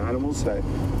attracting a lot of animals. So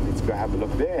let's go have a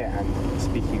look there. And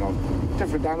speaking of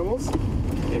different animals,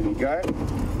 here we go.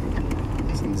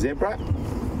 Some zebra.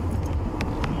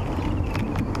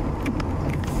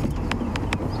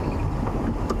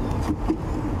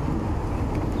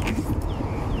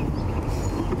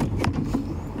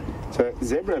 So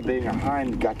zebra, being a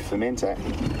hind gut fermenter,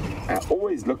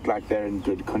 always look like they're in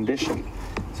good condition.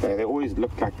 So they always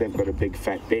look like they've got a big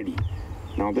fat belly.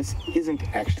 Now this isn't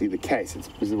actually the case. It's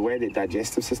because of the way their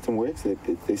digestive system works,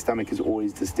 their stomach is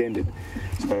always distended.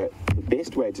 So the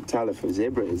best way to tell if a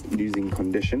zebra is losing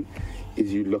condition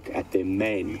is you look at their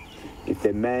mane. If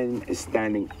their mane is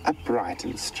standing upright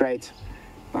and straight,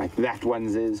 like that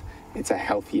one's is, it's a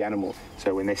healthy animal.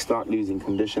 So when they start losing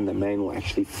condition, the mane will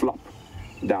actually flop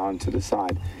down to the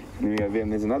side. And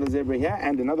there's another zebra here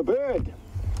and another bird.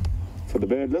 For the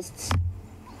bird lists,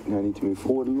 I need to move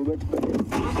forward a little bit, but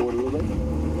move forward a little bit.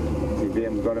 See,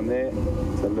 VM's got him there.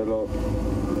 It's a little.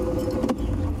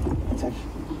 It's actually.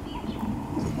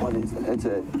 What is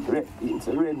it? It's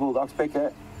a red-billed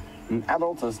oxpecker. An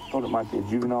adult. I thought it might be a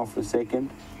juvenile for a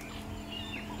second.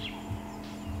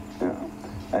 Yeah.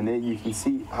 And there you can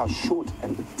see how short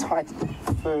and tight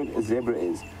furred a zebra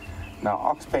is. Now,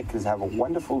 oxpeckers have a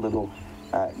wonderful little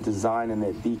design in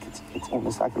their beak. It's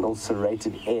almost like a little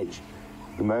serrated edge.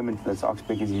 The moment this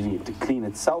oxpecker is using it to clean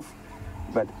itself,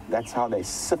 but that's how they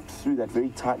sift through that very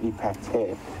tightly packed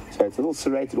hair. So it's a little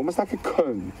serrated, almost like a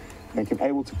comb. They can be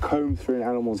able to comb through an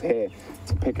animal's hair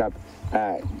to pick up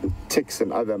ticks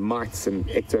and other mites and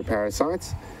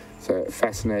ectoparasites. So a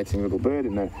fascinating little bird,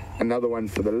 and another one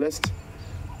for the list.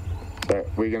 So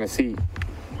we're going to see.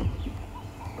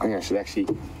 I think I should actually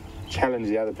challenge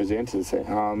the other presenters and say,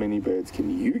 how many birds can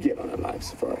you get on a live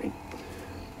safari?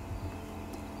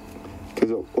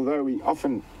 Because although we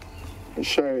often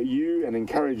show you and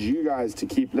encourage you guys to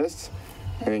keep lists,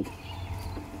 I think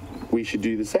we should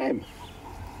do the same.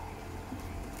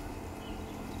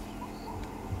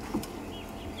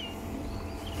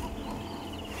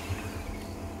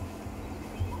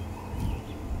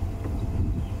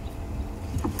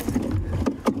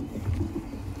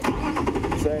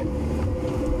 So,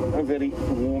 a very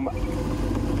warm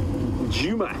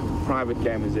Juma private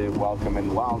game reserve welcome,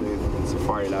 and Wild Earth and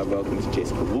Safari Love welcome to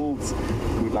Jessica Wolds,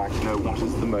 who would like to know what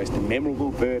is the most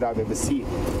memorable bird I've ever seen.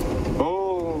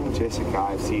 Oh, Jessica,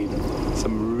 I've seen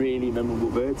some really memorable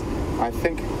birds. I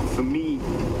think for me,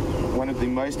 one of the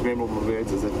most memorable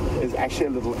birds is actually a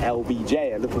little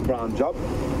LBJ, a little brown job,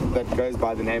 that goes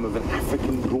by the name of an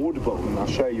African broadbill, and I'll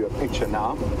show you a picture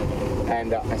now.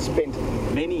 And I spent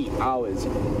many hours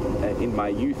in my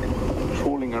youth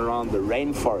trawling around the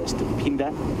rainforest in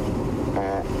Pinda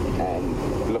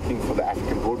and looking for the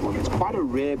African broadbill. It's quite a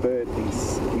rare bird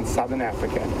in southern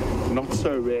Africa, not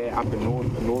so rare up in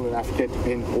northern Africa,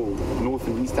 or North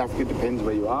and East Africa, depends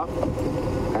where you are.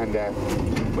 And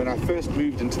when I first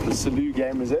moved into the Selous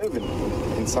Game Reserve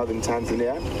in southern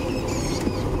Tanzania,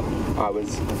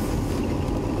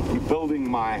 we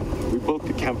built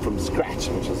the camp from scratch,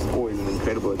 which was always an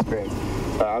incredible experience.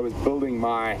 I was building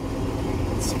my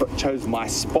chose my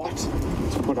spot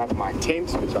to put up my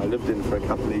tent, which I lived in for a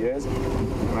couple of years.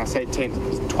 And I say tent, it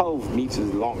was 12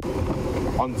 meters long,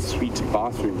 ensuite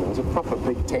bathroom. It was a proper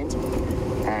big tent,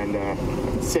 and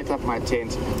set up my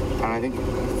tent. And I think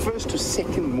first to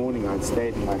second morning I'd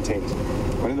stayed in my tent.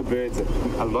 One of the birds that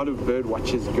a lot of bird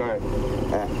watchers go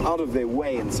out of their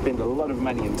way and spend a lot of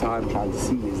money and time trying to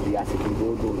see is the African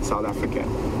broadbill in South Africa.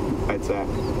 But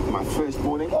my first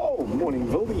morning,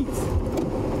 morning wildebeest.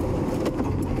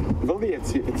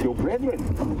 Wildebeest, it's your brethren.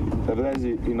 So for those of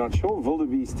you who are not sure,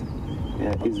 wildebeest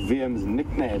is VM's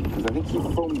nickname, because I think he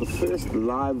filmed the first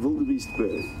live wildebeest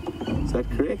bird. Is that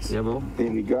correct? Yeah, well.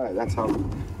 There we go. That's how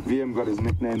VM got his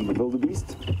nickname, the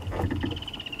wildebeest.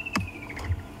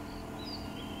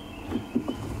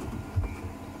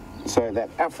 So that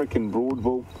African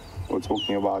broadbill we're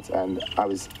talking about, and I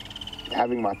was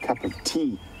having my cup of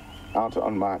tea out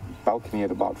on my balcony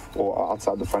at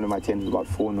outside the front of my tent at about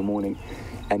 4 in the morning,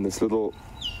 and this little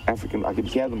African, I could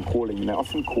hear them calling, and they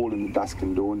often call in the dusk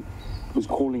and dawn. It was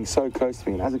calling so close to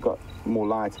me, and as it got more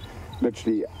light,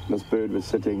 literally this bird was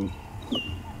sitting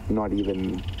not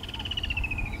even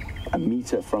a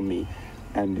meter from me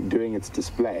and doing its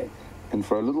display. And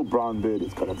for a little brown bird,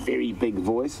 it's got a very big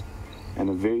voice and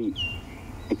a very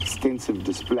extensive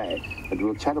display, but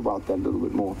we'll chat about that a little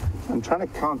bit more. I'm trying to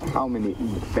count how many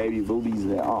baby wildies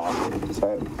there are.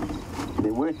 So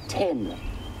there were 10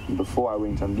 before I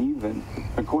went on leave, and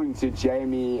according to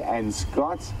Jamie and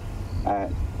Scott,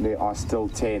 there are still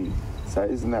 10. So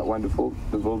isn't that wonderful?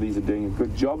 The wildies are doing a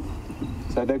good job.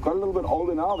 So they've got a little bit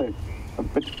older now, they're a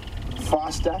bit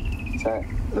faster, so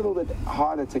a little bit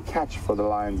harder to catch for the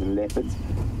lions and leopards,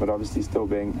 but obviously still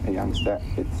being a youngster,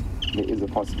 there is a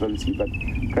possibility. But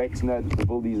great to know that the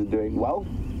wildies are doing well.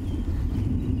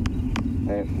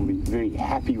 They will be very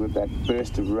happy with that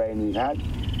burst of rain we've had,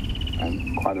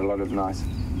 and quite a lot of nice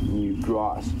new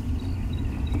grass.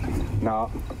 Now,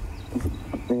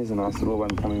 there's a nice little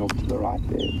one coming off to the right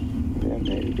there. Yeah,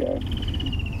 there we go.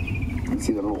 You can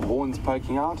see the little horns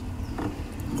poking out.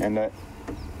 And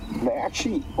they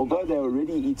actually, although they're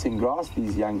already eating grass,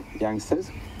 these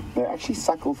youngsters, they actually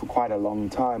suckle for quite a long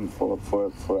time for a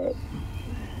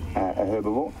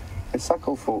herbivore. They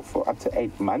suckle for up to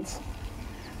 8 months.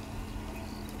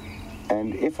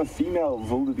 And if a female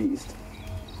wildebeest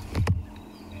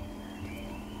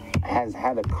has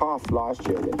had a calf last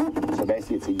year, so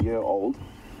basically it's a year old,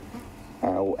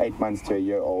 or 8 months to a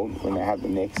year old when they have the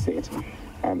next set,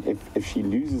 if she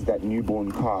loses that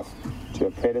newborn calf to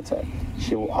a predator,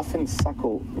 she will often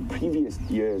suckle the previous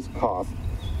year's calf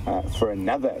for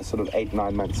another sort of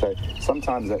 8-9 months. So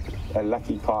sometimes a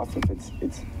lucky calf, if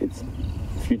its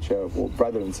future or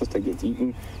brother and sister gets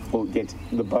eaten, will get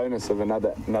the bonus of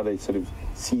another sort of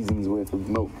season's worth of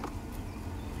milk.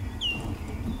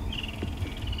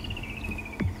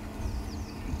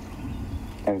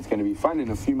 And it's going to be fun. In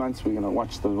a few months, we're going to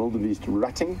watch the wildebeest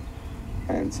rutting.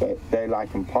 And so they,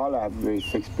 like impala, have a very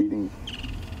fixed breeding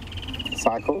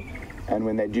cycle. And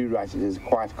when they do rut, it is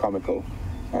quite comical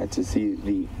to see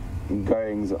the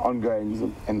ongoings,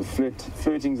 and the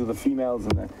flirtings of the females,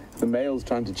 and the males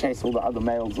trying to chase all the other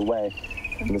males away,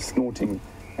 and the snorting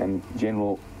and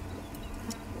general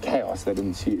chaos that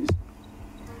ensues.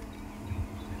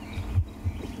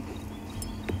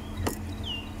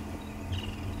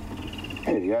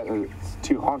 There you go. It's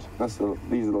too hot.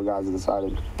 These little guys have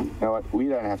decided, you know what, we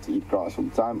don't have to eat grass all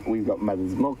the time. We've got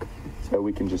mother's milk, so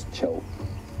we can just chill.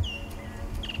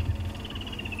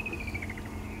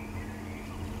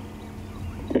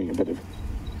 Doing a bit of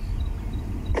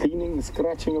cleaning,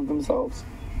 scratching of themselves.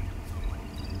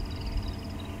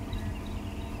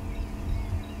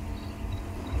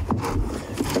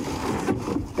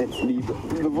 Let's leave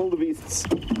the wildebeests.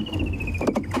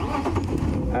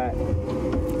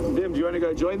 Vim, do you want to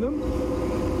go join them?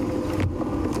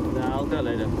 No, I'll go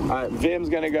later. Vim's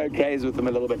going to go graze with them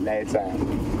a little bit later.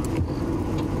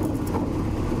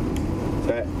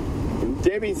 So,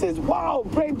 Debbie says, wow,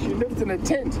 Brent, you lived in a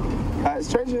tent.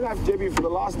 Strangely enough, Debbie, for the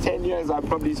last 10 years, I've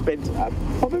probably spent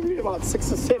probably about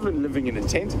 6 or 7 living in a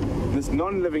tent. This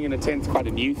non-living in a tent is quite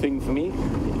a new thing for me.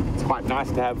 It's quite nice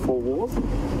to have 4 walls.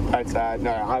 But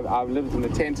no, I've lived in a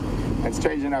tent. And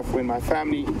strange enough, when my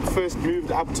family first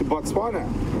moved up to Botswana,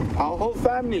 our whole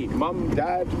family, mum,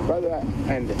 dad, brother,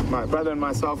 and my brother and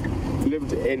myself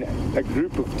lived in a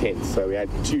group of tents. So we had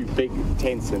 2 big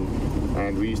tents,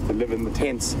 and we used to live in the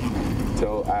tents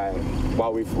till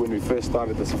when we first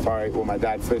started the safari, or my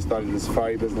dad first started the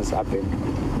safari business up in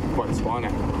Botswana.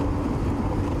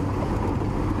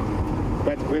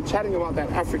 But we're chatting about that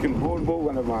African broadbill,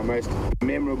 one of my most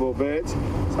memorable birds.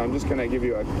 So I'm just going to give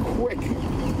you a quick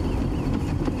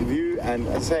view and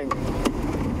saying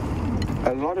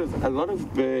a lot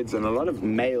of birds and a lot of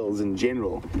males in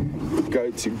general go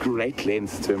to great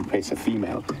lengths to impress a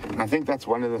female. I think that's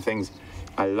one of the things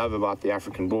I love about the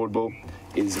African broadbill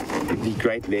is the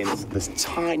great lengths. This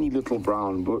tiny little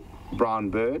brown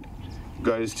bird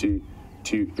goes to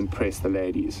impress the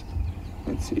ladies.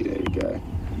 Let's see, there you go.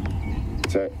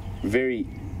 So very.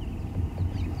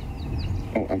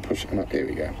 Oh, I'm pushing up. There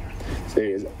we go. So there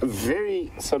is a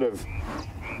very sort of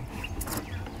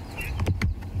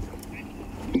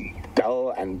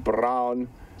dull and brown,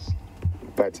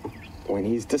 but when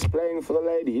he's displaying for the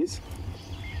ladies,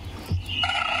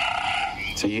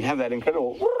 so you have that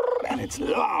incredible, and it's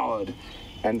loud.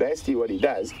 And basically what he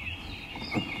does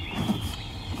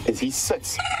is he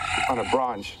sits on a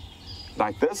branch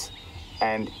like this,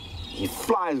 and he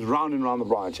flies round and round the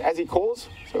branch as he calls.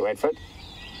 So wait for it.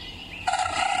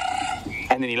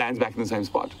 And then he lands back in the same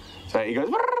spot. So he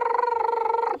goes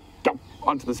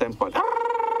onto the same spot.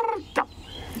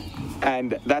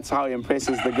 And that's how he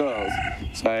impresses the girls.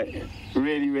 So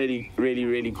really, really, really,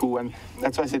 really cool. And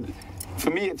that's why I said,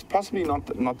 for me, it's possibly not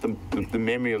the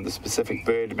memory of the specific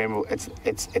bird. Memory,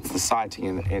 it's the sighting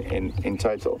in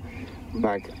total.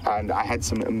 And I had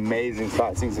some amazing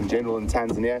sightings in general in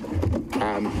Tanzania.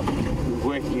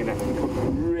 Working in a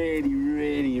really,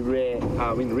 really rare,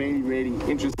 really, really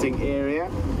interesting area.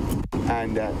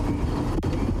 And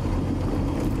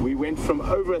we went from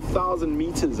over 1,000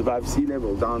 meters above sea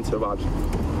level down to about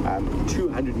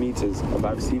 200 meters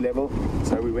above sea level.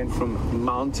 So we went from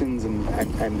mountains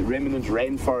and remnant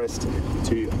rainforest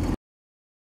to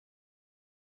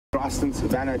grassland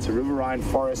savanna to riverine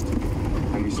forest,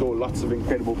 and we saw lots of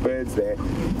incredible birds there.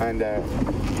 And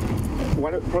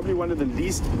probably one of the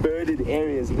least birded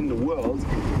areas in the world,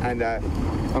 and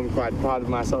I'm quite proud of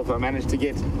myself. I managed to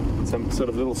get some sort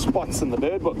of little spots in the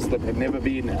bird books that had never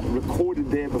been recorded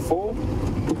there before.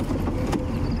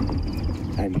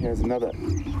 And here's another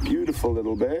beautiful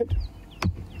little bird.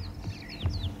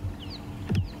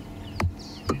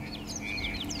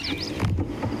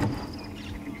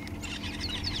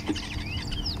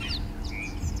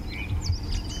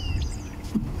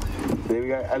 There we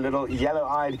go, a little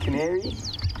yellow-eyed canary.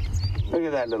 Look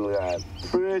at that little guy,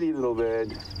 pretty little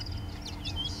bird.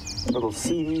 A little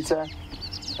seed eater.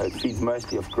 It feeds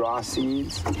mostly off grass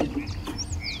seeds.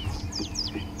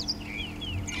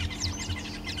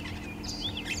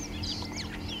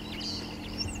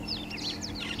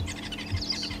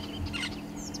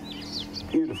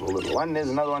 Beautiful little one. There's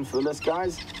another one for the list,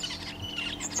 guys.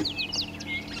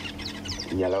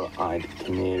 Yellow-eyed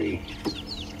canary.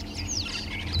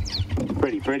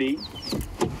 Pretty.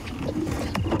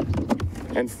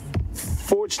 And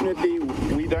fortunately,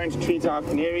 we don't treat our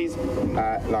canaries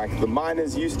like the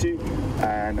miners used to,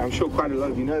 and I'm sure quite a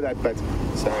lot of you know that, but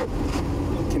so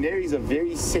canaries are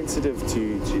very sensitive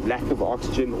to lack of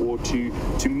oxygen or to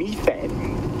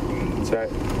methane. So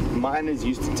miners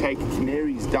used to take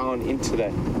canaries down into the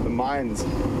mines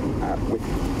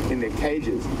in their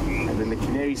cages, and then the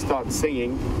canaries start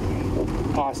singing or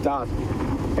passed out.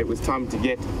 It was time to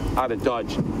get out of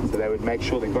Dodge, so they would make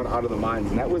sure they got out of the mines,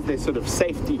 and that was their sort of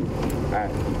safety,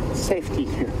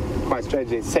 quite strange,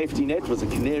 their safety net was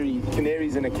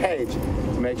canaries in a cage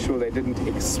to make sure they didn't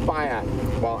expire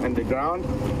while underground.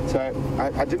 So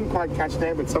I didn't quite catch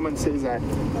their name, but someone says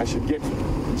I should get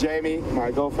Jamie,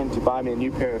 my girlfriend, to buy me a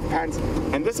new pair of pants,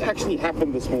 and this actually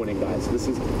happened this morning, guys. This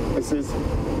is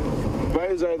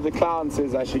Bozo the Clown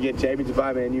says I should get Jamie to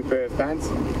buy me a new pair of pants.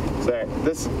 So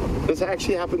this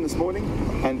actually happened this morning,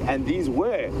 and these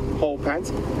were whole pants.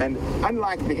 And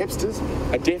unlike the hipsters,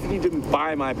 I definitely didn't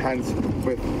buy my pants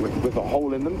with a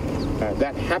hole in them.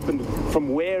 That happened from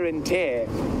wear and tear.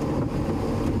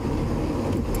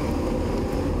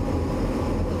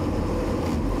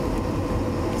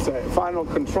 So Final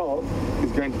Control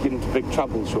is going to get into big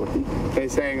trouble shortly. They're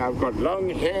saying I've got long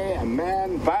hair, a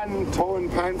man bun, torn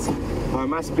pants. I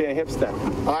must be a hipster.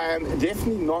 I am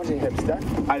definitely not a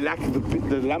hipster. I lack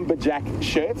the lumberjack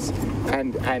shirts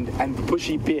and the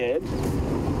bushy beard.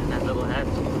 And that little hat.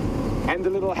 And the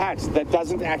little hat that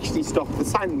doesn't actually stop the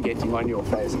sun getting on your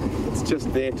face. It's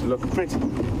just there to look pretty.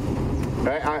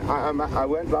 I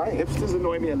won't lie, hipsters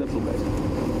annoy me a little bit.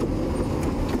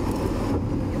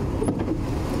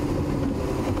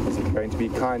 Is it going to be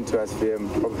kind to us, Liam?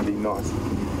 Probably not.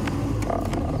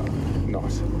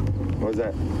 Not. Was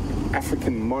that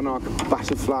African monarch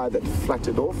butterfly that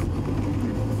fluttered off?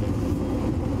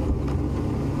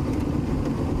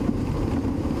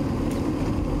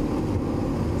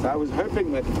 So I was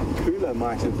hoping that Kula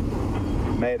might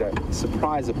have made a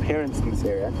surprise appearance in this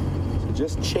area. So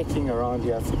just checking around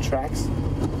here for tracks.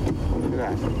 Look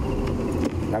at that.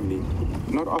 Lovely.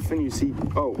 Not often you see,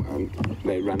 oh,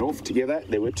 they ran off together.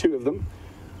 There were two of them.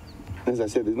 As I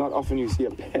said, there's not often you see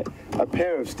a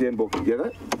pair of steenbok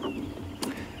together.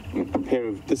 A pair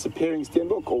of disappearing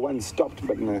steenbok, or one stopped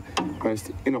but in a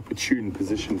most inopportune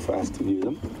position for us to view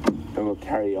them. And we'll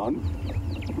carry on.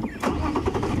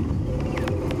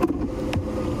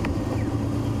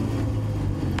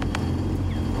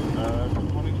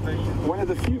 One of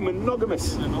the few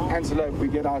monogamous antelope we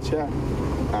get out here,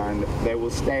 and they will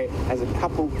stay as a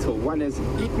couple till one is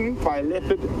eaten by a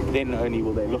leopard, then only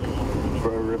will they look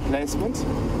for a replacement.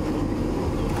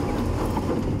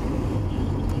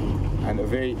 And a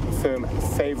very firm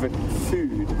favorite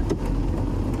food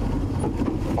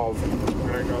of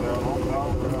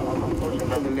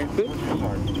the leopard.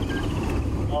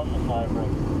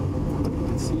 You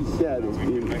can see here there's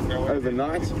been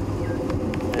overnight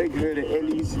big herd of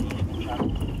ellies,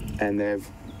 and they've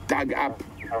dug up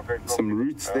some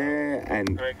roots there,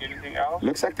 and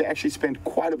looks like they actually spent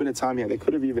quite a bit of time here. They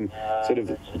could have even sort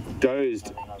of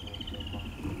dozed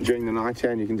during the night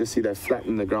here, and you can just see they've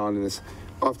flattened the ground in this,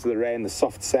 after the rain, the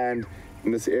soft sand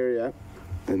in this area,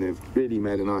 and they've really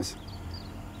made a nice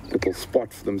little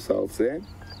spot for themselves there.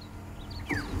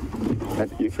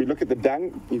 And if we look at the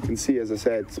dung, you can see, as I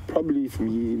said, it's probably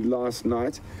from last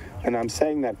night, and I'm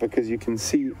saying that because you can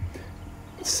see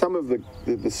some of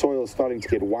the soil starting to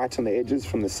get white on the edges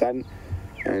from the sun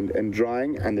and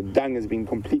drying, and the dung has been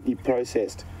completely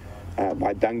processed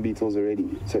by dung beetles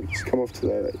already. So just come off to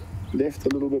the left a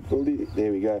little bit, Bildy.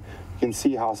 There we go. You can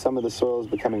see how some of the soil is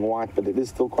becoming white, but it is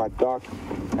still quite dark,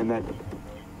 and that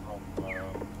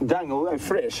dung, although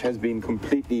fresh, has been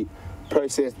completely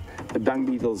processed. The dung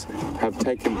beetles have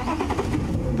taken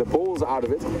the balls out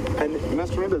of it, and you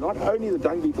must remember, not only the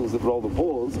dung beetles that roll the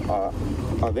balls are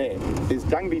there. There's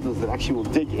dung beetles that actually will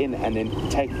dig in and then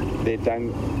take their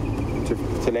dung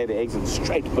to lay their eggs in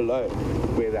straight below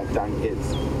where that dung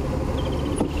is.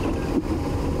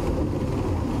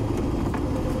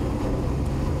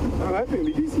 I'm hoping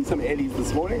we do see some ellies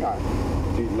this morning. I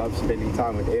do love spending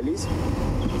time with ellies, so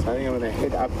I think I'm going to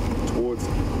head up towards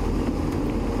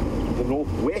the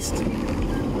northwest.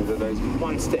 There are those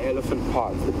monster elephant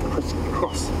paths that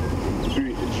crisscross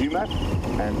through Juma,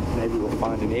 and maybe we'll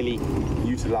find an ellie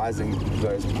utilizing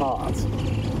those paths.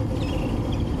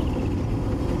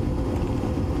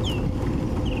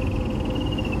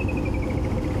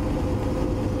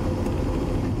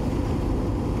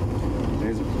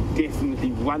 It's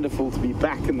definitely wonderful to be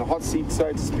back in the hot seat,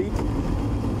 so to speak.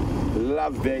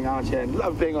 Love being out here and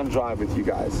love being on drive with you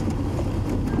guys.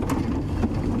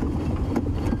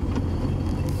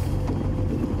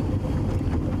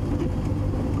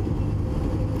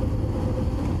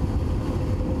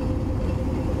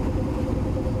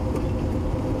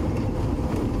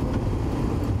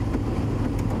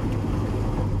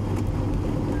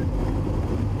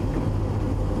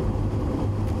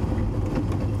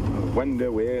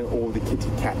 Wonder where all the kitty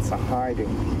cats are hiding.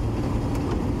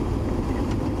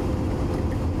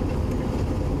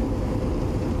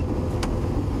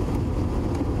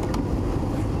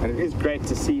 And it is great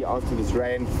to see after this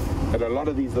rain that a lot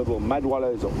of these little mud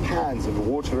wallows or pans have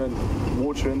water in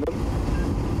them.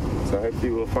 So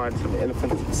hopefully we'll find some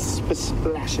elephants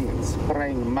splashing and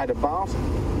spraying mud about.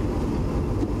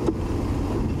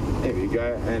 There we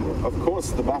go, and of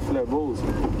course the buffalo bulls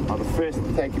are the first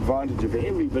to take advantage of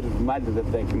every bit of mud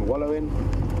that they can wallow in.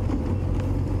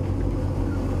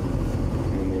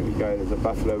 And there we go, there's a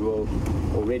buffalo bull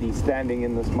already standing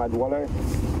in this mud wallow.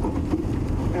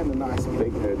 And a nice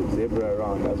big herd of zebra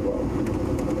around as well.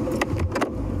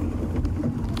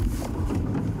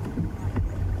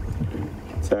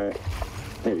 So,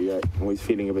 there we go, always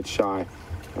feeling a bit shy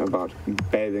about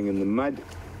bathing in the mud.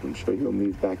 I'm sure he'll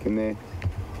move back in there.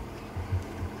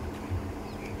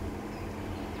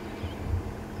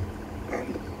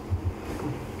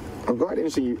 Quite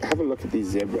interesting, you have a look at these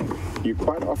zebra. You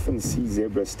quite often see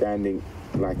zebra standing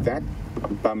like that,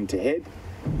 bum to head,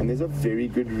 and there's a very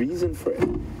good reason for it.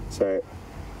 So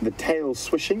the tail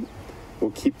swishing will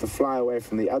keep the fly away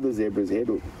from the other zebra's head,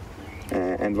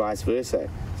 and vice versa.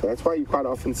 So that's why you quite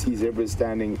often see zebras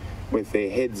standing with their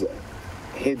heads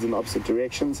in opposite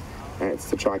directions, and it's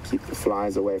to try to keep the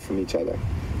flies away from each other.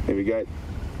 There we go,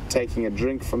 taking a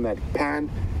drink from that pan.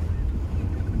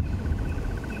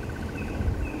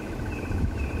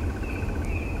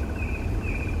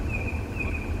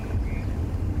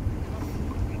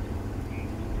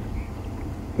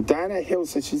 Diana Hill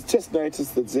says she's just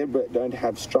noticed that zebra don't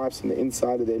have stripes on the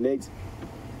inside of their legs.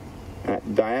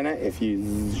 Diana, if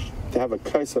you have a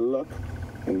closer look,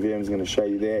 and VM's going to show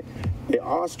you there, There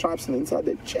are stripes on the inside.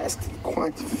 They're just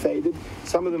quite faded.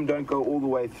 Some of them don't go all the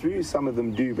way through. Some of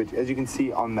them do. But as you can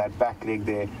see on that back leg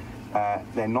there,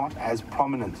 they're not as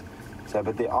prominent. So,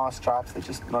 but there are stripes. They're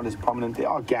just not as prominent. There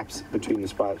are gaps between the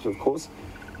stripes, of course.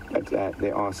 But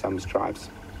there are some stripes.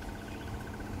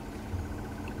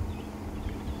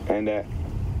 And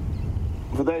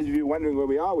for those of you wondering where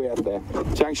we are, we're at the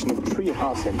junction of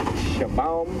Treehouse and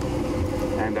Shabaum.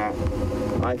 And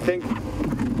I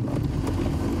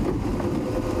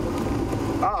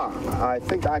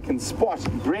think I can spot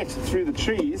Brett through the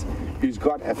trees, who's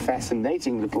got a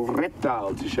fascinating little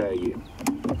reptile to show you.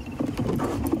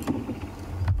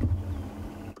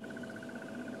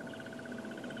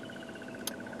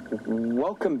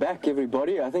 Welcome back,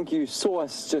 everybody. I think you saw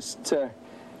us just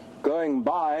going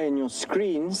by in your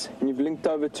screens, and you've linked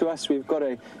over to us. We've got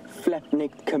a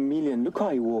flat-necked chameleon. Look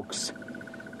how he walks.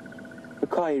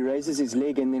 Look how he raises his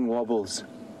leg and then wobbles.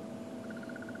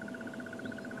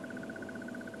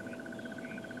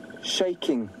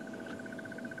 Shaking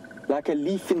like a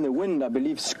leaf in the wind. I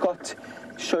believe Scott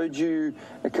showed you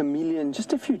a chameleon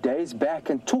just a few days back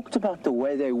and talked about the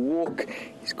way they walk.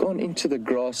 He's gone into the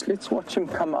grass. Let's watch him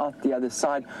come out the other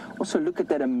side. Also look at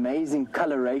that amazing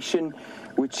coloration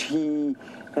which he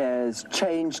has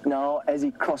changed now as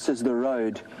he crosses the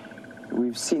road.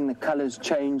 We've seen the colors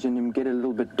change and him get a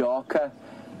little bit darker.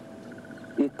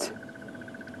 It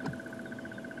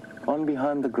on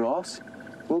behind the grass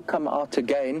will come out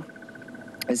again.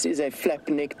 This is a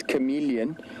flap-necked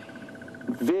chameleon,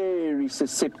 very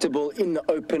susceptible in the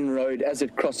open road as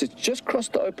it crosses. It's just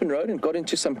crossed the open road and got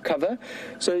into some cover,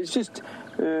 so it's just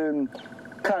kind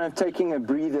of taking a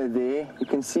breather there. You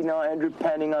can see now Andrew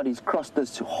panning out. He's crossed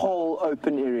this whole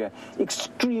open area.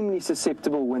 Extremely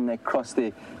susceptible when they cross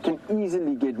there. Can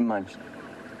easily get munched.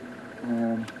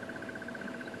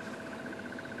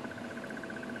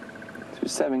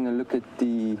 Just having a look at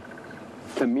the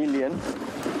chameleon,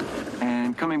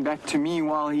 and coming back to me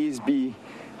while he's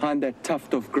behind that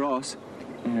tuft of grass.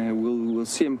 We'll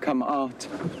see him come out.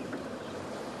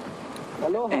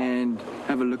 Aloha. And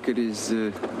have a look at his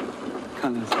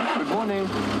colors. Good morning.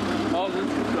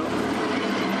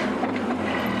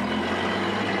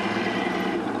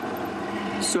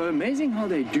 So amazing how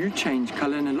they do change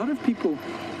color, and a lot of people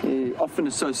often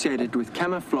associate it with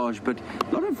camouflage, but a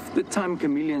lot of the time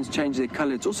chameleons change their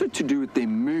color. It's also to do with their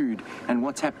mood and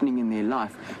what's happening in their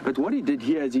life. But what he did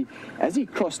here is as he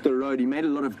crossed the road, he made a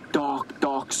lot of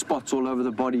dark spots all over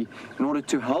the body in order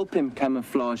to help him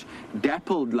camouflage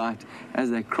dappled light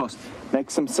as they crossed.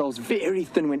 Makes themselves very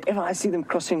thin. Whenever I see them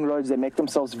crossing roads, they make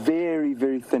themselves very,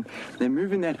 very thin. They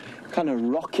move in that kind of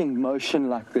rocking motion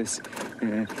like this.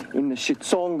 In the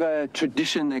Xitsonga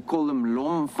tradition, they call them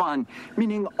lomfan,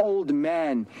 meaning old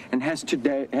man, and has to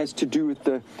do with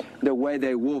the way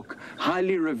they walk.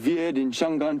 Highly revered in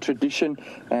Shangaan tradition,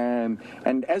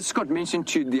 and as Scott mentioned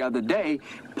to you the other day,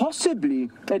 possibly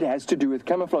it has to do with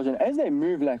camouflage. And as they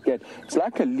move like that, it's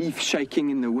like a leaf shaking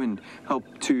in the wind, help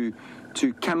to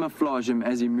camouflage him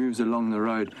as he moves along the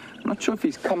road. I'm not sure if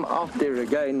he's come out there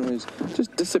again or he's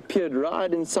just disappeared right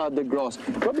inside the grass.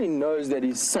 Probably knows that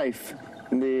he's safe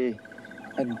there.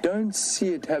 I don't see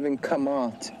it having come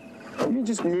out. Let me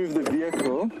just move the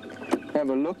vehicle, have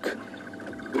a look.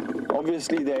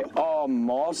 Obviously they are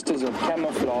masters of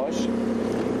camouflage.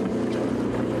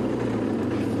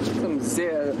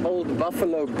 Some old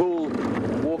buffalo bull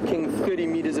walking 30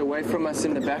 meters away from us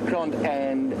in the background,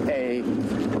 and a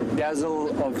dazzle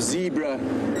of zebra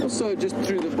also just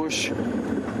through the bush.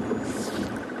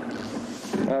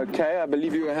 Okay, I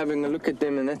believe you were having a look at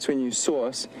them, and that's when you saw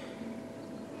us.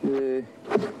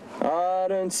 I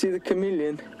don't see the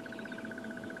chameleon.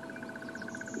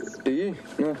 Do you?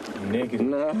 No. Negative.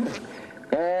 No.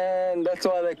 And that's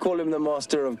why they call him the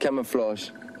master of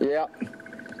camouflage. Yeah.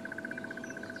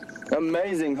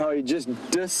 Amazing how he just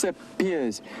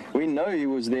disappears. We know he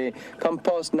was there. Come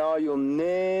past now, you'll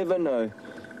never know.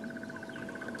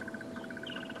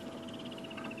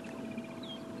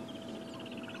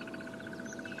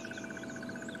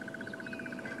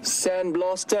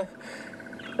 Sandblaster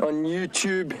on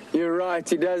YouTube. You're right,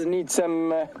 he does need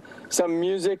some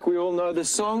music. We all know the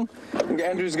song. I think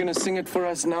Andrew's going to sing it for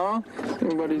us now.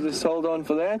 Everybody just hold on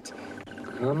for that.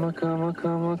 Come,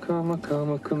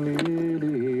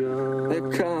 chameleon. They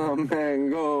come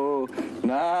and go.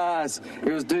 Nice. He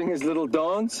was doing his little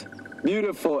dance.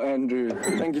 Beautiful, Andrew.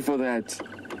 Thank you for that.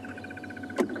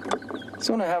 Just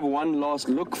want to have one last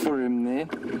look for him there.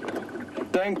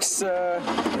 Thanks,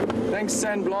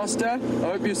 Sandblaster. I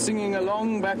hope you're singing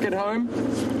along back at home.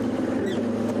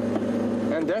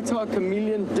 And that's how a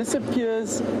chameleon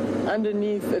disappears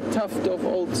underneath a tuft of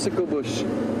old sickle bush.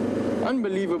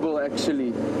 Unbelievable,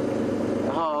 actually,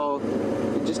 how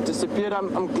it just disappeared.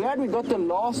 I'm glad we got the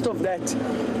last of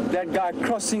that guy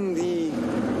crossing the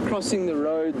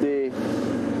road there.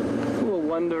 We'll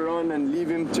wander on and leave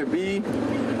him to be.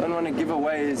 Don't want to give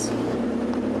away his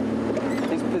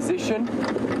position.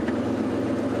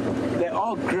 They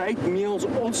are great meals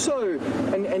also,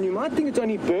 and you might think it's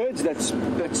only birds that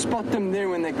spot them there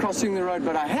when they're crossing the road,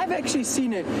 but I have actually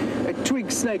seen a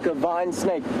twig snake, a vine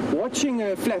snake, watching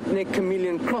a flat-necked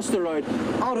chameleon cross the road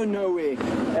out of nowhere.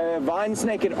 A vine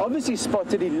snake had obviously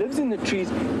spotted, he lives in the trees,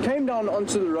 came down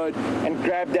onto the road and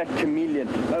grabbed that chameleon.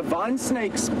 Vine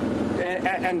snakes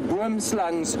and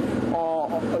boomslangs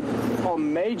are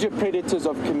major predators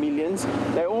of chameleons.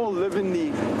 They all live in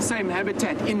the same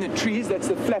habitat in the trees. That's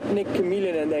the flat-necked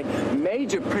chameleon, and they're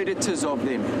major predators of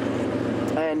them.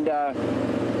 And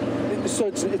so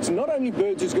it's not only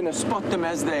birds who's going to spot them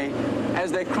as they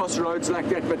cross roads like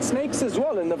that, but snakes as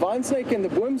well. And the vine snake and the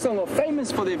boomslang are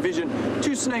famous for their vision.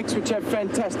 Two snakes which have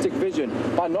fantastic vision,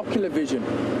 binocular vision.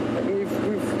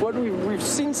 We've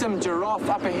seen some giraffe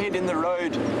up ahead in the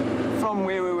road from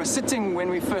where we were sitting when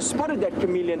we first spotted that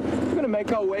chameleon. We're going to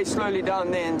make our way slowly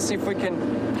down there and see if we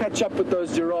can catch up with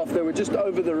those giraffe. They were just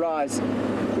over the rise.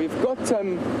 We've got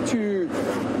two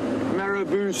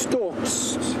marabou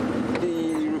storks,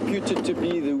 reputed to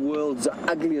be the world's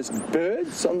ugliest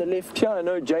birds on the left here. I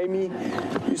know Jamie,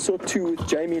 you saw two with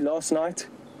Jamie last night.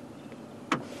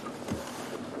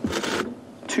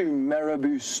 Two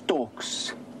marabou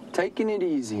storks, taking it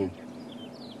easy.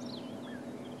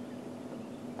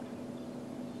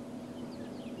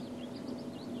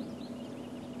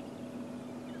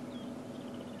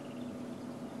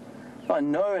 I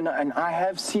know, and I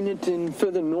have seen it in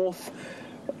further north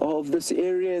of this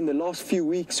area in the last few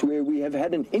weeks, where we have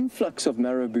had an influx of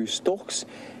marabou storks.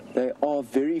 They are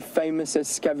very famous as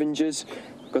scavengers.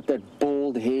 Got that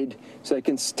bald head, so they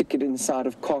can stick it inside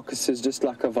of carcasses just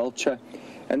like a vulture.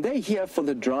 And they're here for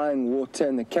the drying water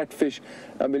and the catfish.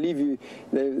 I believe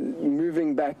they're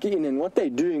moving back in, and what they're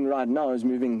doing right now is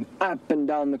moving up and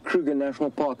down the Kruger National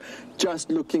Park, just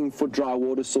looking for dry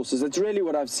water sources. That's really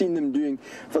what I've seen them doing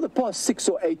for the past 6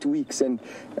 or 8 weeks, and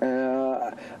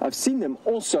I've seen them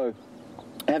also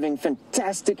having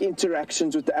fantastic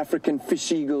interactions with the African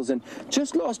fish eagles. And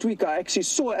just last week I actually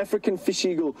saw an African fish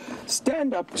eagle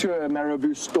stand up to a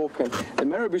marabou stork, and the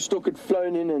marabou stork had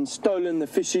flown in and stolen the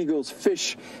fish eagle's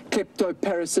fish,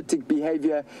 kleptoparasitic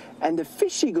behavior, and the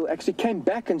fish eagle actually came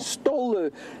back and stole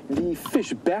the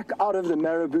fish back out of the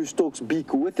marabou stork's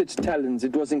beak with its talons.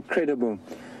 It was incredible.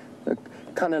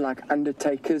 Kind of like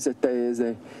undertakers as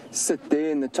they sit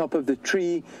there in the top of the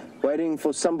tree waiting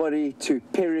for somebody to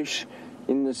perish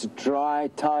in this dry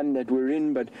time that we're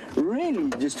in, but really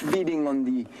just feeding on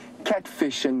the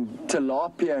catfish and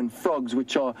tilapia and frogs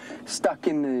which are stuck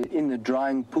in the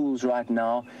drying pools right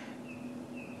now.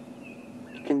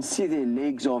 You can see their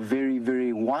legs are very,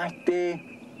 very white there,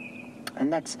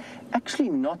 and that's actually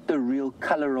not the real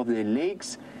color of their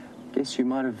legs. I guess you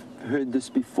might have heard this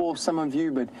before, some of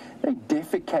you, but they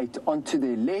defecate onto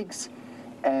their legs,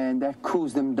 and that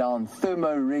cools them down.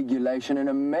 Thermoregulation, an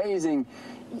amazing,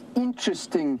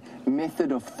 interesting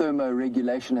method of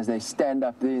thermoregulation as they stand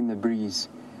up there in the breeze.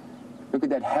 Look at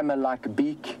that hammer-like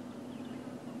beak.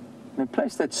 In a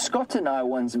place that Scott and I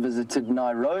once visited,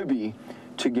 Nairobi,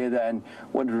 together, and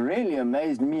what really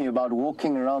amazed me about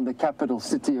walking around the capital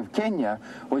city of Kenya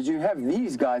was you have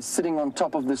these guys sitting on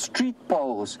top of the street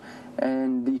poles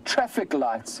and the traffic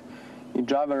lights. You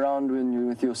drive around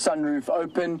with your sunroof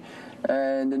open,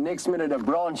 and the next minute a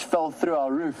branch fell through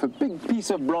our roof, a big piece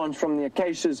of branch from the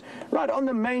acacias right on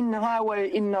the main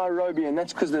highway in Nairobi, and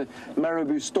that's because the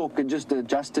marabou stork had just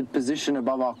adjusted position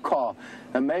above our car.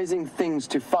 Amazing things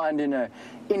to find in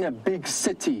a big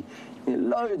city. There are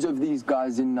loads of these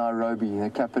guys in Nairobi, the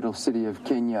capital city of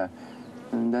Kenya,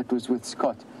 and that was with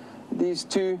Scott. These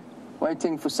two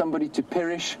waiting for somebody to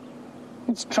perish.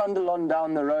 Let's trundle on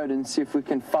down the road and see if we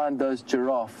can find those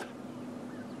giraffe.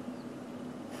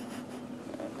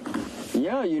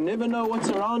 Yeah, you never know what's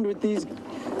around with these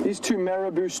two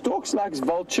marabou storks. Like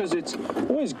vultures, it's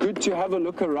always good to have a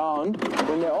look around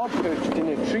when they are perched in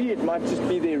a tree. It might just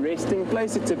be their resting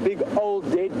place. It's a big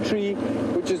old dead tree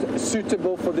which is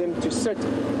suitable for them to sit.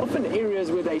 Often areas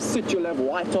where they sit, you'll have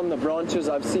white on the branches.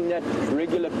 I've seen that,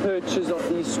 regular perches of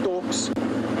these storks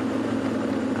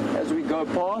as we go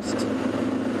past.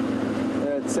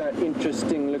 It's an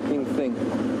interesting looking thing.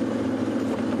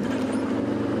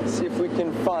 See if we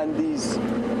can find these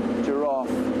giraffe.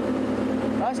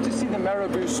 Nice to see the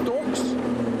marabou storks.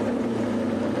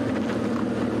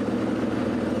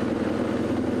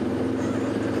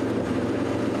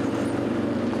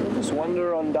 We'll just wander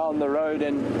wander on down the road,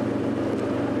 and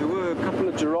there were a couple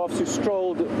of giraffes who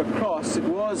strolled across. It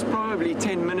was probably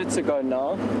 10 minutes ago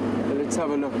now. But let's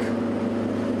have a look.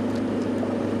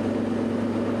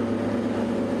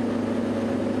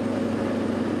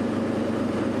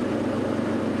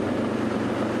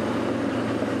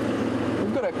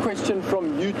 Question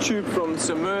from YouTube from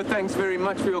Samir. Thanks very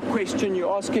much for your question.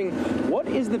 You're asking, what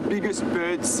is the biggest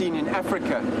bird seen in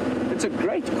Africa? It's a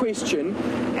great question,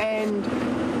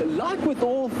 and like with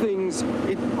all things,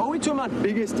 are we talking about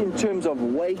biggest in terms of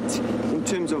weight, in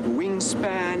terms of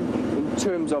wingspan, in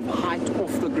terms of height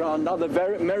off the ground? Now, the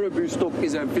marabou stork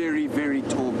is a very, very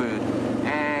tall bird,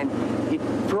 and it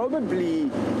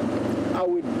probably, I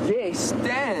would guess,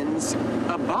 stands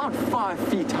about 5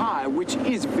 feet high, which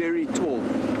is very tall.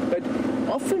 But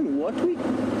often what we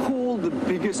call the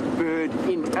biggest bird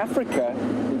in Africa,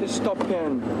 let me just stop here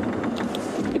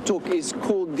and talk, is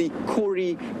called the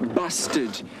Kori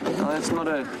bustard. Now, that's not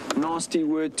a nasty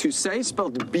word to say,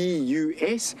 spelled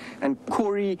B-U-S, and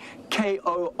Kori,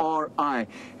 K-O-R-I.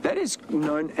 That is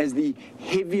known as the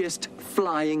heaviest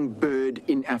flying bird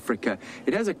in Africa.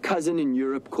 It has a cousin in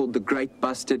Europe called the great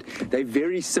bustard. They're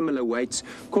very similar weights.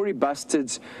 Kori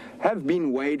bustards have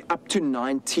been weighed up to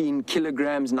 19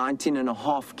 kilograms,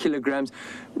 19.5 kilograms.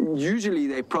 Usually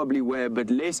they probably weigh a bit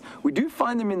less. We do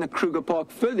find them in the Kruger Park,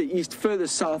 further east, further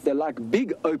south. They're like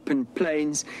big open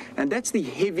plains, and that's the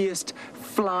heaviest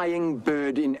flying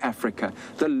bird in Africa.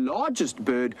 The largest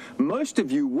bird, most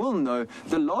of you will know,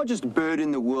 the largest bird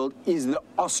in the world is the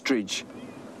ostrich.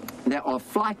 They are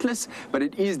flightless, but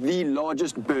it is the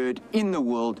largest bird in the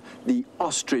world, the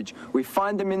ostrich. We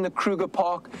find them in the Kruger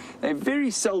Park. They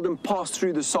very seldom pass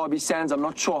through the Sabi sands. I'm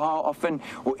not sure how often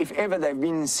or if ever they've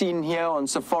been seen here on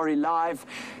Safari Live.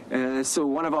 So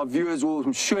one of our viewers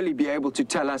will surely be able to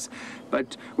tell us.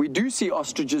 But we do see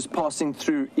ostriches passing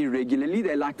through irregularly.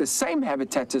 They like the same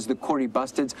habitat as the Kori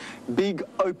bustards. Big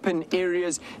open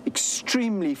areas,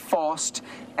 extremely fast,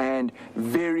 and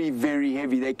very, very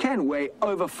heavy. They can weigh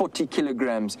over 40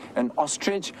 kilograms, an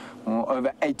ostrich, or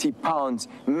over 80 pounds,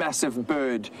 massive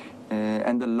bird,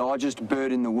 and the largest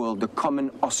bird in the world, the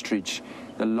common ostrich.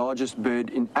 The largest bird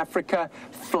in Africa,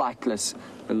 flightless.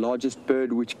 The largest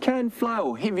bird which can fly,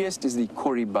 or heaviest, is the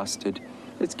Kori bustard.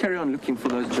 Let's carry on looking for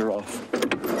those giraffes.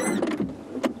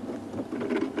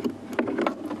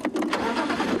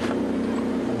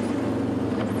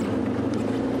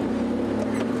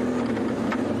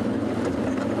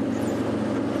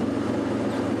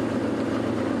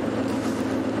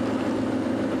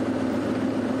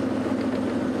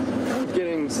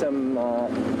 Some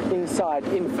inside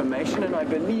information, and I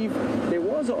believe there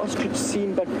was an ostrich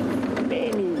seen, but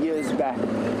many years back.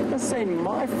 I must say, in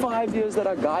my 5 years that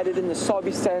I guided in the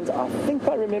Sabi sands, I think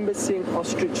I remember seeing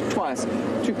ostrich twice,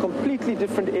 two completely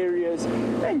different areas,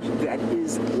 and that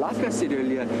is, like I said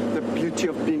earlier, the beauty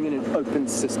of being in an open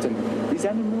system. These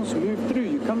animals move through.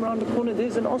 You come around the corner,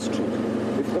 there's an ostrich.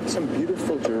 We've got some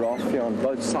beautiful giraffe here on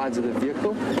both sides of the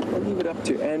vehicle. I'll leave it up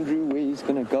to Andrew where he's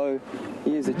going to go.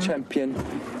 He is a champion.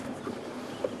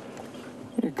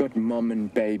 We've got mom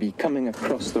and baby coming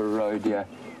across the road here.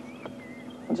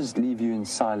 I'll just leave you in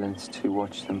silence to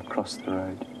watch them cross the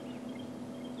road.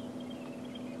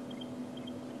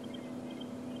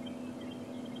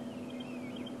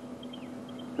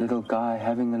 Little guy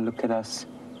having a look at us,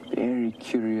 very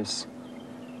curious.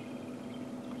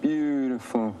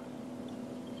 Beautiful.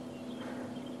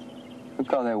 Look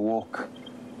how they walk.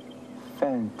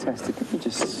 Fantastic. Let me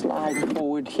just slide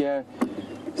forward here.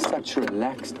 Such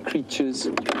relaxed creatures.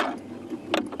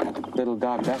 Little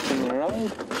guy backing the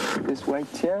road. Just wait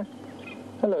here.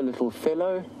 Hello, little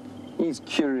fellow. He's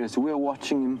curious. We're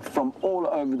watching him from all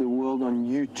over the world on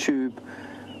YouTube,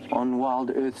 on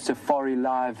Wild Earth Safari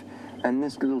Live, and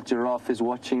this little giraffe is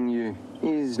watching you.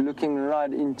 He's looking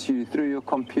right into you through your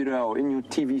computer or in your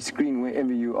TV screen,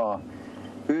 wherever you are.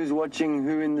 Who's watching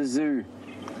who in the zoo?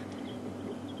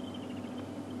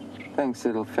 Thanks,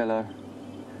 little fellow.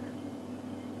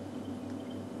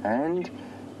 And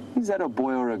is that a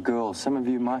boy or a girl? Some of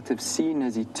you might have seen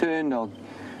as he turned. I'll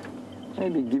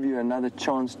maybe give you another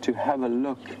chance to have a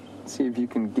look, see if you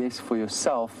can guess for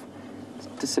yourself. It's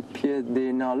disappeared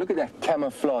there now. Look at that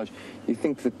camouflage. You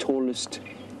think the tallest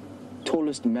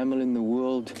mammal in the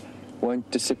world won't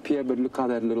disappear, but look how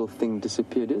that little thing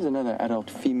disappeared. There's another adult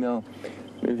female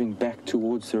moving back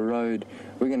towards the road.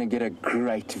 We're going to get a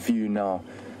great view now.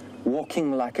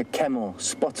 Walking like a camel,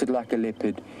 spotted like a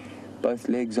leopard. Both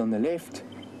legs on the left,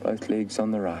 both legs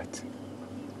on the right.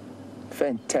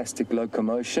 Fantastic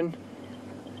locomotion.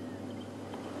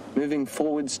 Moving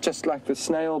forwards just like the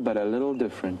snail, but a little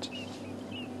different.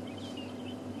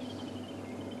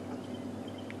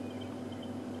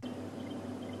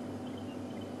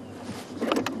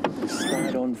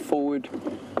 forward.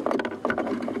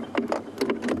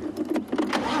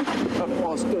 I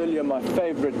asked earlier my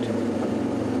favorite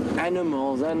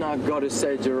animals, and I gotta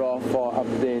say giraffe are up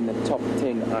there in the top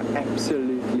 10. I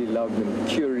absolutely love them.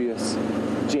 Curious,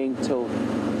 gentle,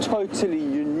 totally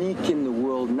unique in the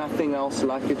world. Nothing else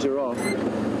like a giraffe.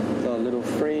 Our little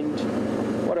friend.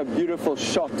 What a beautiful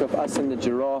shot of us and the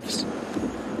giraffes.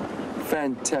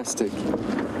 Fantastic.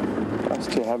 Nice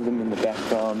to have them in the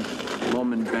background.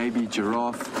 Mom and baby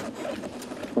giraffe.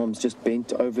 Mom's just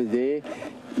bent over there,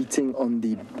 eating on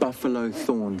the buffalo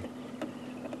thorn.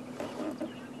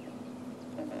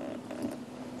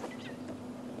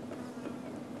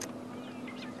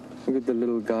 Look at the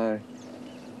little guy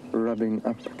rubbing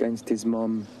up against his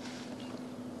mom.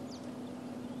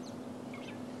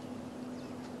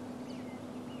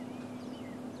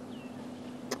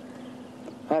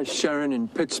 Hi Sharon in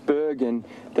Pittsburgh, and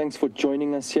thanks for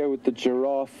joining us here with the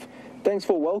giraffe. Thanks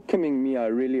for welcoming me, I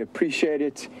really appreciate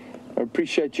it. I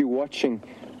appreciate you watching.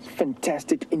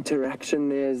 Fantastic interaction.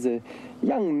 There's a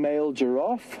young male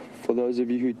giraffe, for those of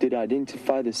you who did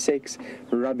identify the sex,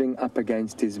 rubbing up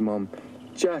against his mom.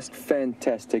 Just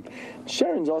fantastic.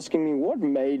 Sharon's asking me what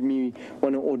made me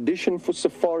want to audition for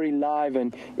Safari Live,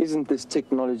 and isn't this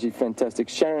technology fantastic?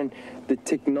 Sharon, the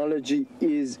technology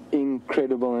is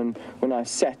incredible, and when I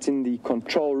sat in the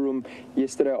control room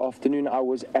yesterday afternoon, I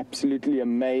was absolutely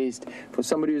amazed. For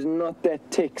somebody who's not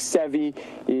that tech savvy,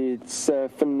 it's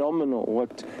phenomenal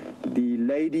what the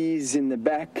ladies in the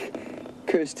back,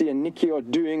 Kirsty and Nikki, are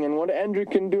doing, and what Andrew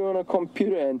can do on a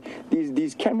computer. And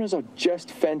these cameras are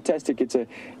just fantastic.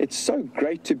 It's so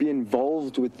great to be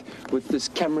involved with this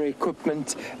camera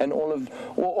equipment and all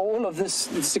of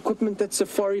this equipment that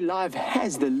Safari Live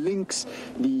has. The links,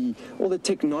 all the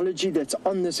technology that's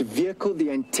on this vehicle, the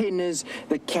antennas,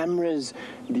 the cameras,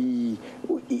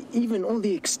 even all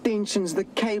the extensions, the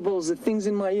cables, the things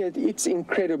in my ear. It's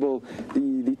incredible,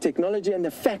 the technology, and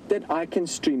the fact that I can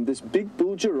stream this big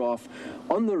bull giraffe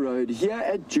on the road here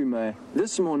at Juma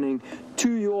this morning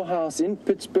to your house in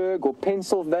Pittsburgh or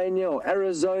Pennsylvania or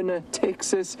Arizona,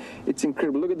 Texas. It's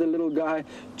incredible. Look at the little guy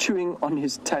chewing on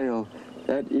his tail.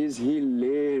 That is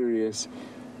hilarious.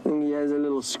 And he has a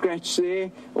little scratch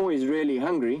there. Oh, he's really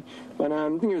hungry. But I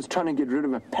think he was trying to get rid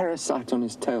of a parasite on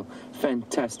his tail.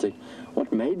 Fantastic.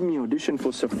 What made me audition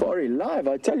for Safari Live?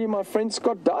 I tell you, my friend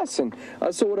Scott Dyson.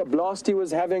 I saw what a blast he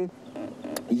was having.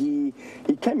 He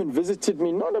came and visited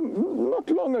me not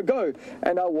long ago,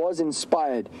 and I was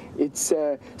inspired. It's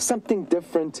something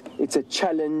different. It's a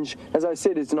challenge. As I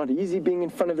said, it's not easy being in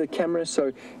front of the camera,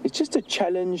 so it's just a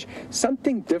challenge,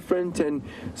 something different, and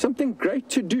something great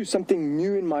to do, something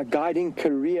new in my guiding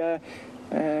career.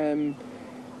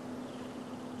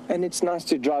 And it's nice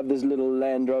to drive this little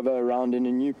Land Rover around in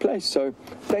a new place. So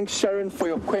thanks, Sharon, for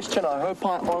your question. I hope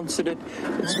I answered it.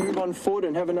 Let's move on forward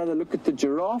and have another look at the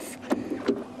giraffe.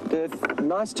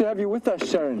 Nice to have you with us,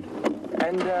 Sharon.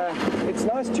 And it's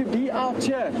nice to be out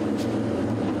here.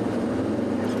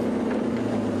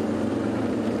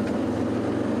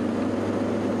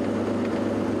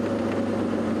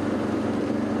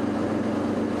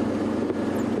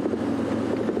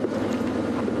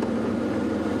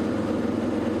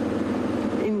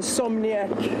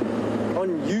 Insomniac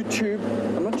on YouTube.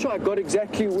 I'm not sure I got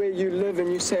exactly where you live,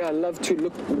 and you say I love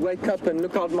to wake up and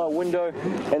look out my window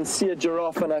and see a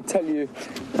giraffe, and I tell you,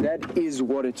 that is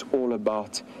what it's all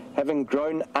about. Having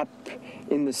grown up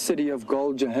in the city of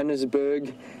gold,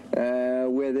 Johannesburg,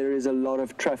 where there is a lot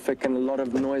of traffic and a lot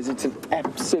of noise, it's an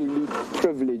absolute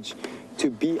privilege to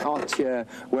be out here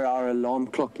where our alarm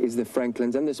clock is the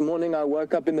Franklins. And this morning I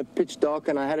woke up in the pitch dark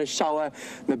and I had a shower.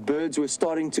 The birds were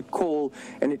starting to call,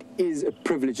 and it is a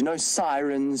privilege. No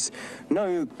sirens,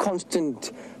 no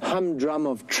constant humdrum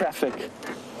of traffic.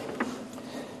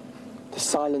 The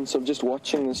silence of just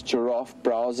watching this giraffe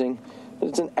browsing.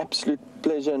 It's an absolute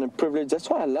pleasure and a privilege. That's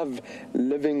why I love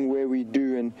living where we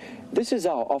do. And this is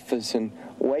our office, and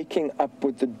waking up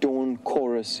with the dawn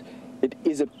chorus, it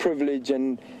is a privilege,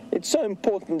 and it's so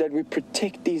important that we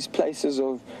protect these places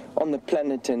on the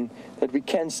planet, and that we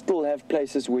can still have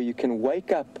places where you can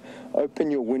wake up, open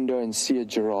your window, and see a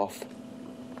giraffe.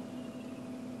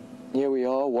 Here we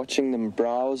are, watching them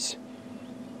browse,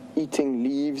 eating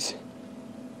leaves.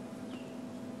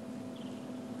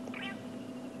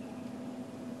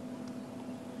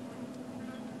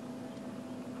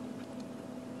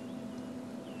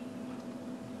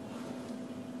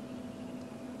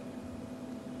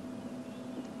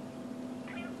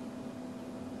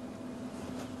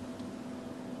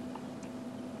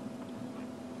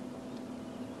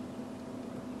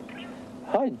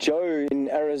 Hi, Joe in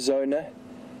Arizona.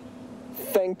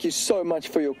 thank you so much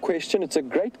for your question. It's a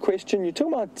great question. You're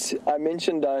talking about, I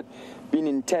mentioned I'd been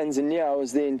in Tanzania. I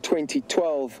was there in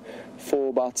 2012 for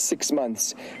about 6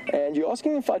 months. And you're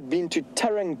asking if I'd been to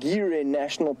Tarangire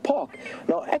National Park.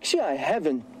 Now, actually, I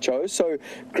haven't, Joe, so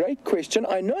great question.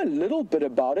 I know a little bit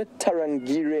about it,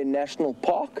 Tarangire National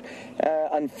Park.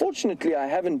 Unfortunately, I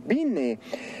haven't been there.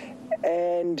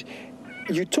 And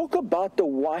you talk about the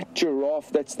white giraffe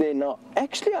that's there now.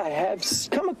 Actually, I have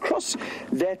come across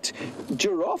that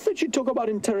giraffe that you talk about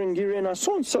in Tarangire, and I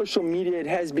saw on social media it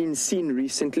has been seen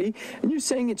recently. And you're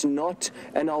saying it's not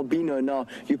an albino. Now,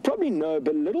 you probably know a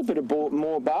little bit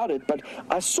more about it, but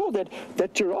I saw that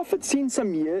giraffe had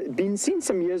been seen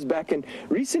some years back, and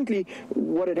recently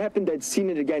what had happened, they'd seen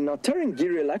it again. Now,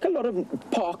 Tarangire, like a lot of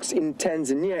parks in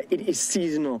Tanzania, it is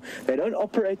seasonal. They don't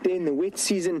operate there in the wet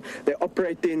season. They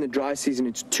operate there in the dry season.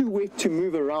 It's too wet to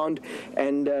move around,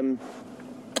 and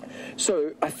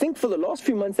so I think for the last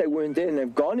few months they weren't there, and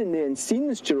they've gone in there and seen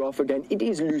this giraffe again. It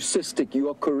is leucistic. You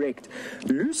are correct.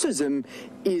 Leucism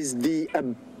is the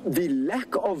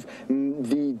lack of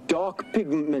the dark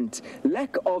pigment,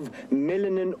 lack of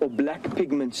melanin or black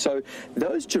pigment. So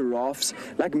those giraffes,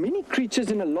 like many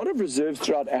creatures in a lot of reserves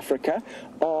throughout Africa,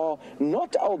 are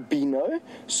not albino,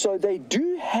 so they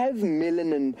do have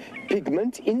melanin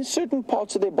pigment in certain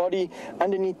parts of their body,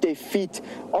 underneath their feet,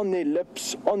 on their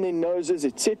lips, on their noses,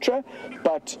 etc.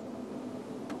 But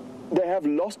they have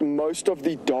lost most of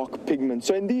the dark pigment.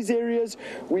 So in these areas,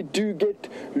 we do get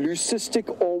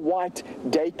leucistic or white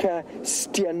duiker,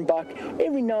 steenbok.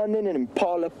 Every now and then an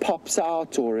impala pops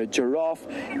out, or a giraffe,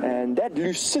 and that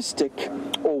leucistic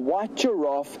or white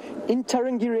giraffe in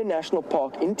Tarangire National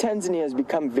Park in Tanzania has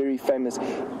become very famous.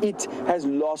 It has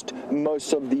lost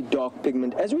most of the dark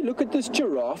pigment. As we look at this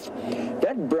giraffe,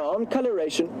 that brown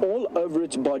coloration all over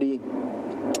its body,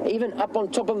 even up on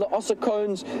top of the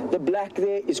ossicones, the black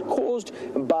there is caused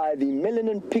by the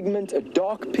melanin pigment, a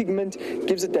dark pigment,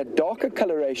 gives it that darker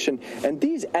coloration. And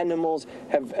these animals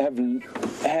have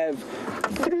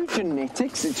through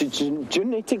genetics, it's a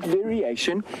genetic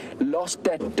variation, lost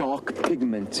that dark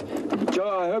pigment.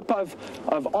 Joe, I hope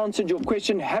I've answered your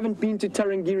question. Haven't been to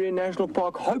Tarangire National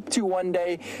Park, hope to one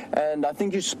day, and I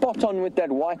think you're spot on with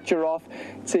that white giraffe.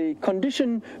 It's a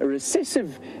condition, a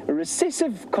recessive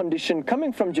condition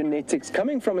coming from genetics,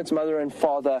 coming from its mother and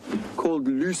father, called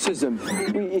leucism.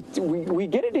 We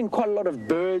get it in quite a lot of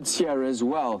birds here as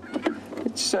well.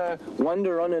 Let's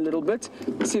wander on a little bit,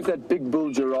 see if that big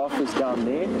bull giraffe is down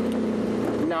there.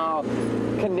 Now,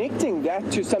 connecting that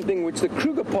to something which the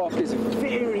Kruger Park is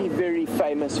very, very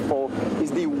famous for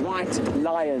is the white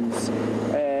lions.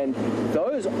 And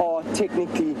those are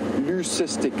technically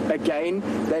leucistic. Again,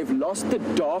 they've lost the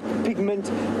dark pigment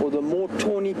or the more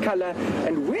tawny color.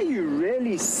 And where you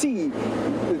really see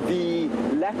the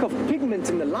lack of pigment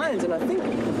in the lions, and I think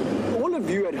all of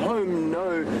you at home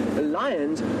know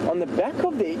lions, on the back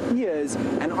of their ears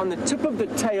and on the tip of the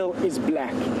tail is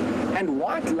black. And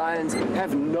white lions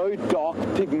have no dark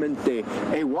pigment there.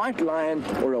 A white lion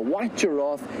or a white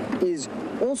giraffe is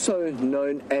also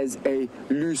known as a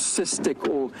leucistic,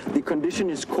 or the condition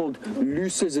is called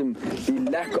leucism,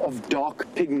 the lack of dark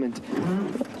pigment.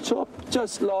 So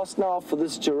just last now for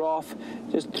this giraffe,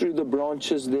 just through the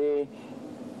branches there,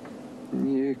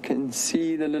 you can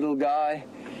see the little guy.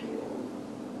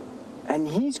 And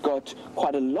he's got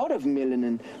quite a lot of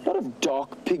melanin, a lot of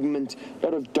dark pigment, a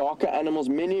lot of darker animals.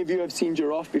 Many of you have seen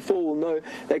giraffe before will know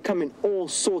they come in all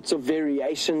sorts of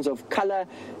variations of color.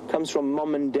 Comes from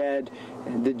mom and dad,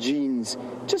 the genes.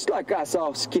 Just like us,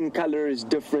 our skin color is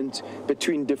different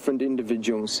between different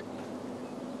individuals.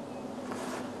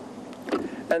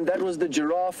 And that was the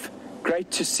giraffe.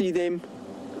 Great to see them.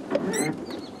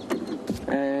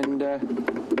 And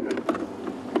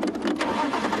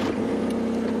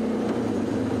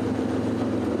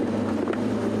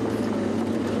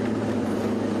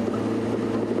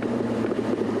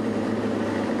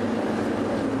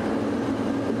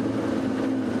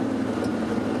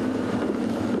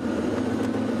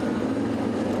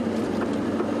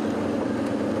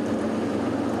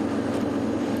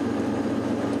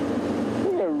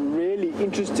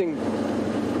interesting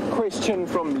question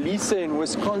from Lisa in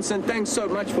Wisconsin. Thanks so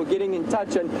much for getting in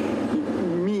touch and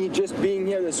me just being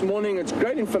here this morning. It's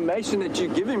great information that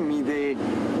you're giving me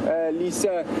there,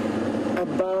 Lisa,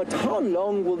 about how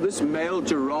long will this male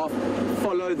giraffe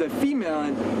follow the female.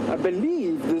 And I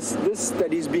believe this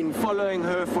that he's been following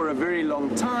her for a very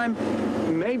long time,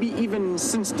 maybe even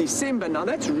since December. Now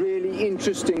that's really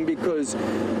interesting, because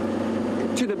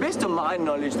to the best of my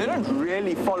knowledge, they don't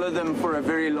really follow them for a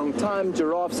very long time.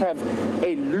 Giraffes have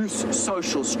a loose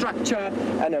social structure,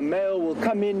 and a male will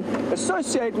come in,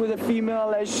 associate with a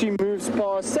female as she moves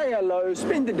past, say hello,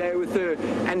 spend the day with her,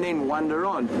 and then wander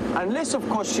on. Unless, of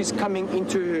course, she's coming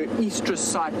into her estrus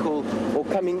cycle or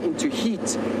coming into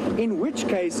heat, in which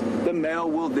case the male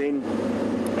will then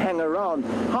hang around.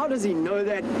 How does he know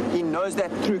that? He knows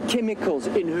that through chemicals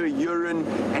in her urine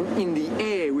and in the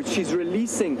air which she's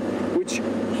releasing, which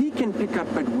he can pick up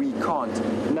but we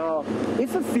can't. Now,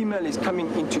 if a female is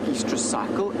coming into estrus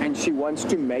cycle and she wants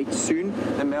to mate soon,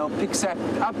 the male picks up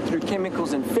through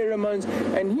chemicals and pheromones,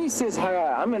 and he says, "Hi,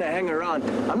 I'm going to hang around.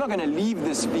 I'm not going to leave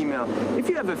this female." If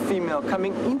you have a female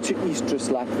coming into estrus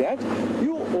like that,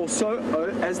 you'll also,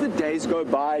 as the days go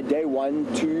by, day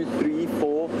 1, 2, 3,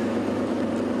 4,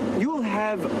 you'll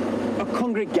have a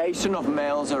congregation of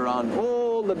males around.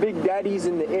 All the big daddies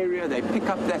in the area, they pick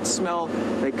up that smell,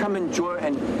 they come enjoy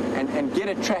and get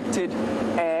attracted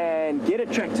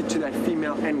to that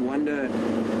female and wander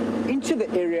into the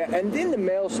area, and then the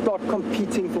males start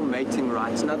competing for mating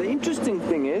rights. Now the interesting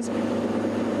thing is,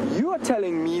 you are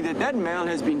telling me that that male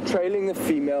has been trailing the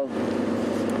female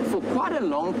for quite a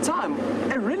long time,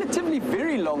 a relatively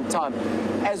very long time,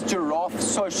 as giraffe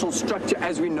social structure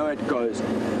as we know it goes.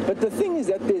 But the thing is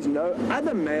that there's no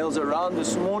other males around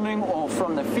this morning, or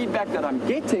from the feedback that I'm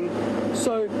getting.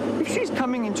 So if she's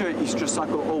coming into her estrus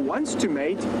cycle or wants to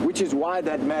mate, which is why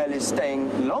that male is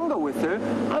staying longer with her,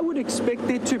 I would expect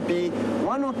there to be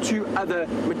 1 or 2 other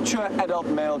mature adult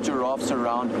male giraffes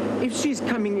around if she's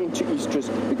coming into estrus,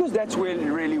 because that's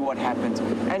really what happens.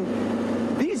 And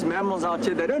these mammals out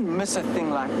here, they don't miss a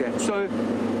thing like that. So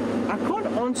I can't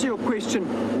answer your question,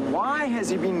 why has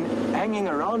he been hanging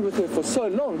around with her for so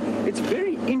long? It's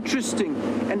very interesting,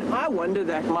 and I wonder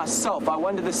that myself. I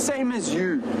wonder the same as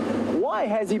you. Why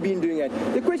has he been doing that?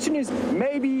 The question is,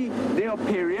 maybe there are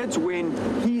periods when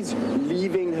he's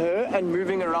leaving her and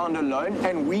moving around alone,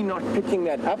 and we're not picking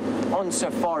that up on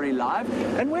Safari Live,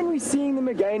 and when we're seeing them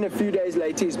again a few days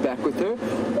later, he's back with her.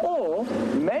 Or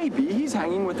maybe he's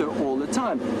hanging with her all the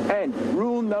time. And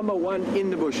rule number 1 in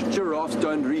the bush, giraffes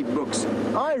don't read books.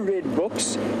 I read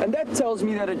books, and that tells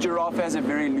me that a giraffe has a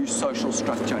very loose social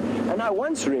structure. And I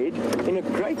once read in a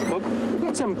great book, we've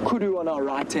got some kudu on our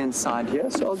right-hand side here,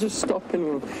 so I'll just stop and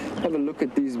we'll have a look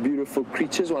at these beautiful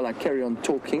creatures while I carry on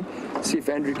talking, see if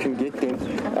Andrew can get them.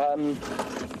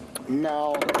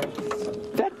 Now,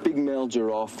 that big male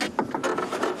giraffe,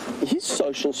 his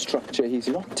social structure, he's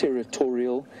not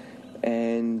territorial,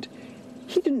 and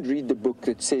he didn't read the book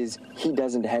that says he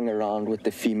doesn't hang around with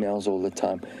the females all the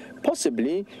time.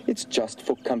 Possibly it's just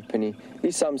for company.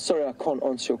 Lisa, I'm sorry I can't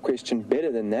answer your question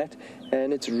better than that,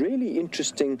 and it's really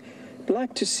interesting. I'd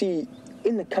like to see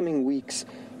in the coming weeks,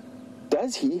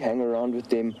 does he hang around with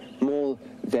them more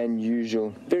than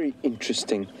usual? Very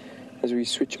interesting. As we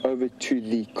switch over to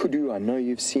the kudu, I know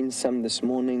you've seen some this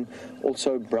morning,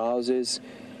 also browsers,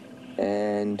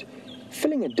 and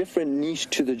filling a different niche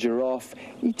to the giraffe,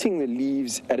 eating the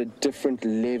leaves at a different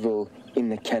level in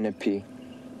the canopy.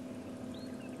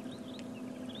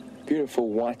 Beautiful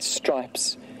white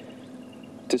stripes,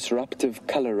 disruptive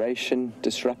coloration,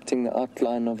 disrupting the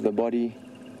outline of the body.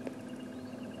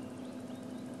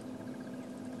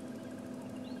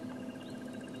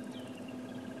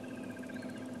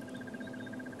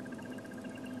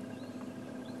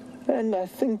 And I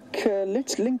think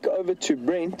let's link over to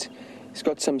Brent. He's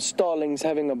got some starlings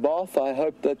having a bath. I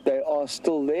hope that they are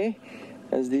still there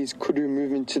as these kudu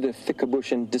move into the thicker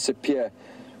bush and disappear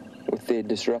with their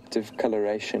disruptive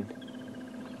coloration.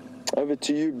 Over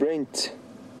to you, Brent.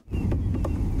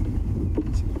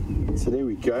 So there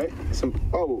we go.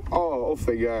 Oh, off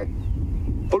they go.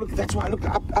 Oh, look, that's why, look,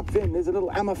 up there, there's a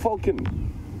little Amma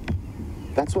falcon.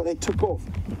 That's what they took off.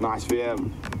 Nice for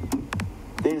him.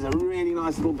 There's a really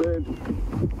nice little bird.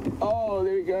 Oh,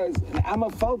 there he goes, an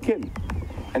Amma falcon.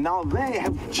 And now they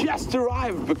have just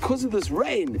arrived because of this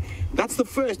rain. That's the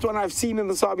first one I've seen in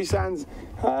the Sabi Sands,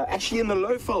 actually in the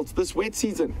low veldt this wet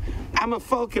season. Amma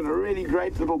falcon, a really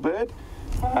great little bird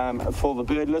for the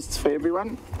bird lists for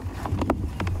everyone.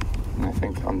 And I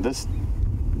think on this,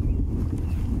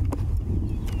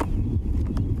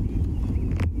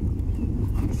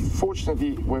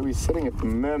 fortunately, where we're sitting at the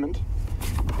moment,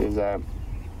 there's a,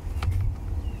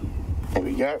 there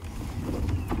we go.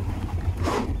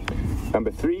 Number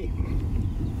 3,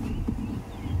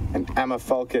 an Amma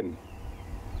falcon.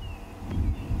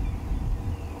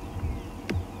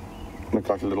 Look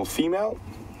like a little female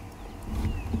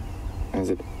as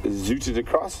it zooted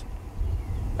across,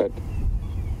 but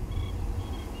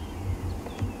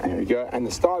There we go, and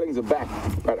the starlings are back.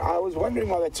 But I was wondering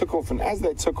why they took off, and as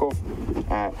they took off,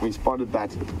 we spotted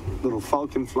that little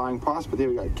falcon flying past. But there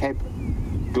we go, Cape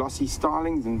glossy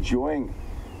starlings enjoying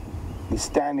the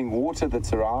standing water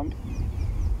that's around.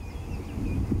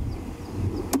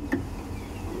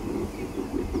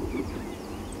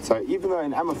 So even though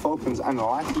an Amma falcon's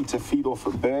unlikely to feed off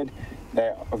a bird, they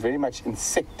are very much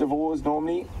insectivores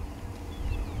normally.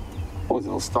 Oh, there's a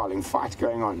little starling fight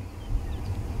going on.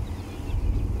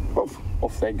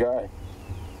 Off they go.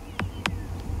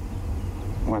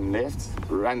 One left,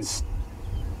 runs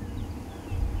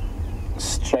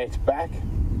straight back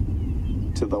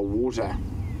to the water.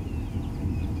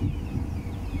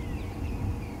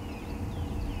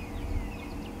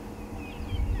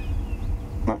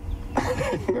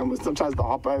 He almost tries to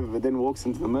hop over, but then walks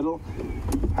into the middle,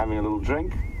 having a little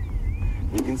drink.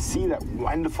 You can see that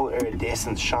wonderful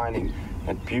iridescence shining,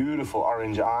 that beautiful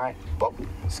orange eye. Boop,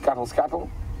 scuttle, scuttle.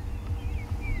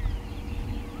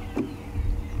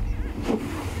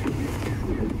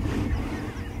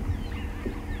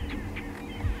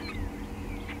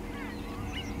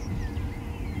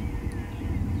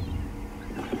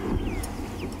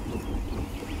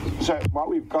 So while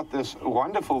we've got this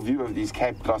wonderful view of these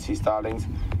Cape glossy starlings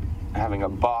having a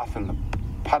bath in the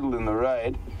puddle in the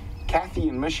road, Kathy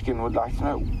in Michigan would like to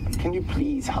know, can you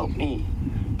please help me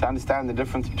to understand the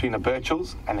difference between a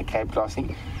Birchall's and a Cape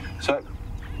glossy? So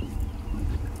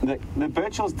the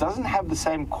Birchall's doesn't have the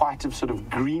same quite of sort of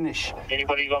greenish.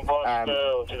 Anybody gone past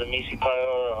to the Misi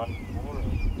Pio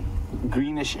on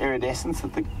greenish iridescence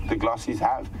that the glossies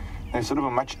have. They're sort of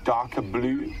a much darker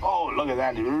blue. Oh, look at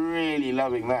that, really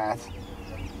loving that.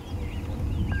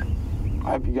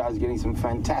 I hope you guys are getting some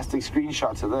fantastic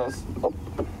screenshots of this. Oh,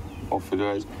 off it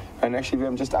goes. And actually,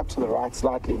 I'm just up to the right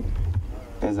slightly.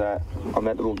 There's on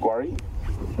that little quarry,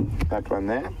 that one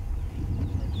there.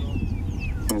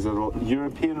 There's a little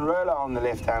European roller on the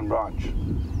left-hand branch.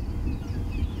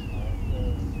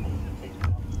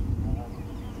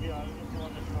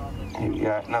 Here we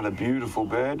go, another beautiful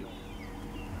bird.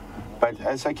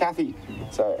 But so Kathy,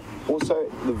 so also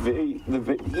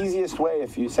the easiest way,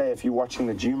 if you're watching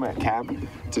the Juma cam,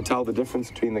 to tell the difference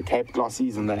between the Cape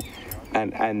glossies and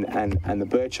the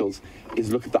Birchall's is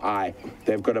look at the eye.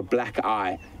 They've got a black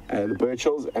eye. The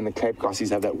Birchall's and the Cape glossies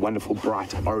have that wonderful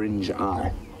bright orange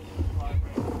eye.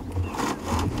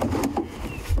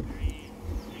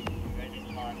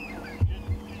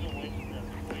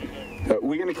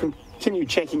 We're going to continue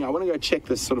checking. I want to go check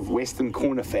this sort of western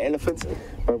corner for elephants.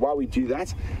 But while we do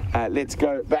that, let's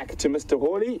go back to Mr.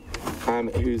 Hawley,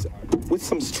 who's with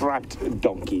some striped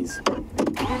donkeys.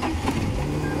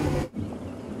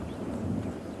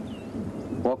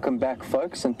 Welcome back,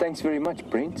 folks, and thanks very much,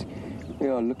 Brent. We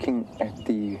are looking at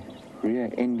the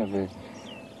rear end of a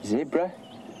zebra.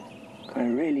 Got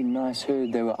a really nice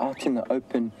herd. They were out in the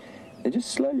open. They're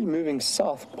just slowly moving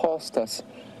south past us.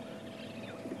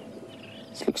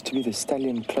 This looks to be the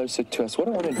stallion closer to us. What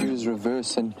I want to do is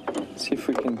reverse and see if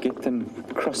we can get them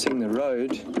crossing the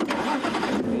road.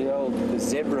 The old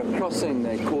zebra crossing,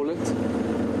 they call it.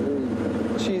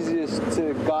 The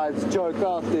cheesiest guide's joke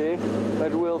out there,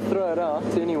 but we'll throw it out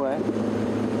anyway.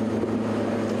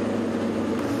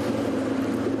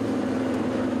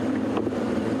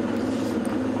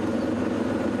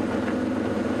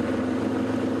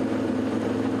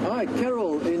 Hi,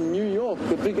 Carol in New York,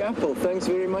 the Big Apple. Thanks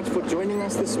very much for joining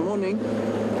us this morning.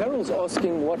 Carol's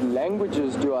asking, what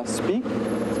languages do I speak?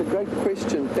 It's a great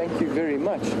question. Thank you very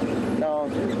much. Now,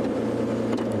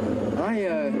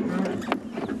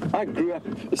 I grew up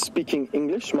speaking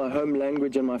English. My home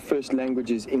language and my first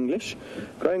language is English.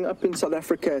 Growing up in South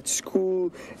Africa at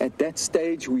school, at that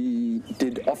stage we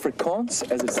did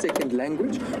Afrikaans as a second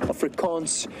language.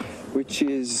 Afrikaans, which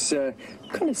is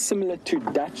kind of similar to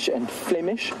Dutch and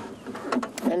Flemish.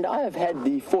 And I have had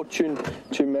the fortune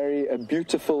to marry a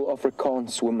beautiful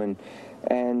Afrikaans woman.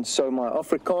 And so my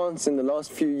Afrikaans in the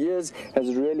last few years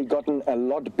has really gotten a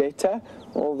lot better,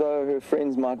 although her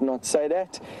friends might not say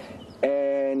that.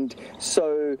 And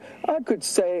so I could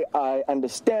say I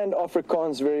understand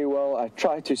Afrikaans very well. I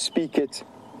try to speak it,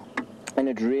 and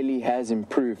it really has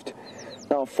improved.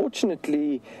 Now,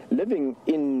 fortunately, living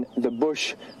in the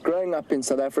bush, growing up in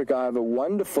South Africa, I have a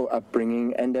wonderful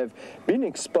upbringing and have been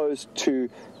exposed to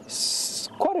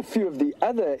quite a few of the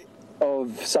other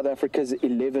of South Africa's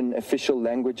 11 official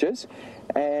languages.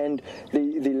 And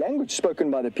the language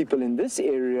spoken by the people in this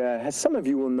area, as some of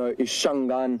you will know, is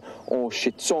Shangaan or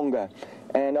Xitsonga.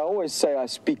 And I always say I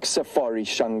speak Safari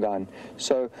Shangaan.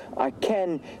 So I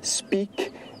can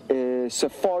speak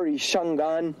Safari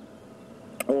Shangaan,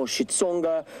 or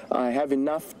Shitsonga. I have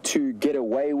enough to get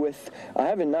away with. I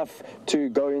have enough to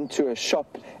go into a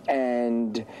shop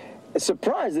and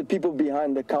surprise the people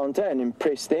behind the counter and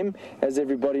impress them. As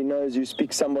everybody knows, you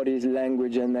speak somebody's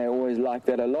language and they always like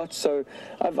that a lot. So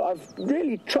I've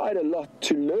really tried a lot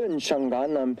to learn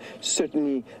Shangaan. I'm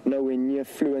certainly nowhere near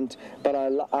fluent, but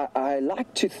I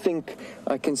like to think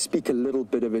I can speak a little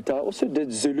bit of it. I also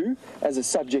did Zulu as a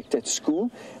subject at school,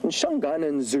 and Shangaan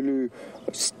and Zulu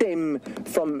stem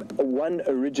from one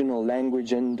original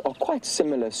language and are quite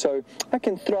similar. So I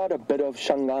can throw out a bit of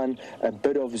Shangaan, a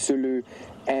bit of Zulu.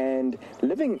 And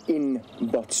living in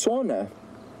Botswana,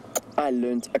 I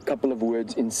learned a couple of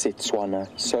words in Setswana.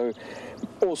 So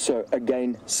also,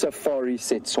 again, Safari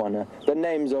Setswana, the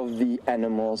names of the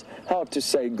animals, how to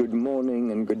say good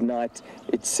morning and good night,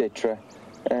 etc.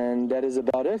 And that is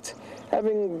about it.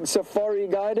 Having Safari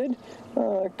guided,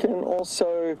 I can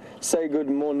also say good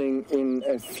morning in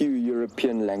a few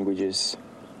European languages.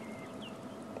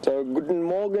 So, guten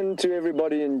Morgen to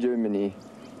everybody in Germany.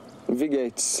 Wie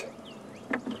geht's?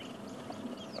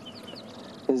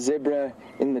 The zebra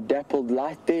in the dappled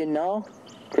light there now,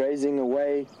 grazing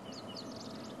away.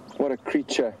 What a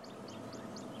creature.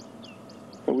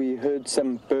 We heard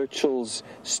some Burchell's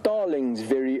starlings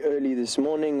very early this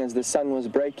morning as the sun was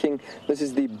breaking. This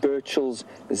is the Burchell's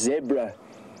zebra.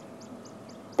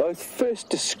 Both first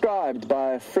described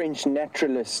by a French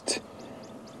naturalist,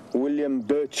 William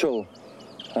Burchell.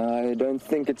 I don't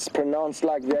think it's pronounced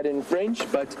like that in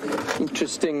French, but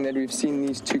interesting that we've seen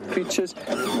these two creatures.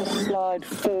 We'll slide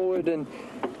forward and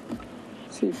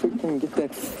see if we can get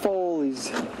that foal.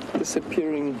 He's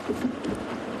disappearing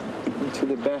into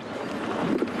the back.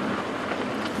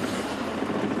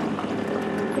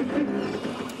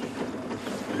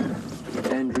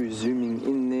 Andrew zooming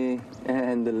in there,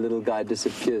 and the little guy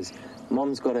disappears.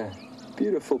 Mom's got a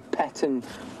beautiful pattern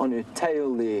on her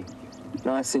tail there.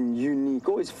 Nice and unique.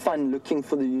 Always fun looking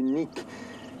for the unique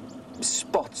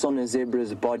spots on a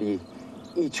zebra's body.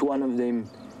 Each one of them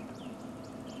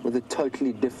with a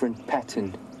totally different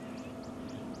pattern.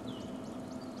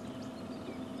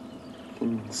 You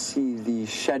can see the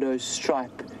shadow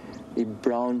stripe, the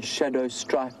brown shadow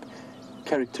stripe,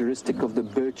 characteristic of the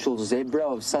Burchell zebra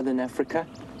of southern Africa.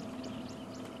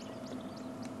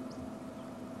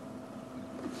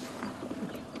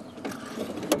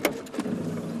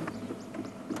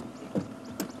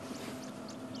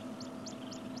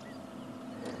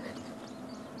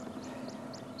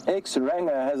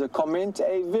 X-Ranger has a comment,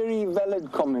 a very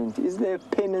valid comment. Is there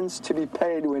penance to be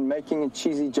paid when making a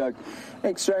cheesy joke?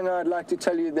 X-Ranger, I'd like to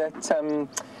tell you that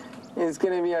it's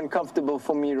going to be uncomfortable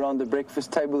for me around the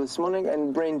breakfast table this morning,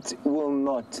 and Brent will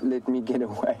not let me get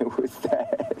away with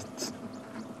that.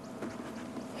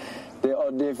 There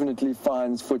are definitely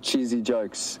fines for cheesy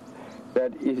jokes.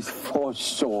 That is for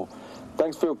sure.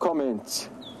 Thanks for your comments.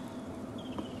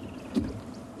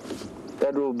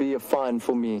 That will be a fine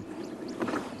for me.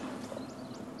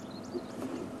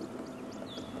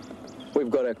 We've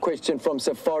got a question from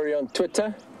Safari on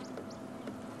Twitter.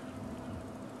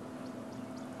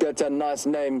 That's a nice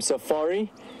name,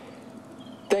 Safari.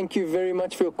 Thank you very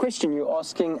much for your question. You're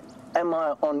asking, am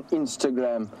I on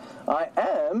Instagram? I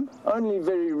am, only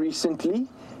very recently.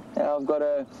 I've got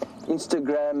an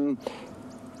Instagram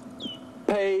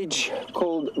page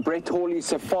called Brett Hawley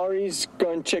Safaris.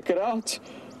 Go and check it out.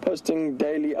 Posting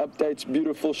daily updates,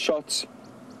 beautiful shots.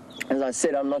 As I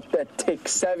said, I'm not that tech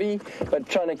savvy, but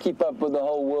trying to keep up with the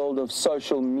whole world of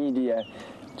social media.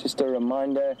 Just a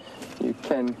reminder, you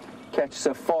can catch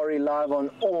Safari live on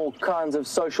all kinds of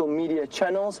social media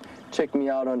channels. Check me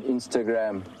out on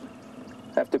Instagram.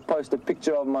 I have to post a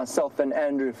picture of myself and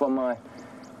Andrew for my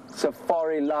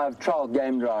Safari live trial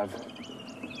game drive.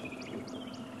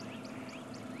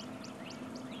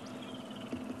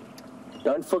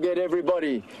 Don't forget,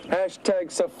 everybody,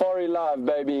 hashtag Safari Live,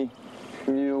 baby.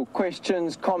 Your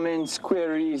questions, comments,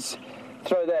 queries,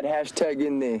 throw that hashtag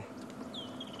in there.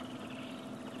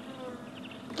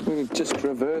 We just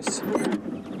reverse.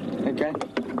 Okay.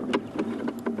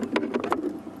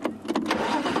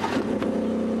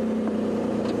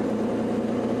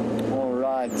 All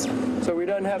right. So we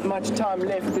don't have much time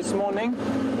left this morning.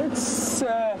 Let's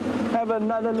have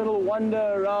another little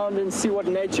wander around and see what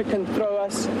nature can throw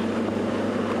us.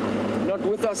 Not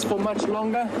with us for much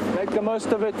longer. Make the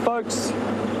most of it, folks,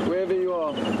 wherever you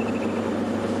are.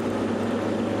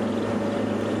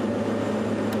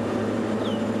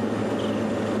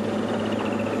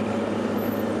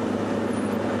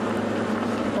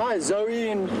 Hi, Zoe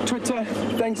in Twitter.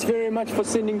 Thanks very much for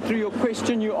sending through your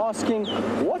question. You're asking,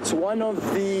 what's one of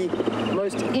the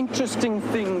most interesting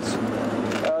things,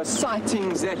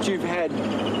 sightings that you've had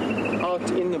out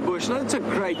in the bush? That's a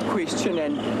great question,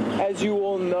 and as you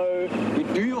all know, you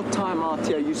do your time out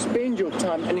here, you spend your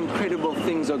time, and incredible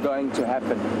things are going to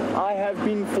happen. I have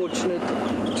been fortunate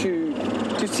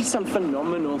to see some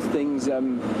phenomenal things.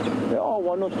 There are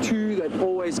one or two that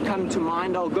always come to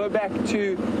mind. I'll go back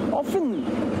to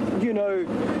often, you know,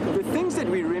 the things that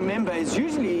we remember is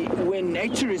usually when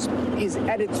nature is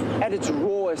at its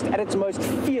rawest, at its most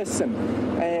fearsome.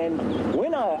 And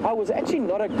when I was actually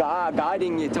not a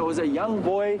guiding yet, I was a young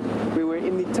boy. We were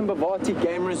in the Timbavati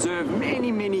Game Reserve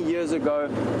many years ago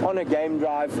on a game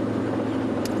drive,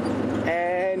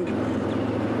 and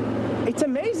it's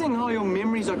amazing how your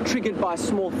memories are triggered by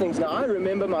small things. Now, I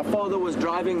remember my father was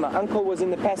driving, my uncle was in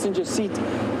the passenger seat,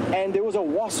 and there was a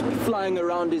wasp flying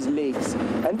around his legs.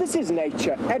 And this is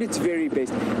nature at its very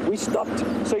best. We stopped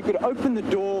so he could open the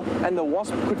door and the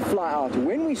wasp could fly out.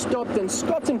 When we stopped, and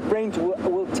Scott and Brent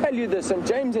will tell you this, and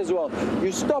James as well,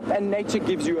 you stop and nature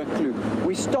gives you a clue.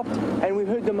 We stopped and we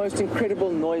heard the most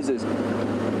incredible noises.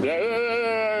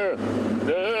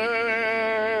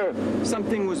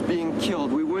 Something was being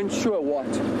killed. We weren't sure what.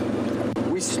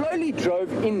 We slowly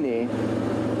drove in there,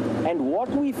 and what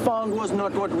we found was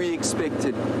not what we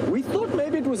expected. We thought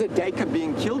maybe it was a duiker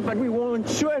being killed, but we weren't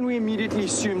sure, and we immediately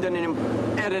assumed that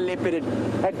a leopard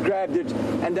had grabbed it,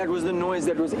 and that was the noise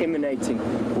that was emanating.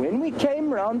 When we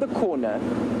came round the corner,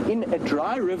 in a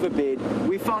dry riverbed,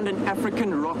 we found an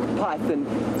African rock python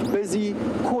busy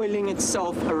coiling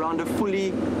itself around a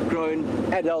fully grown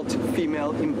adult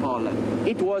female impala.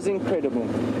 It was incredible.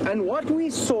 And what we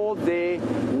saw there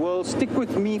will stick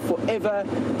with me forever,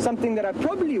 something that I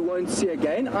probably won't see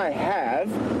again. I have,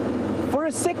 for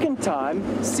a second time,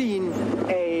 seen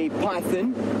a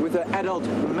python with an adult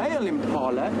male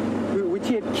impala, which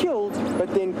he had killed,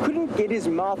 but then couldn't get his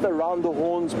mouth around the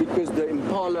horns because the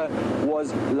impala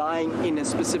was lying in a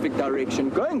specific direction.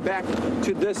 Going back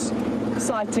to this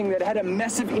sighting that had a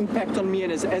massive impact on me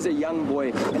as a young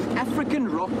boy, an African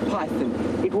rock python.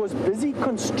 It was busy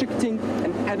constricting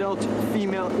an adult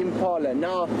female impala.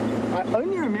 Now, I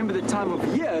only remember the time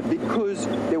of year because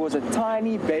there was a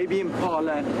tiny baby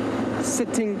impala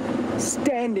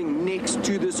standing next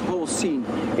to this whole scene.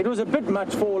 It was a bit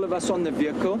much for all of us on the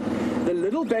vehicle. The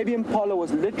little baby impala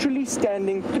was literally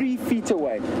standing 3 feet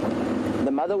away.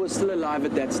 The mother was still alive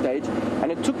at that stage,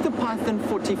 and it took the python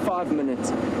 45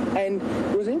 minutes. And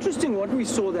it was interesting what we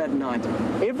saw that night.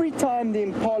 Every time the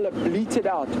impala bleated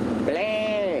out,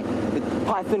 bleh, the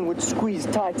python would squeeze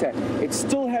tighter. It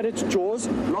still had its jaws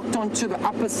locked onto the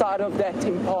upper side of that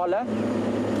impala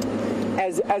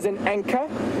as an anchor,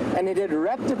 and it had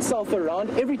wrapped itself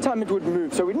around every time it would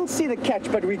move. So we didn't see the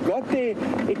catch, but we got there.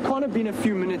 It can't have been a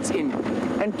few minutes in,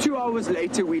 and 2 hours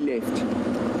later we left.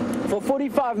 For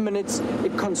 45 minutes,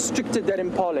 it constricted that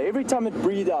impala. Every time it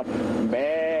breathed out, bah.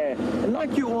 And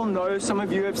like you all know, some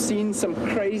of you have seen some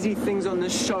crazy things on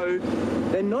this show.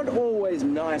 They're not always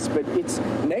nice, but it's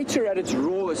nature at its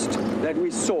rawest that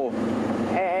we saw.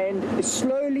 And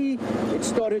slowly, it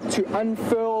started to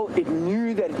unfurl. It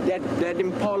knew that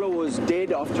impala was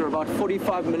dead after about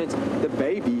 45 minutes. The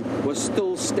baby was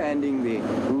still standing there,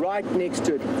 right next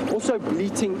to it, also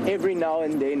bleating every now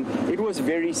and then. It was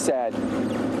very sad.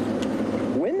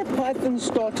 When the python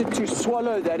started to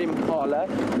swallow that impala,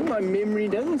 my memory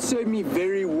doesn't serve me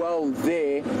very well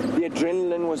there. The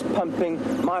adrenaline was pumping.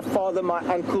 My father, my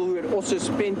uncle, who had also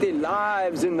spent their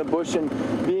lives in the bush and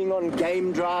being on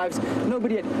game drives,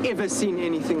 nobody had ever seen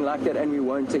anything like that, and we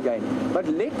won't again. But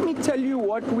let me tell you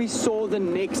what we saw the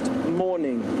next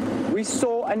morning. We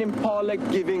saw an impala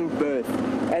giving birth,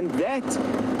 and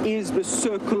that is the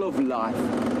circle of life.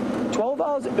 12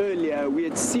 hours earlier, we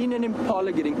had seen an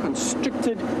impala getting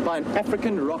constricted by an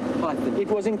African rock python. It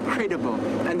was incredible.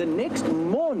 And the next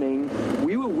morning,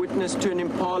 we were witness to an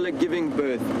impala giving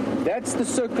birth. That's the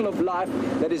circle of life.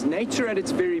 That is nature at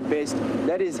its very best.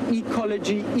 That is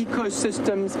ecology,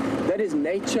 ecosystems. That is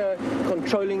nature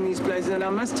controlling these places. And I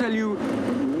must tell you,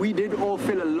 we did all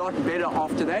feel a lot better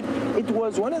after that. It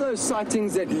was one of those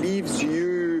sightings that leaves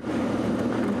you,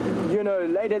 you know,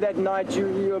 later that night,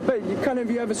 you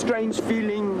have a strange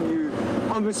feeling. You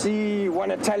obviously want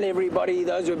to tell everybody.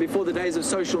 Those were before the days of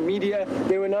social media.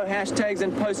 There were no hashtags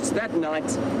and posts that night,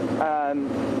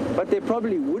 but there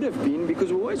probably would have been,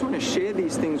 because we always want to share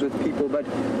these things with people. But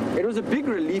it was a big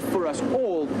relief for us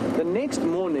all the next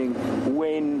morning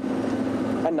when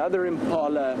another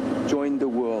impala joined the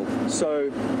world. So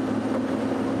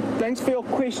thanks for your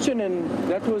question, and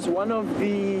that was one of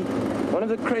the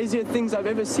crazier things I've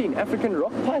ever seen. African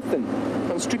rock python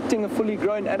constricting a fully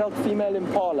grown adult female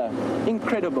impala.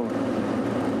 Incredible.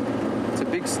 It's a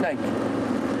big snake.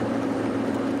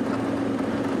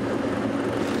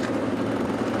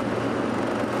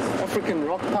 African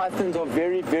rock pythons are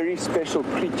very, very special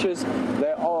creatures.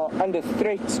 They are under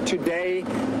threat today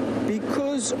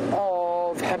because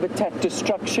of habitat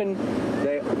destruction.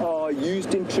 They are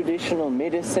used in traditional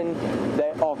medicine.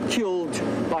 They are killed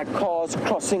by cars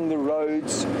crossing the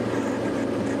roads.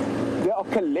 They are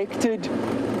collected.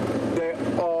 They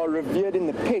are revered in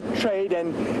the pet trade,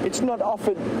 and it's not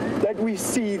often that we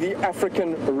see the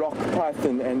African rock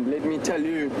python. And let me tell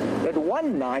you that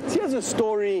one night, here's a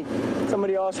story.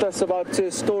 Somebody asked us about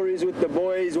stories with the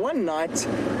boys. One night,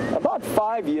 about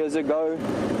 5 years ago,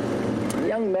 a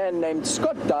young man named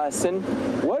Scott Dyson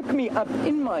woke me up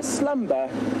in my slumber,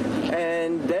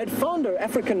 and they had found an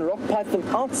African rock python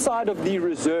outside of the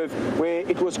reserve where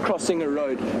it was crossing a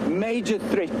road. Major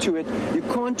threat to it. You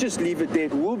can't just leave it there.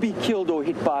 It will be killed or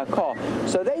hit by a car.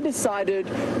 So they decided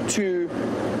to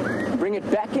bring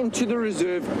it back into the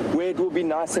reserve where it will be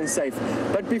nice and safe.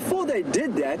 But before they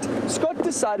did that, Scott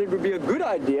decided it would be a good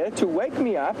idea to wake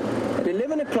me up at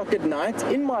 11 o'clock at night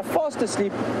in my fast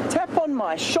asleep, tap on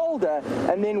my shoulder,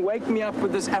 and then wake me up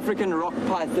with this African rock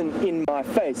python in my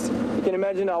face. You can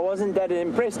imagine I wasn't that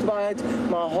impressed by it.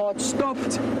 My heart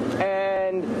stopped,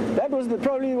 and that was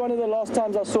probably one of the last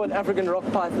times I saw an African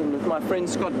rock python with my friend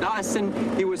Scott Dyson.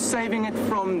 He was saving it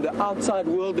from the outside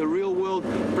world, the real world,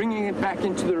 bringing it back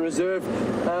into the reserve,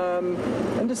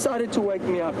 and decided to wake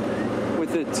me up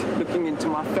with it looking into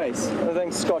my face. I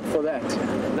thank Scott for that.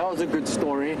 That was a good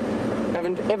story.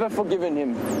 Haven't ever forgiven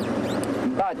him.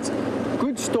 But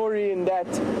good story in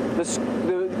that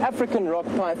the African rock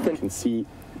python. You can see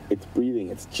it's breathing.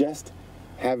 It's just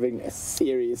having a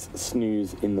serious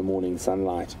snooze in the morning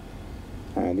sunlight.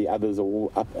 And the others are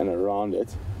all up and around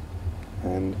it.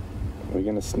 And we're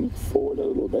going to sneak forward a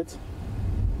little bit.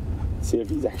 See if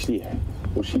he's actually,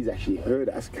 or she's actually heard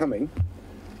us coming.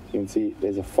 You can see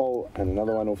there's a foal and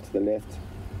another one off to the left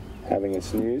having a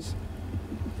snooze.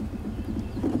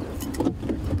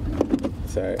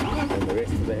 So, and the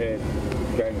rest of the herd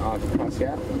going out across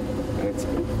here. And let's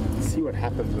see what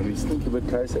happens when we sneak a bit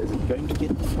closer. Is it going to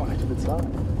get the fright of its life?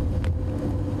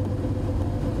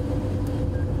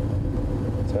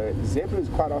 So zebras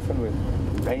quite often with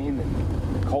rain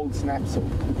and cold snaps or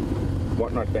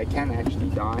whatnot, they can actually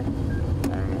die.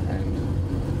 And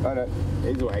oh no,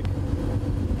 he's awake.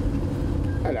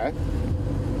 Hello.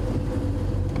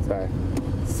 So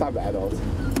sub-adult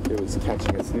who was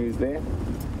catching a snooze there.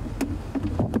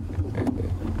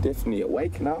 And definitely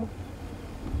awake now.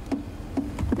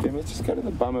 Okay, let's just go to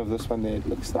the bum of this one there. It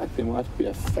looks like there might be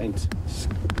a faint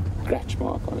scratch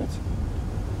mark on it.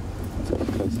 Let's have a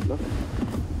closer look.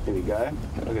 Here we go.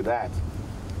 Look at that.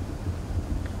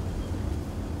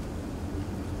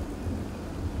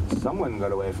 Someone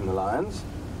got away from the lions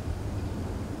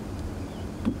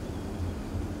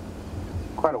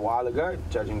quite a while ago,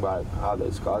 judging by how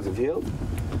those scars have healed.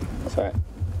 So,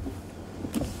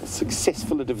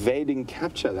 successful at evading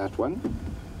capture, that one.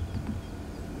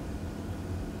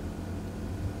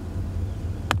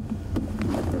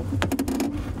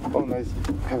 Oh no, he's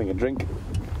having a drink.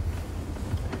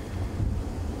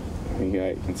 There you go,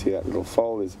 you can see that little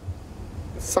foal is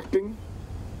suckling.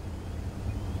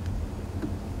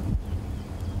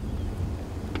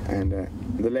 And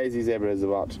the lazy zebra is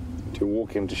about to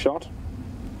walk into shot.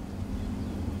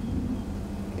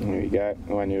 There we go,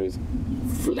 the one who is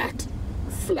flat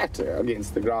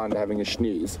against the ground having a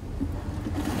snooze.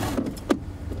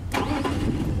 So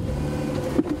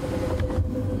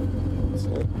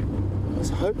I was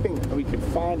hoping we could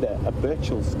find a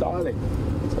Birchall starling,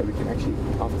 so we can actually,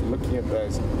 after looking at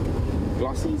those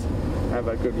glossies, have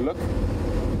a good look,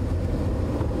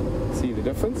 see the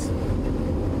difference.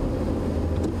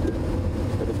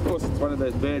 But of course it's one of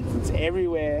those birds that's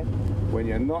everywhere when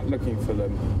you're not looking for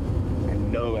them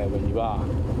and nowhere when you are.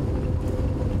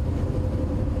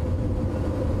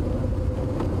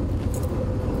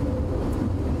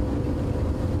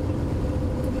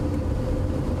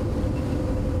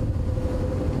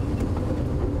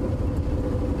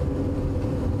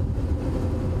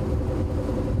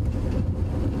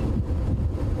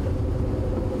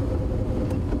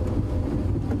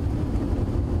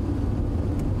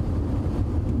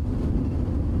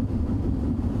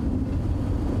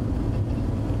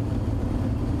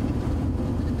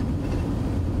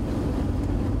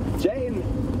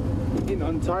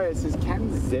 Ontario says, can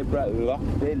zebra lock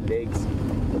their legs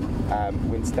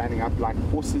when standing up like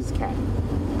horses can?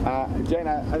 Jane,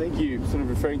 I think you're sort of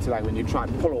referring to like when you try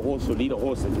and pull a horse or lead a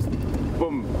horse, it just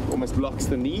boom, almost locks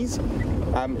the knees.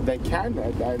 They can,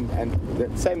 and the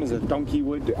same as a donkey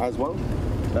would as well.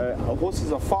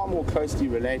 Horses are far more closely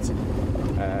related.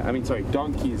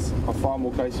 Donkeys are far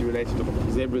more closely related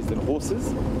to zebras than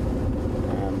horses.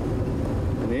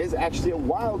 And there's actually a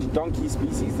wild donkey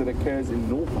species that occurs in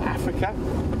North Africa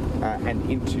and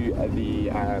into the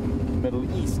Middle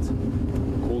East,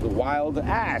 called a wild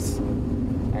ass,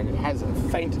 and it has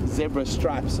faint zebra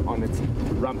stripes on its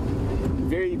rump.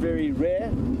 Very, very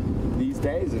rare these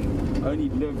days, and only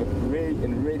live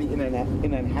really in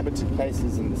uninhabited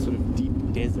places in the sort of deep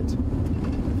desert.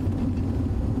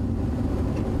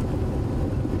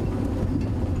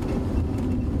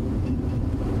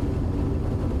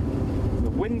 The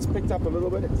wind's picked up a little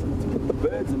bit. It's put the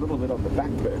birds a little bit on the back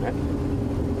burner,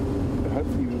 but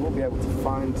hopefully we will be able to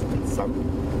find some.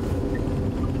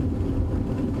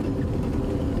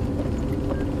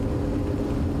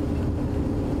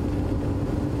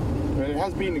 It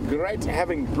has been great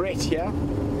having Brett here.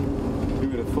 Who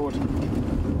would have thought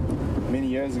many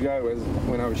years ago,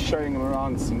 when I was showing him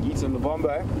around Singita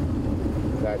Lubombo,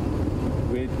 that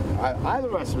either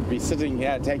of us would be sitting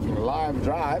here taking live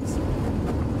drives.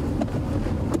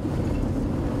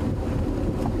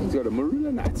 He's got a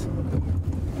marula nut.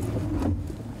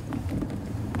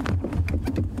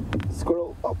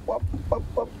 Squirrel, up, up,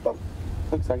 up, up, up.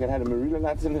 Looks like it had a marula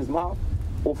nut in his mouth.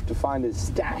 Off to find his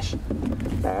stash.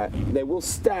 They will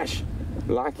stash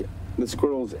like the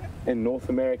squirrels in North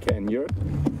America and Europe,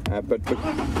 but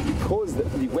because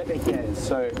the weather here is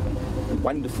so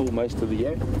wonderful most of the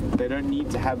year, they don't need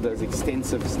to have those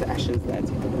extensive stashes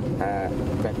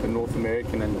that the North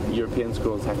American and European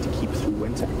squirrels have to keep through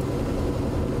winter.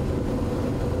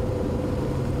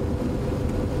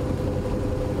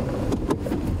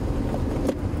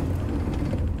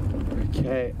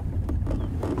 Okay.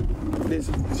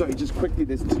 Sorry, just quickly,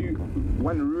 there's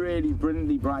one really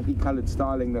brilliantly brightly coloured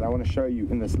starling that I want to show you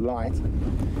in this light.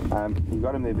 You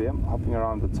got him there, hopping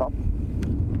around the top.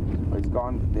 Oh, he's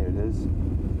gone. There it is.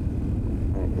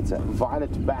 It's a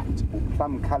violet-backed,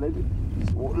 plum coloured.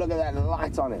 Look at that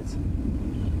light on it.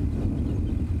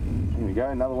 Here we go,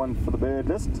 another one for the bird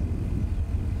list.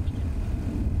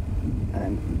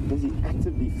 And busy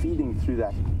actively feeding through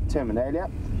that terminalia.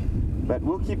 But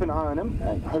we'll keep an eye on him,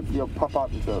 and hopefully he'll pop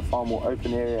out into a far more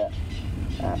open area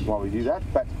while we do that.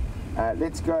 But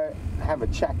let's go have a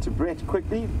chat to Brett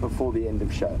quickly before the end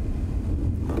of show.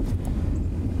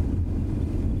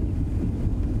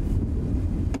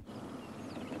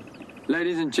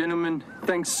 Ladies and gentlemen,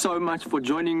 thanks so much for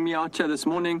joining me out here this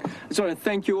morning. I just want to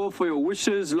thank you all for your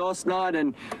wishes last night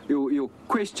and your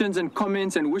questions and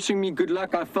comments and wishing me good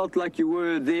luck. I felt like you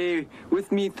were there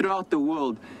with me throughout the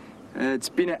world. It's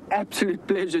been an absolute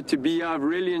pleasure to be here. I've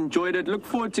really enjoyed it. Look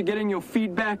forward to getting your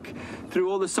feedback through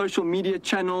all the social media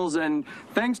channels, and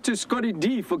thanks to Scotty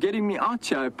D for getting me out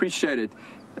here. I appreciate it.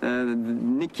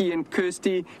 Nikki and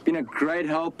Kirsty, been a great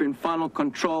help in final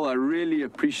control. I really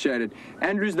appreciate it.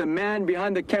 Andrew's the man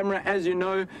behind the camera, as you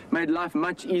know, made life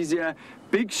much easier.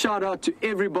 Big shout out to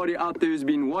everybody out there who's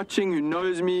been watching, who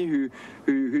knows me,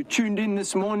 who tuned in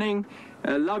this morning.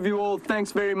 Love you all.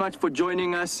 Thanks very much for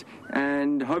joining us,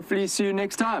 and hopefully see you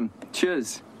next time.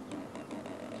 Cheers.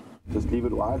 Just leave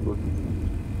it wide.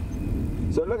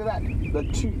 So look at that. The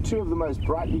two of the most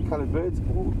brightly coloured birds.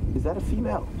 Ooh, is that a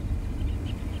female?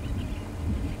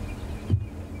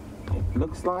 It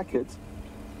looks like it.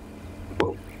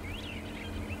 Whoa.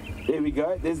 There we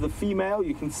go. There's the female.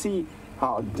 You can see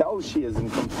how dull she is in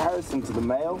comparison to the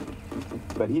male,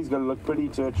 but he's going to look pretty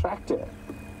to attract her.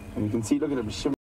 And you can see, look at him shimmer.